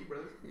 DMZ,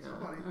 brother.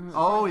 Somebody.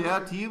 Oh yeah,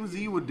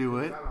 TMZ would do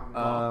it.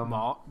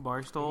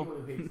 Barstool? Anyone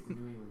who hates the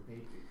New England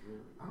Patriots, really.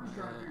 I'm just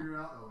trying to figure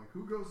out though, like,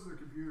 who goes to their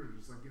computer and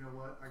just like, you know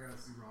what? I gotta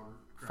see Robert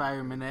Kraft.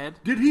 Fireman Ed?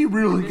 Did he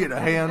really get a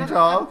hand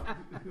job? Like,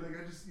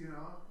 I just, I don't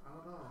know.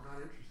 I'm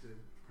not interested.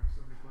 I have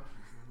so many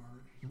questions. So I'm not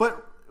interested.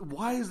 But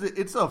why is it?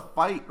 It's a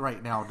fight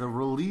right now to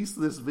release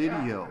this video.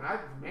 Yeah, and I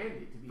demand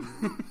it to be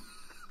released.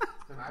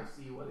 And I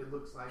see what it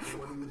looks like and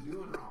what he was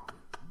doing wrong.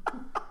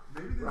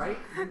 Maybe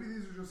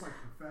these are just like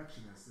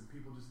perfectionists, and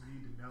people just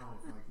need to know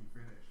if like he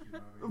finished. You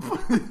know what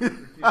I mean? They're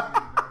keeping it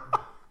dark.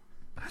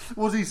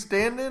 Was he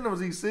standing? Was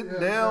he sitting Yeah,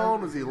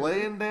 down? exactly. Was he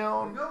laying I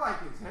down? feel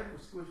like his head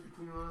was squished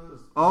between one of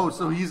those. Oh,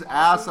 so he's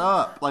ass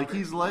up. Like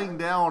he's laying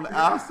down,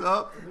 ass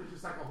up. And there's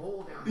just like a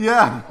hole down there.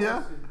 Yeah, And yeah.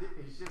 also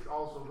his shit's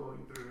also going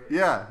through it.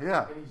 Yeah,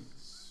 yeah, And he's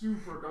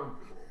super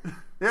comfortable.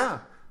 yeah.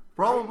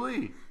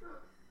 Probably.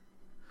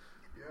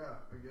 Yeah,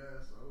 I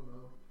guess. I don't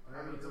know.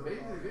 I mean, it's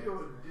amazing. The video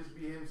would just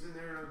be him sitting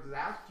there with his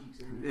ass cheeks.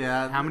 And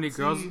Yeah. How many see,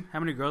 girls? How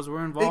many girls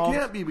were It involved?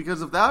 can't be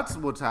because if that's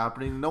what's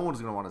happening, no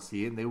one's gonna want to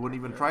see it, and they wouldn't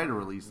even try to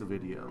release the The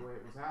video. way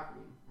it was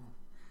happening.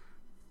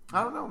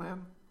 I don't know,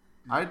 man.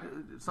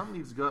 Something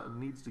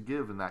needs to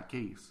give in that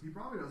case. He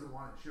probably doesn't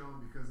want it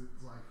shown because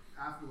it's like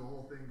after the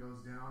whole thing goes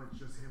down, it's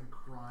just him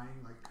crying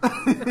like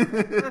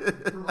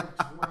for like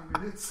 20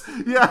 minutes.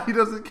 Yeah, he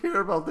doesn't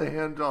care about the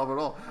hand job at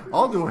all.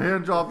 I'll do a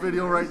hand job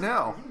video right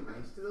now. Is he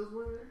nice to those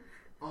women?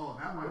 Oh,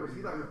 that might Or be is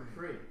he like the a other thing.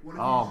 prick? What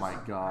if Oh he's just, my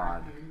like,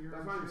 God. backhanding her That's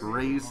and what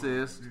I'm shit? saying.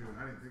 Racist. Dude,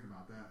 I didn't think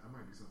about that. That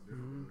might be something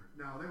different.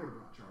 No, they would have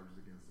brought charges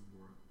against him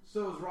for it.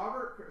 So is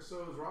Robert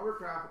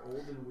Kraft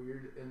old and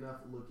weird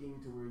enough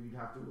looking to where you'd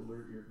have to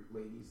alert your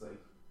ladies like,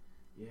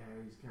 yeah,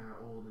 he's kind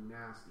of old and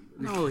nasty.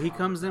 But No, he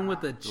comes in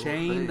with a thing.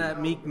 chain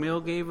that Meek Mill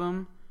gave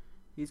him.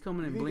 He's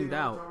coming in You think blinged they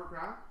know out. it's Robert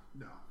Kraft?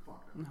 No,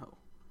 fuck no. No,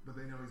 But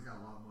they know he's got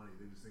a lot of money.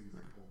 They just think he's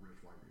like a old rich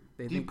white dude.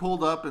 they He think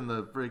pulled up in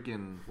the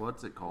freaking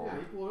what's it called? Yeah,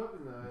 he pulled up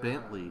in the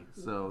Bentley.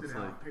 So Did it's it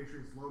have like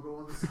Patriots logo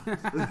on the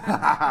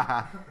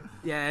side?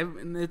 yeah,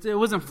 it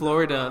wasn't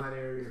Florida. that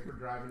area for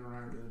driving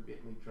around in a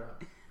Bentley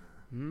truck.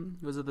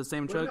 Was it the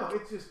same But truck? no,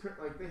 it's just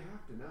like they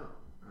have to know.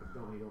 Like,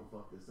 don't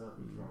fuck this up.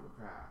 He's Robert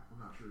Kraft. I'm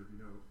not sure if you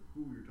know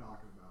who you're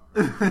talking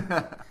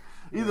about.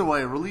 either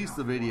way, release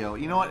the video.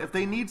 You know what? If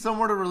they need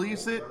somewhere to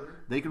release it,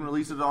 they can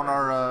release it on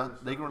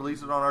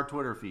our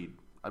Twitter feed.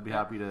 I'd be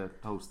happy to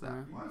post that.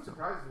 I'm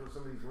surprised what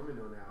some of these women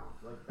know now.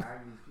 Like bag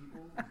these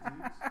people, these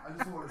dudes. I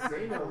just want to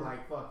They say, know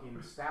like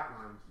fucking stat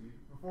lines, dude.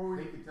 before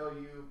we. They can tell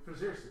you for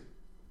seriously.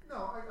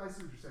 No, I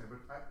see what you're saying, but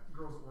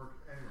girls at work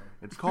anyway.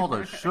 It's called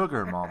a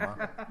sugar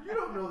mama. You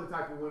don't know the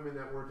type of women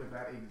that work at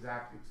that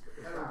exact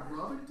At a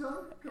rubbing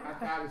tub? at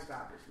that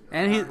establishment.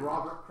 And he-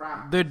 Robert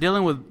Kraft. They're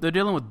dealing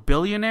with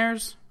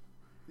billionaires.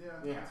 Yeah,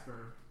 Yeah. that's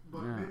fair.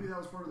 But Yeah. maybe that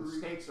was part of The the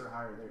reason. stakes are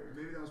higher there.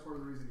 Maybe that was part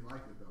of the reason he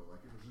liked it though. Like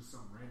it was just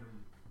some random,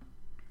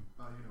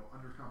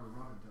 undercover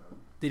rubbing tub.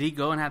 Did he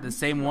go and have the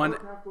same one?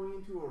 Robert Kraft going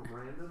into a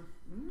random?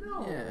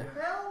 No, Yeah.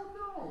 hell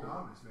no.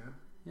 Anonymous, man.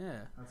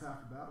 Yeah, That's half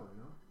the battle,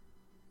 you know.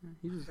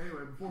 he just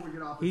Anyway, before we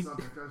get off He- the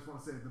subject, I just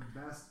want to say the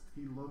best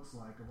he looks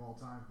like of all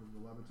time from the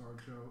Levitard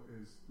show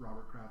is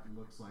Robert Kraft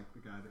looks like the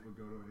guy that would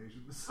go to an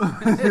Asian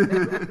massage.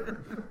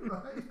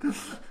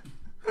 Right?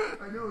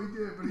 I know he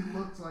did, but he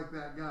looks like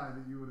that guy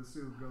that you would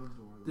assume goes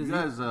to one of Does those.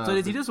 You guys, so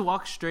does he just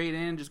walk straight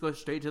in, just go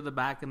straight to the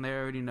back, and they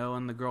already know,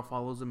 and the girl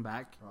follows him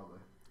back? Probably.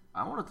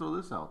 I want to throw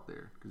this out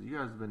there because you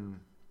guys have been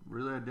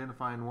really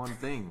identifying one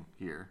thing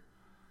here.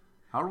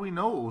 How do we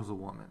know it was a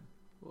woman?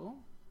 Well,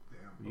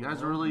 Damn. You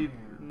guys are really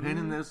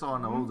pinning this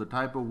on the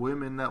type of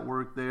women that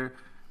work there.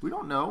 We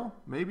don't know.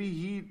 Maybe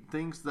he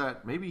thinks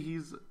that maybe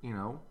he's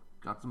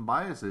got some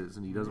biases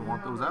and he doesn't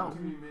want those out.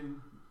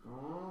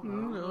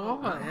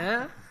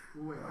 yeah.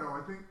 Wait, no,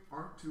 I think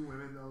aren't two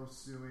women though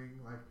suing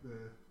like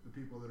the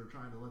people that are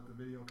trying to let the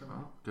video come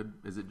out?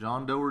 Is it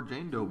John Doe or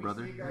Jane Doe,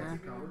 brother?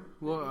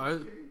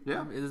 Well,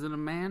 Yeah, is it a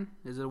man?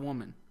 Is it a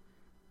woman?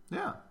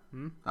 yeah.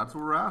 That's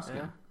what we're asking.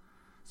 Yeah.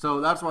 So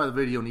that's why the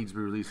video needs to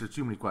be released. There's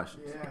too many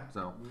questions. Yeah.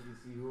 So Need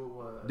to see who it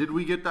was. did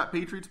we get that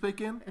Patriots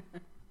pick in?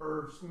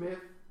 Irv Smith.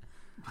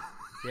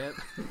 Yep.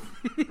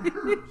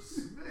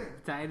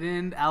 Smith. Tight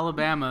end,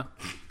 Alabama.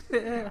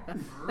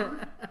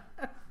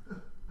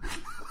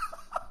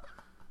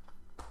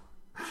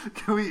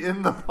 Can we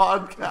end the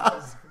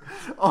podcast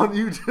on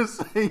you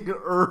just saying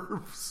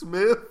Irv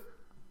Smith?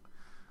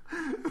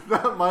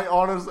 That might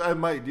I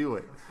might do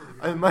it.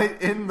 I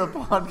might end the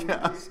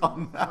podcast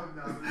on that.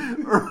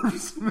 Irv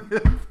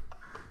Smith.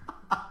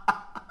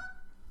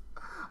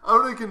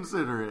 I'm gonna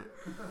consider it.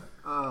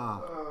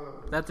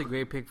 That's a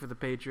great pick for the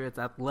Patriots.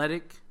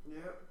 Athletic,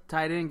 Yep.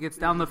 tight end, gets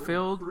down the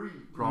field.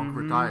 Gronk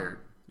retired.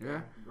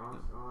 Yeah.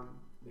 Gronk's gone.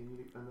 They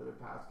need another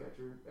pass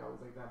catcher. They always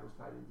like to have those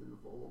tight ends in the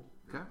fold.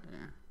 Okay.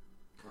 Yeah.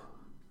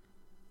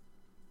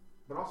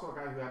 But also a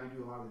guy who had to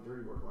do a lot of the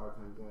dirty work a lot of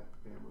times at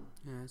Bama.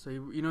 Yeah. So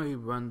he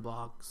run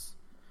blocks.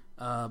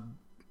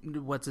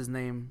 What's his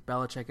name?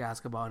 Belichick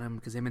asked about him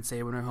because him and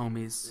Saban are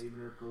homies.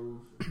 Xavier Cove.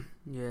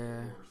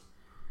 Yeah.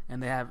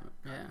 And they have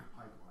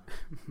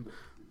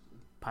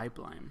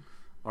pipeline.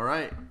 All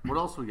right. What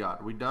else we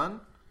got? Are we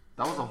done?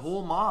 That was a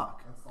whole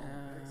mock. That's all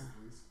it takes,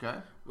 at least. Okay.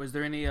 Was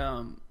there any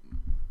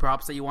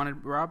props that you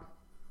wanted, Rob?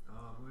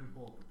 Let me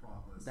pull up the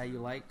prop list. That you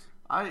liked?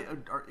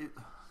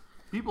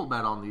 People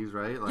bet on these,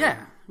 right? Like,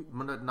 Yeah.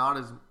 Not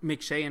as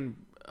McShay and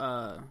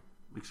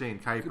McShay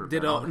and Kuiper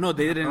did bet on it. no,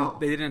 they didn't. Oh.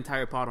 They did an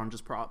entire pod on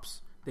just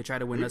props. They tried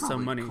to win They us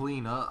some probably money.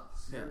 clean up.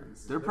 Yeah.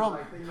 They're probably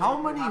Like, how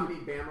how many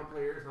Bama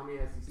players? How many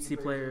SEC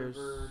players.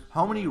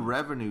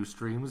 revenue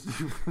streams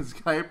does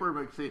Kuiper,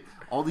 McShay,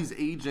 all these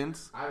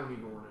agents? I don't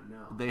even want to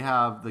know. They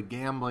have the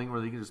gambling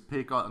where they can just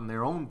pick on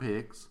their own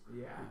picks.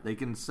 Yeah. They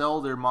can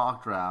sell their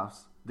mock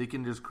drafts. They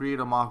can just create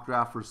a mock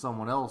draft for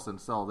someone else and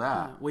sell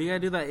that. Well, you gotta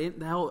do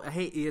that. I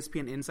hate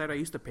ESPN Insider. I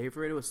used to pay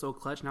for it. It was so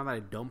clutch. Now that I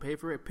don't pay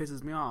for it, it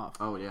pisses me off.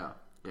 Oh yeah,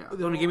 yeah,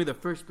 They only give me the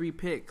first 3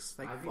 picks.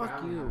 Like, I think I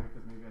fuck don't have you. it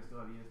because maybe I still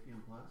have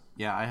ESPN Plus.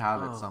 yeah. I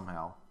have Oh. it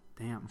somehow.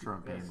 Damn. I'm sure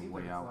I'm Yeah, it paying seems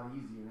way like it's a out. lot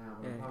easier now,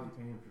 but Yeah. I'm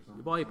probably paying for something.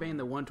 You're probably paying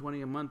the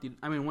 $120 a month.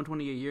 $120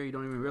 a year. You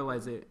don't even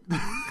realize it.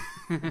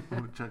 I'm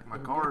gonna check my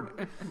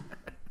card.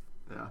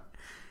 Yeah.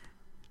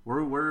 Where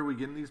are we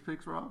getting these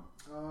picks, Rob?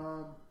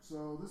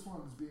 So this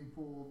one is being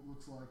pulled.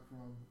 Looks like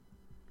from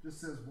just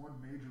says one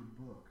major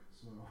book.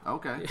 So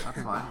Okay,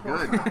 that's fine.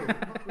 Good.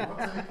 I'll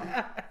take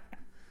it.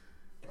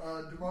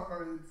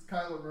 It's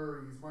Kyler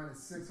Murray. He's minus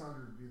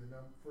 600 to be the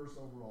first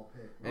overall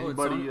pick.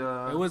 Anybody?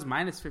 It was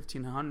minus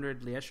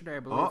 1,500 yesterday, I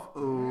believe.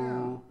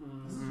 Uh-oh.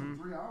 This is from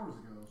 3 hours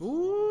ago. So.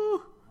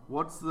 Ooh.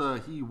 What's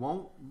the he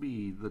won't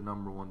be the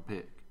number one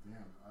pick? Damn.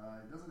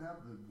 It doesn't have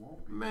the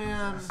won't be.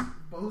 Man.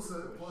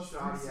 Bosa plus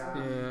Shoddy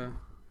 370. Yeah.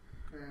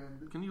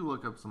 And Can you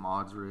look up some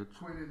odds, Rich?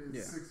 Quinnen is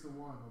Yeah. 6-1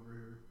 over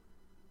here.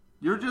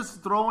 You're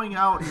just throwing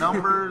out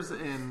numbers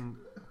and...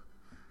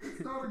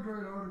 It's not a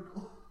great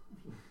article.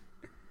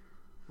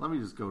 Let me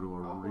just go to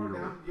a How far real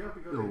down do you have to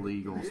go to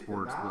illegal get to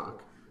sports that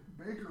book.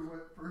 one? Baker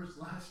went first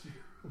last year.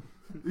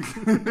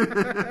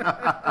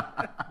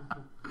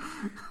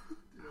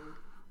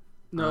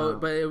 No,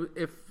 but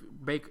if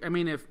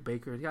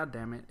Baker, god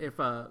damn it, if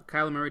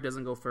Kyler Murray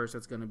doesn't go first,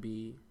 it's gonna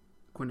be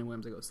Quinnen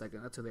Williams that goes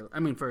second. That's who they. I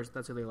mean, first.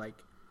 That's who they like.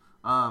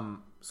 I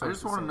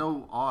just to want say. to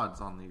know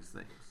odds on these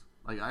things.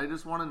 Like, I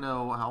just want to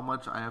know how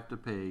much I have to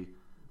pay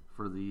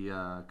for the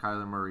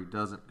Kyler Murray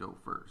doesn't go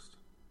first.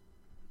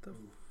 I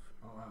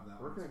don't have that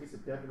Where one. can I get the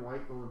Devin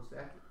White going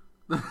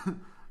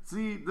second?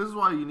 See, this is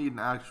why you need an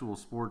actual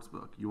sports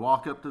book. You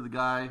walk up to the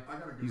guy, I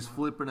got a good he's one.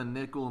 flipping a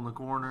nickel in the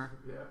corner.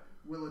 Yeah.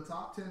 Will a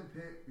top 10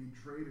 pick be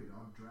traded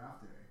on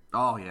draft day?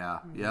 Oh, yeah.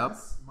 Yep.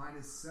 Yes,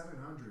 minus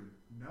 700.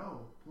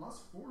 No,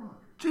 plus 400.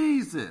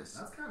 Jesus.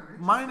 That's kind of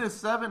interesting. Minus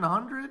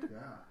 700? Yeah.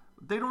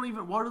 They don't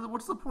even...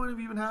 what's the point of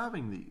even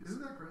having these?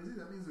 Isn't that crazy?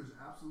 That means there's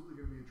absolutely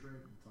going to be a trade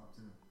in the top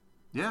 10.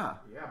 Yeah.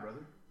 Yeah,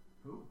 brother.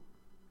 Who?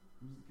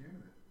 Who's the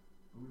candidate?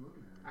 What are we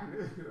looking at? I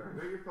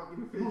know you're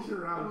fucking fishing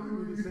around for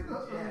me to say the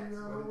Jets,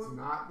 but it's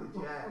not the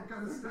Jets. What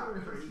kind of It's not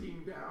scenario?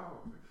 trading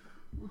down.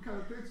 What kind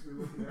of picks are we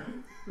looking at?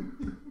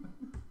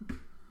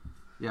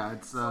 Yeah,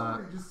 it's...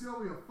 Somebody just tell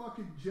me a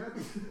fucking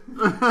Jets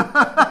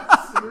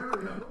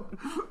scenario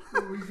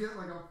where we get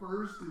like a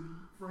first and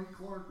Frank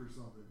Clark or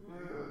something.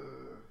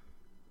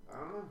 I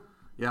don't know.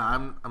 Yeah,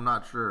 I'm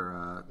not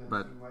sure, Doesn't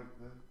but seem like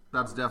the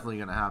that's definitely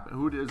going to happen.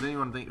 Who does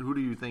anyone think? Who do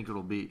you think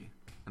it'll be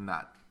in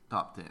that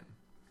top 10?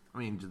 I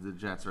mean, the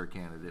Jets are a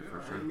candidate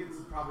for I sure. think it's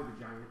probably the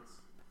Giants.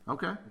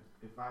 Okay.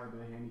 If I had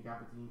to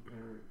handicap a team,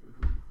 or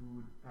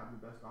who would have the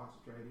best odds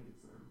to trade, I think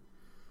it's them.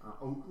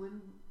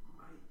 Oakland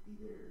might be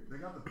there. They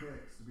got the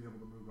picks to be able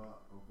to move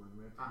up, Oakland.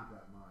 We have to keep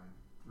that in mind.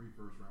 3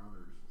 first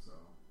rounders, so.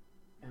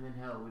 And then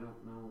hell, we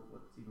don't know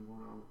what's even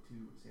going on with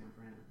San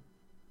Fran.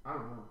 I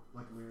don't know.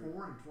 Like 4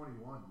 and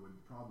 21 would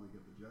probably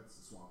get the Jets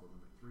to swap with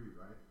them at 3,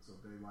 right? So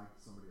if they liked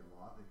somebody a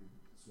lot, they could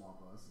swap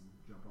us and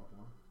jump up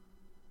one.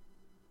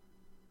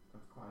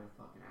 That's quite a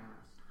fucking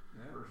ass.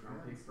 Yeah, First round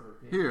pick for a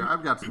pick. Here,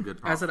 I've got some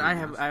good. I said prop I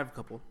have figures. a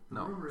couple.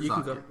 No, The rumor is you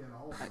can suck go. it. they get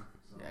all of them,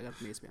 so. Yeah, I got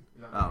from ESPN.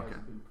 You know, Oh, you okay. guys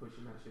have been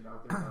pushing that shit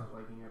out there without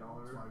liking it all.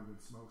 That's why we've been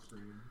smoke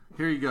screening.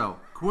 Here you go.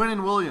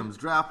 Quinnen Williams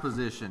draft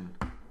position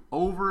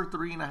over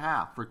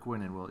 3.5 for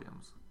Quinnen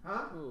Williams.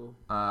 Huh? Ooh.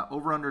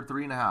 Over under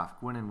 3.5.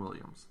 Quinnen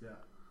Williams. Yeah.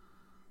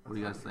 What do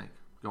you guys think?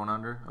 Going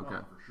under? Okay.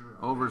 Oh, for sure.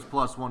 Over's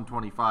plus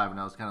 125, and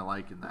I was kind of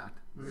liking that.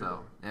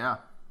 So yeah,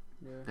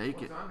 Yeah. take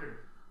What's it. under?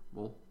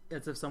 Well,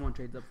 It's if someone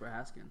trades up for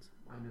Haskins.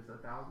 Minus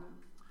 1,000?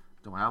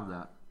 don't have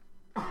that.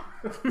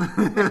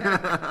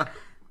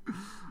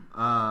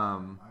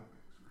 My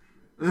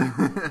picks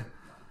were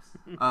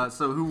shit.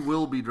 So who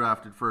will be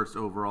drafted first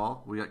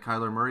overall? We got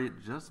Kyler Murray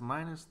at just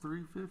minus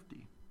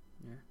 350.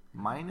 Yeah.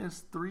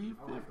 Minus I like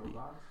 350. those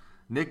odds.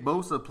 Nick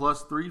Bosa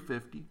plus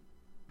 350.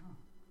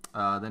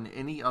 Then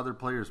any other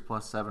players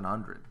plus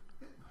 700.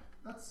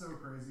 That's so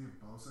crazy if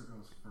Bosa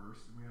goes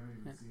first. We haven't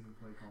even seen him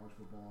play college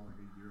football in like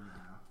a year and a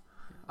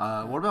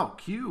half. What about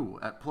Q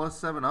at plus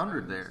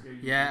 700 there?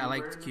 Yeah, I Anywhere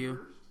liked in the Q.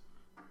 first?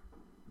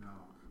 No.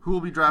 Who will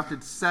be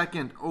drafted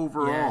second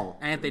overall?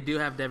 Yeah. And they do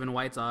have Devin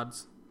White's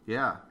odds.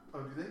 Yeah.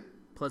 Oh, do they?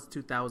 Plus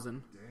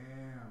 2,000. Damn.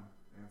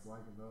 And it's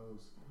liking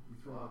those. You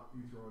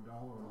throw a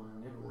dollar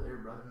on Nickel that. there,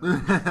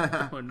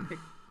 brother. Oh, Nick.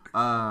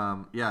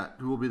 Yeah,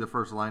 who will be the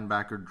first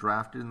linebacker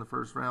drafted in the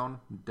first round?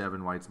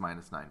 Devin White's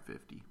minus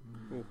 950.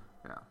 Ooh.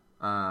 Yeah.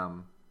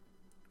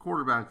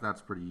 Quarterback,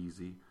 that's pretty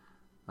easy.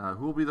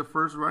 Who will be the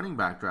first running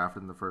back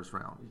drafted in the first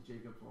round? Is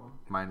Jacobs one?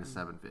 Minus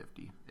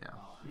 750. Yeah.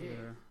 Shit.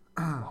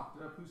 Yeah. Locked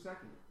it up. Who's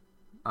second?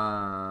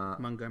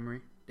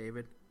 Montgomery,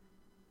 David.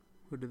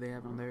 Who do they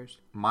have on theirs?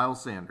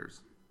 Miles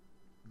Sanders.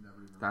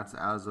 Never even. That's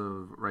as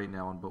of right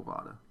now on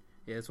Bovada.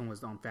 Yeah, this one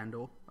was on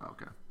FanDuel.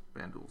 Okay.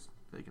 Vandals.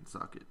 They can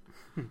suck it.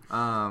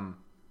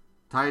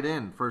 Tight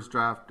end. First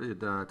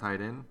drafted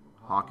tight end.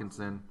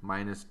 Hawkinson.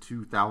 Minus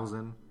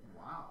 2,000.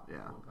 Wow.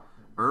 Yeah.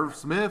 Irv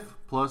Smith.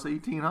 Plus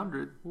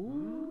 1,800.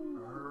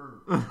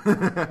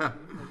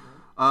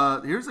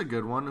 Here's a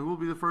good one. Who will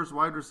be the first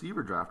wide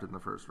receiver drafted in the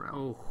first round?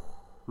 Oh,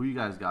 Who you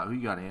guys got? Who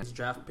you got, it's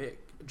Andy?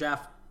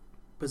 draft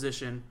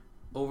position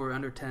over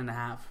under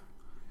 10.5.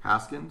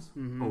 Haskins?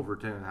 Over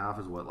 10.5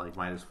 is what, like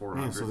minus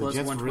 400? Man, so the Plus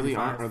Jets really 125.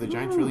 aren't, or the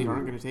Giants really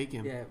aren't going to take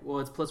him. Yeah, well,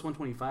 it's plus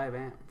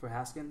 125 for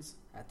Haskins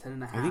at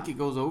 10.5. I think it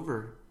goes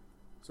over.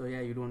 So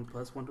yeah, you're doing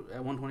plus 1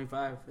 at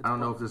 125. I don't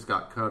know if this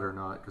got cut or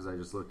not because I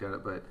just looked at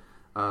it, but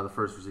The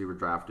first receiver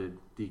drafted,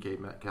 DK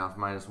Metcalf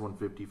minus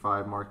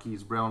 155,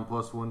 Marquise Brown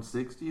plus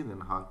 160, and then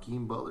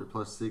Hakeem Butler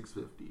plus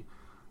 650.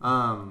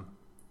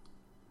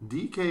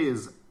 DK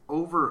is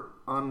over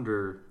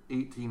under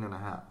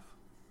 18.5.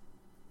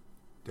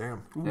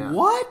 Damn. Yeah.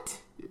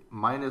 What?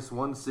 Minus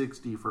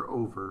 160 for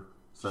over.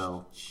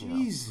 So,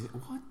 Jeez,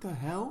 what the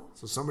hell?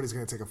 So somebody's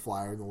going to take a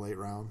flyer in the late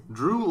round.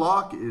 Drew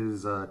Lock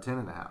is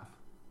 10.5.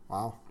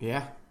 Wow.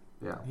 Yeah,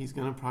 Yeah. he's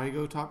gonna probably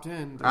go top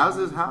 10. As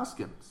is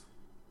Haskins.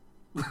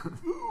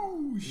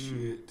 Oh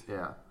shit!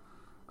 Yeah.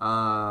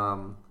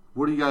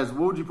 What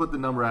would you put the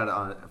number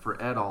at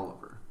for Ed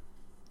Oliver?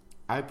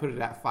 I put it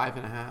at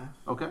 5.5.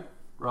 Okay.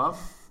 Rob?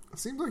 It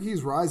seems like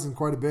he's rising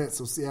quite a bit.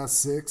 So, yeah,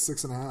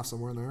 6.5,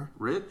 somewhere in there.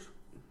 Rich?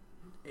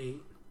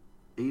 8.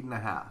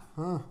 8.5.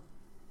 Huh.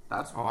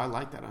 That's, Oh, I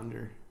like that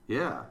under.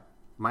 yeah.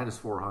 Minus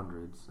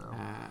 400. So,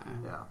 Ah.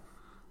 yeah.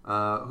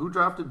 Who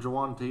drafted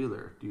Jawan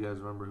Taylor? Do you guys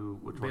remember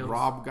which one?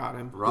 Rob got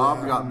him. Rob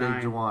Yeah. got Big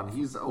 9. Jawan.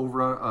 He's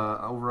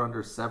over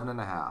under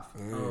 7.5.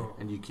 Oh.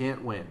 And you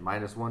can't win.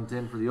 Minus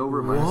 110 for the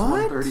over, minus What?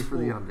 130 for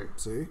the under.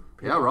 See?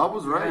 Yeah, Rob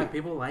was Yeah, right.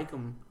 people like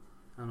him.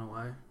 I don't know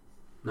why.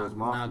 Those Not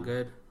Mafia.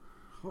 good.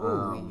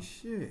 Holy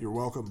shit! You're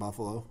welcome,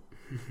 Buffalo.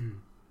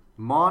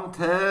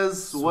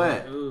 Montez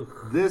Sweat. Ugh.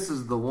 This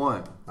is the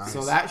one. Nice.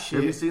 So that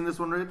Have you shit. seen this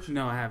one, Rich?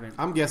 No, I haven't.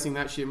 I'm guessing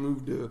that shit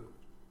moved to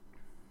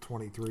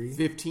 23.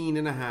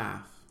 15.5.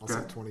 I'll say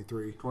Okay.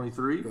 23.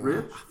 23,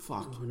 Rich?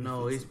 Fuck.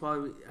 No, he's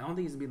probably. I don't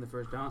think he's gonna be in the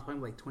first round. It's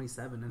probably like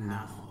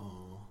 27.5.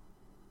 No.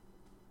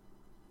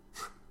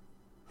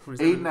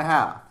 27.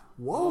 8.5.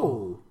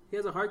 Whoa. He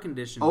has a heart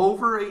condition.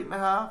 Over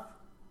 8.5.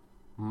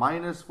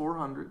 Minus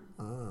 400.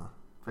 Ah,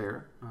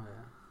 Fair. Oh,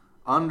 yeah.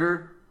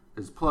 Under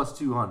is plus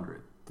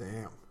 200.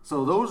 damn.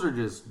 So those are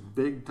just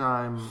big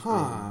time.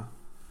 Huh.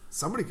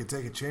 Somebody could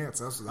take a chance.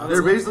 That's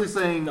They're basically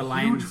saying The huge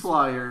Lions.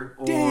 flyer.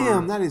 Or,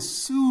 Damn, that is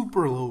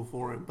super low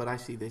for him. But I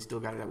see they still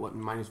got it at what,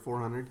 minus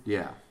 400?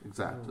 Yeah,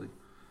 exactly.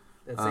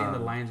 That's saying the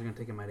Lions are gonna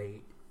take him at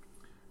 8.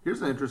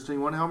 Here's an interesting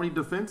one. How many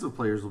defensive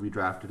players will be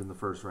drafted in the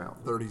first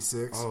round?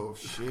 36. Oh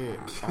shit.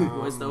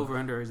 What's the over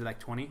under? Is it like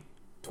 20?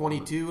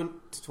 22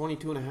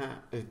 and a half.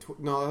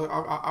 No,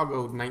 I'll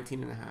go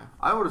 19.5.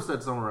 I would have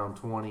said somewhere around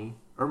 20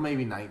 or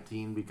maybe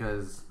 19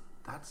 because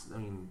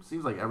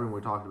seems like everyone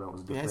we talked about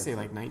was Yeah, I'd defensive. say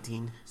like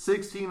 19.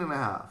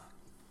 16.5.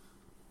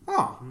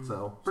 Oh.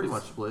 So pretty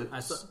much split. I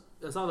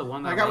saw the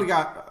one that We like,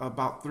 got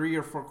about 3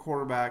 or 4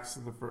 quarterbacks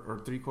or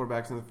 3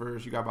 quarterbacks in the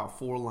first. You got about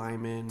 4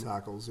 linemen,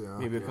 Tackles, yeah.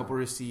 maybe a couple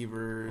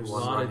receivers,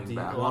 One lot of running D-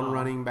 back. a lot one of-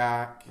 running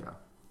back. Yeah.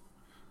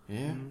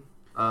 Yeah.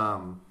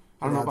 Mm-hmm.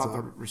 I don't know Yeah, about it's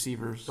the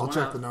receivers. I'll one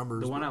check I- the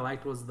numbers. The one I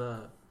liked was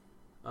the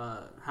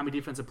how many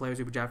defensive players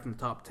we drafted in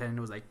the top 10.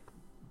 It was like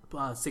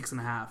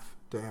 6.5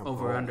 Damn.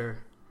 over Oh. under.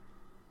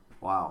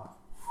 Wow.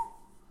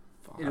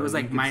 And it was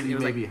like You could mine. see It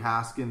was maybe like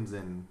Haskins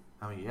and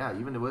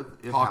even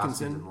if Hawkinson.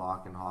 Haskins and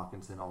Locke and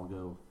Hawkinson all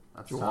go,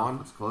 that's Juwan.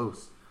 tough. It's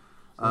close.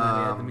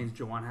 that means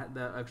Jawan had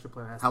the extra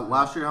player has.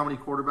 Last year, how many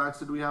quarterbacks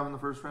did we have in the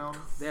first round?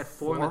 They had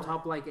 4 in the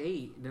top like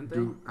 8, didn't they?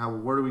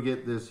 Where do we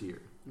get this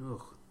year?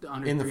 Ugh,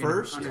 under In the 3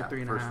 first? under Yeah,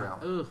 3.5. first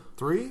round. Ugh.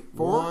 3?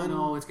 4? One,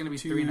 No, it's gonna be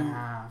 2,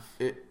 3.5.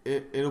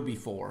 It'll be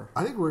 4.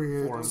 I think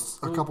we're Four. going to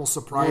get a couple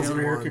surprising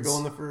Israel ones. could go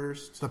in the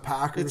first. The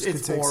Packers It's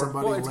could take 4.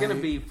 somebody Well, it's late. gonna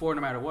be 4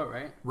 no matter what,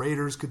 right?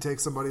 Raiders could take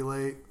somebody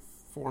late.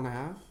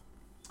 4.5.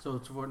 So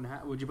it's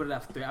 4.5. Would you put it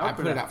at 3? I would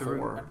put it at 3.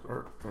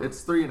 4.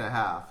 It's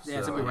 3.5. Yeah,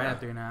 it's so, gonna be right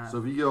at 3.5. So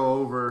if you go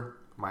over,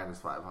 minus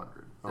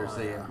 500. They're Oh,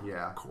 saying,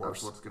 yeah. Of that's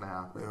course. what's going to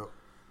happen.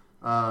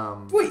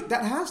 Yep. Wait,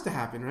 that has to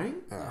happen, right?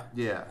 Yeah.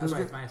 Yeah. That's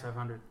right. It's minus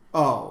 500.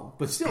 Oh,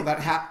 but still,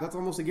 that's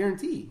almost a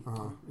guarantee.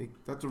 Like,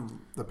 that's a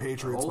The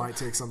Patriots Oh. might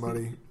take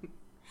somebody.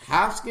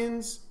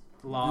 Haskins,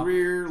 Locke.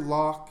 Greer,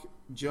 Locke,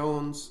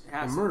 Jones, and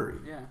Has- Murray.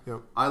 Yeah.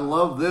 I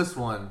love this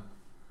one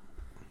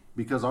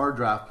because our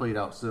draft played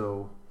out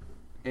so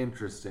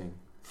interesting.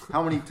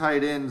 How many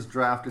tight ends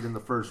drafted in the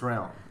first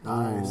round?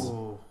 Nice.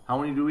 Oh, How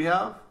many do we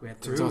have? we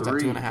had So it's at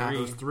 2.5.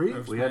 There's 3?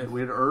 Irv We had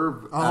Smith.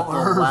 Irv. Oh, at the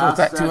Irv. So last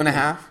So it's at second.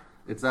 2.5.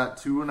 It's at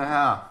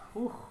 2.5.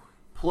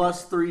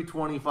 Plus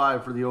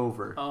 325 for the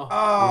over. Oh,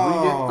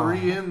 If we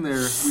get 3 in there,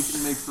 we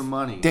can make some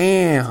money.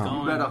 Damn.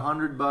 You bet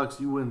 $100,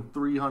 you win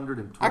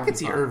 320. I could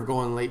see Irv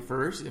going late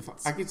first. If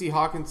I could see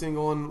Hawkinson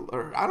going,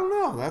 or I don't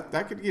know,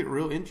 that could get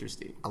real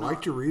interesting. I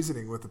liked your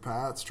reasoning with the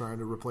Pats trying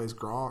to replace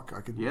Gronk.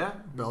 I could. Yeah.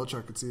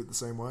 Belichick could see it the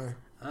same way.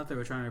 I thought they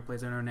were trying to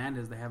replace Aaron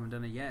Hernandez. They haven't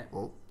done it yet.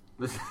 Well,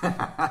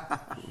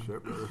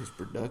 shit, brother. His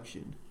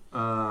production.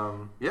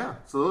 Yeah,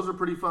 so those are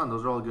pretty fun.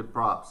 Those are all good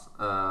props.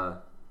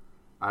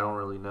 I don't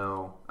really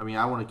know. I mean,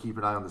 I want to keep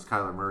an eye on this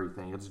Kyler Murray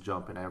thing. It's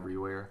jumping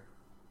everywhere.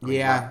 I mean,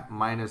 Yeah. that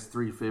minus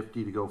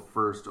 350 to go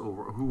first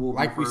over. Who will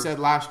Like be we first? said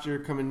last year,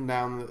 coming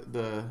down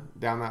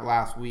down that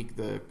last week,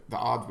 the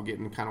odds were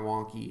getting kind of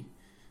wonky,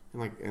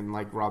 and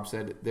like Rob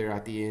said there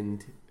at the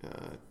end,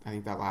 I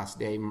think that last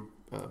day,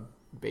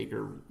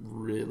 Baker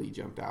really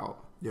jumped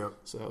out. Yep.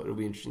 So it'll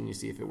be interesting to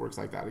see if it works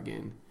like that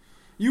again.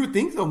 You would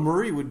think though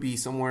Murray would be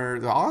somewhere.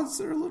 The odds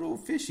are a little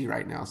fishy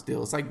right now.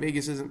 Still, it's like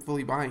Vegas isn't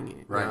fully buying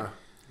it. Right. Yeah.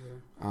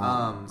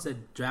 It said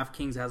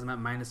DraftKings has them at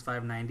minus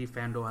 590.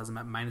 FanDuel has them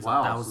at minus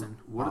Wow. 1,000.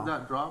 So what did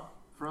that drop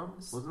from?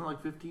 Wasn't it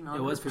like 1,500?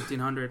 It was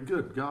 1,500.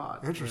 Good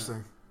God.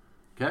 Interesting.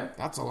 Okay.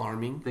 That's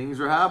alarming. Things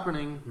are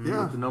happening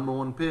Yeah. with the number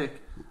one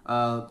pick.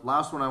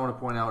 Last one I want to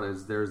point out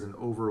is there's an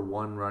over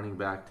one running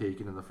back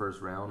taken in the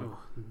first round.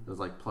 It was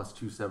like plus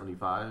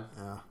 275.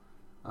 Yeah.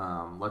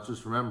 Let's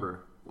just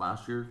remember,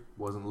 last year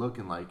wasn't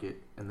looking like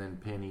it, and then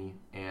Penny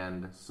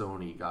and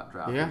Sony got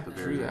drafted Yeah, at the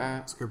true very end. that.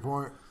 That's a good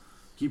point.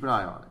 Keep an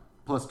eye on it.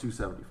 Plus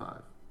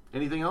 275.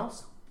 Anything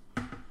else?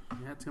 Yeah,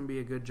 it's going to be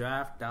a good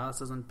draft. Dallas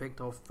doesn't pick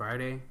till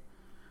Friday.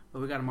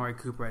 But we got Amari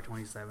Cooper at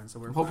 27, so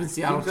we're I'm hoping fine.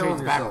 Seattle Keep telling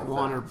trades back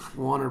yourself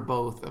one or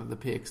both of the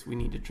picks we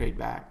need to trade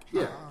back.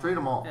 Yeah, trade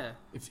them all. Yeah.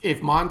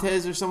 If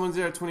Montez or someone's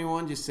there at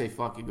 21, just say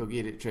fuck it, go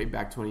get it, trade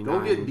back 29.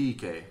 Go get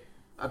DK.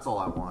 That's all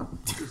I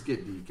want. Just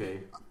get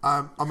DK.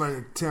 I'm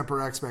going to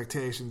temper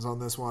expectations on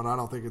this one. I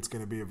don't think it's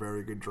going to be a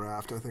very good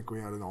draft. I think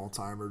we had an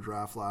all-timer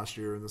draft last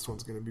year, and this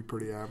one's going to be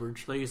pretty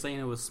average. So you're saying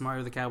it was smart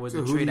of the Cowboys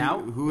So to trade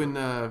out? Who in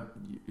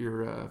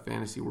your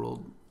fantasy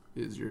world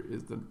is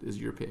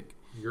your pick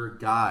Your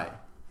guy.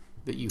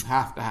 that you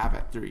have to have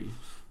at 3?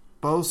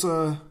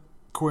 Bosa,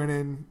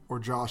 Quinnen, or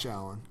Josh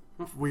Allen.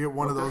 If we get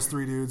one of those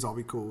three dudes, I'll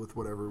be cool with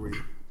whatever we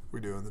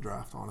do in the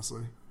draft,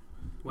 honestly.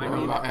 Why What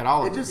not? about Ed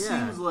Oliver? It just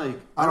Yeah. seems like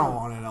I don't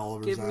want Ed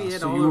Oliver's Give me ass. Ed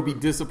so you would be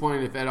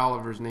disappointed if Ed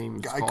Oliver's name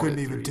is I called couldn't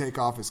at even 3. take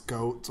off his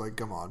coat. It's like,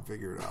 come on,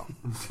 figure it out.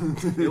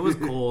 It was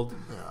cold.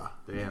 Yeah,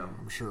 Damn.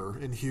 I'm sure.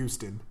 In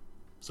Houston.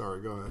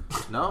 Sorry, go ahead.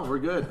 No, we're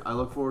good. I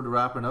look forward to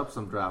wrapping up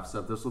some draft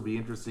stuff. This will be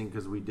interesting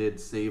because we did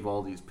save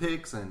all these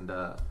picks, and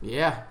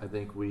Yeah. I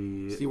think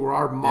we See where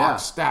our mock Yeah.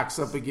 stacks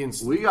up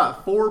against. we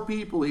got 4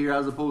 people here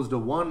as opposed to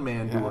one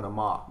man Yeah. doing a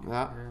mock.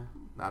 Yeah.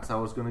 That's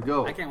how it's going to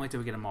go. I can't wait till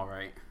we get them all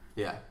right.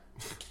 Yeah,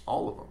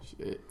 all of them.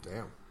 Shit.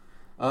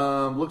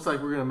 Damn. Looks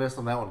like we're going to miss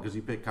on that one because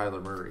you picked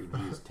Kyler Murray.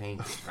 He's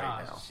tanking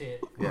right now.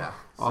 Shit. Yeah.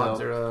 Odds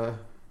So are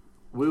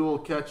we will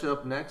catch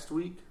up next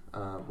week.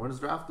 When is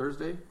draft?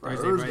 Thursday?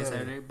 Thursday, Thursday. Friday,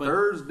 Saturday. But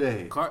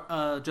Thursday.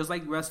 just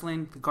like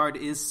wrestling, the card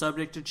is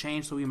subject to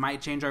change, so we might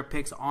change our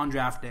picks on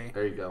draft day.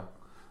 There you go.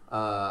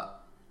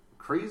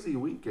 Crazy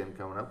weekend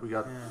coming up. We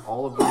got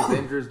all of the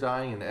Avengers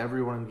dying, and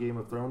everyone in Game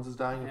of Thrones is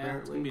dying. Yeah,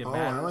 it's gonna be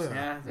Apparently, a bad.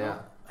 hell yeah. Yeah.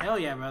 Hell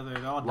yeah, brother!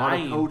 They're all a lot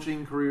dying. of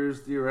coaching careers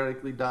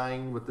theoretically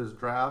dying with this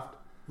draft.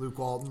 Luke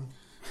Walton.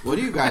 What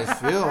do you guys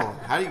feel?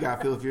 How do you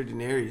guys feel if you're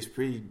Daenerys?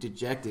 Pretty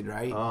dejected,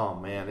 right? Oh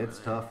man, it's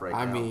tough right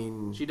I now.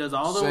 mean, She does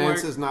all the work.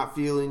 Sansa's not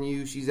feeling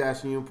you. She's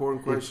asking you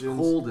important it's questions.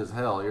 cold as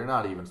hell. You're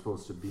not even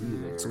supposed to be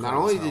there. So not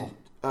only did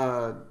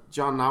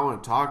John not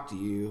want to talk to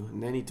you,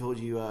 and then he told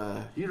you,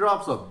 He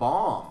drops a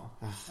bomb.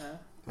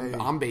 Hey,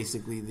 I'm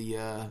basically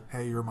the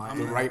hey, you're my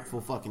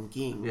rightful fucking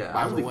king. Yeah,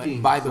 by I'm the the way.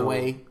 king. By the so,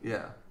 way,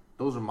 yeah,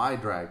 those are my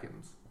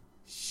dragons.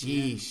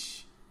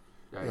 sheesh.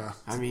 Yikes. Yeah.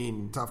 I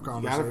mean, Tough you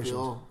gotta conversations.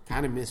 feel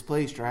kind of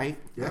misplaced, right?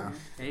 Yeah.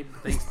 Hey,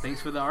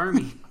 thanks for the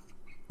army.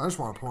 I just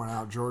want to point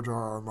out George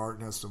R.R.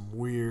 Martin has some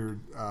weird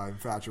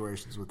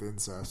infatuations with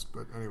incest.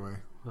 But anyway,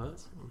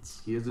 What?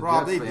 He is a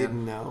Rob, Jets they fan.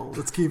 didn't know.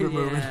 let's keep it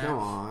moving. Yeah. Come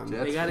on.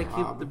 Jets They gotta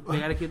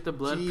fan. keep the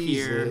blood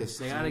Jesus,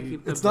 pure. They gotta dude.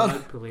 keep the It's blood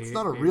not. pure. It's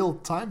not a real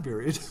time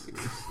period.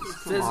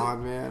 Come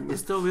on, man.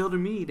 It's still real to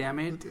me, damn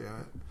it. Damn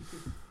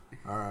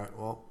it. All right.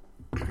 Well,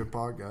 good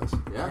pod, guys.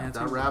 Yeah, Yeah, it's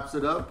that a- wraps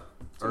it up.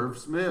 Irv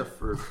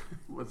Smith, or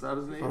what's that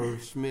his name?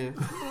 Irv Smith.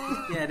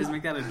 Yeah, just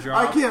make that a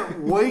drop. I can't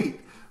wait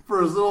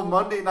for his little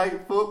Monday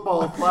Night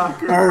Football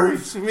placard.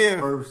 Irv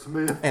Smith. Irv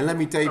Smith. And let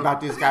me tell you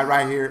about this guy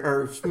right here,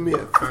 Irv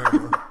Smith.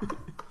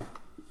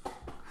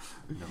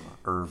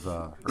 Irv's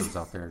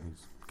out there and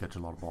he's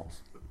catching a lot of balls.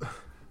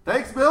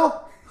 Thanks,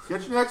 Bill.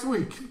 Catch you next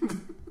week.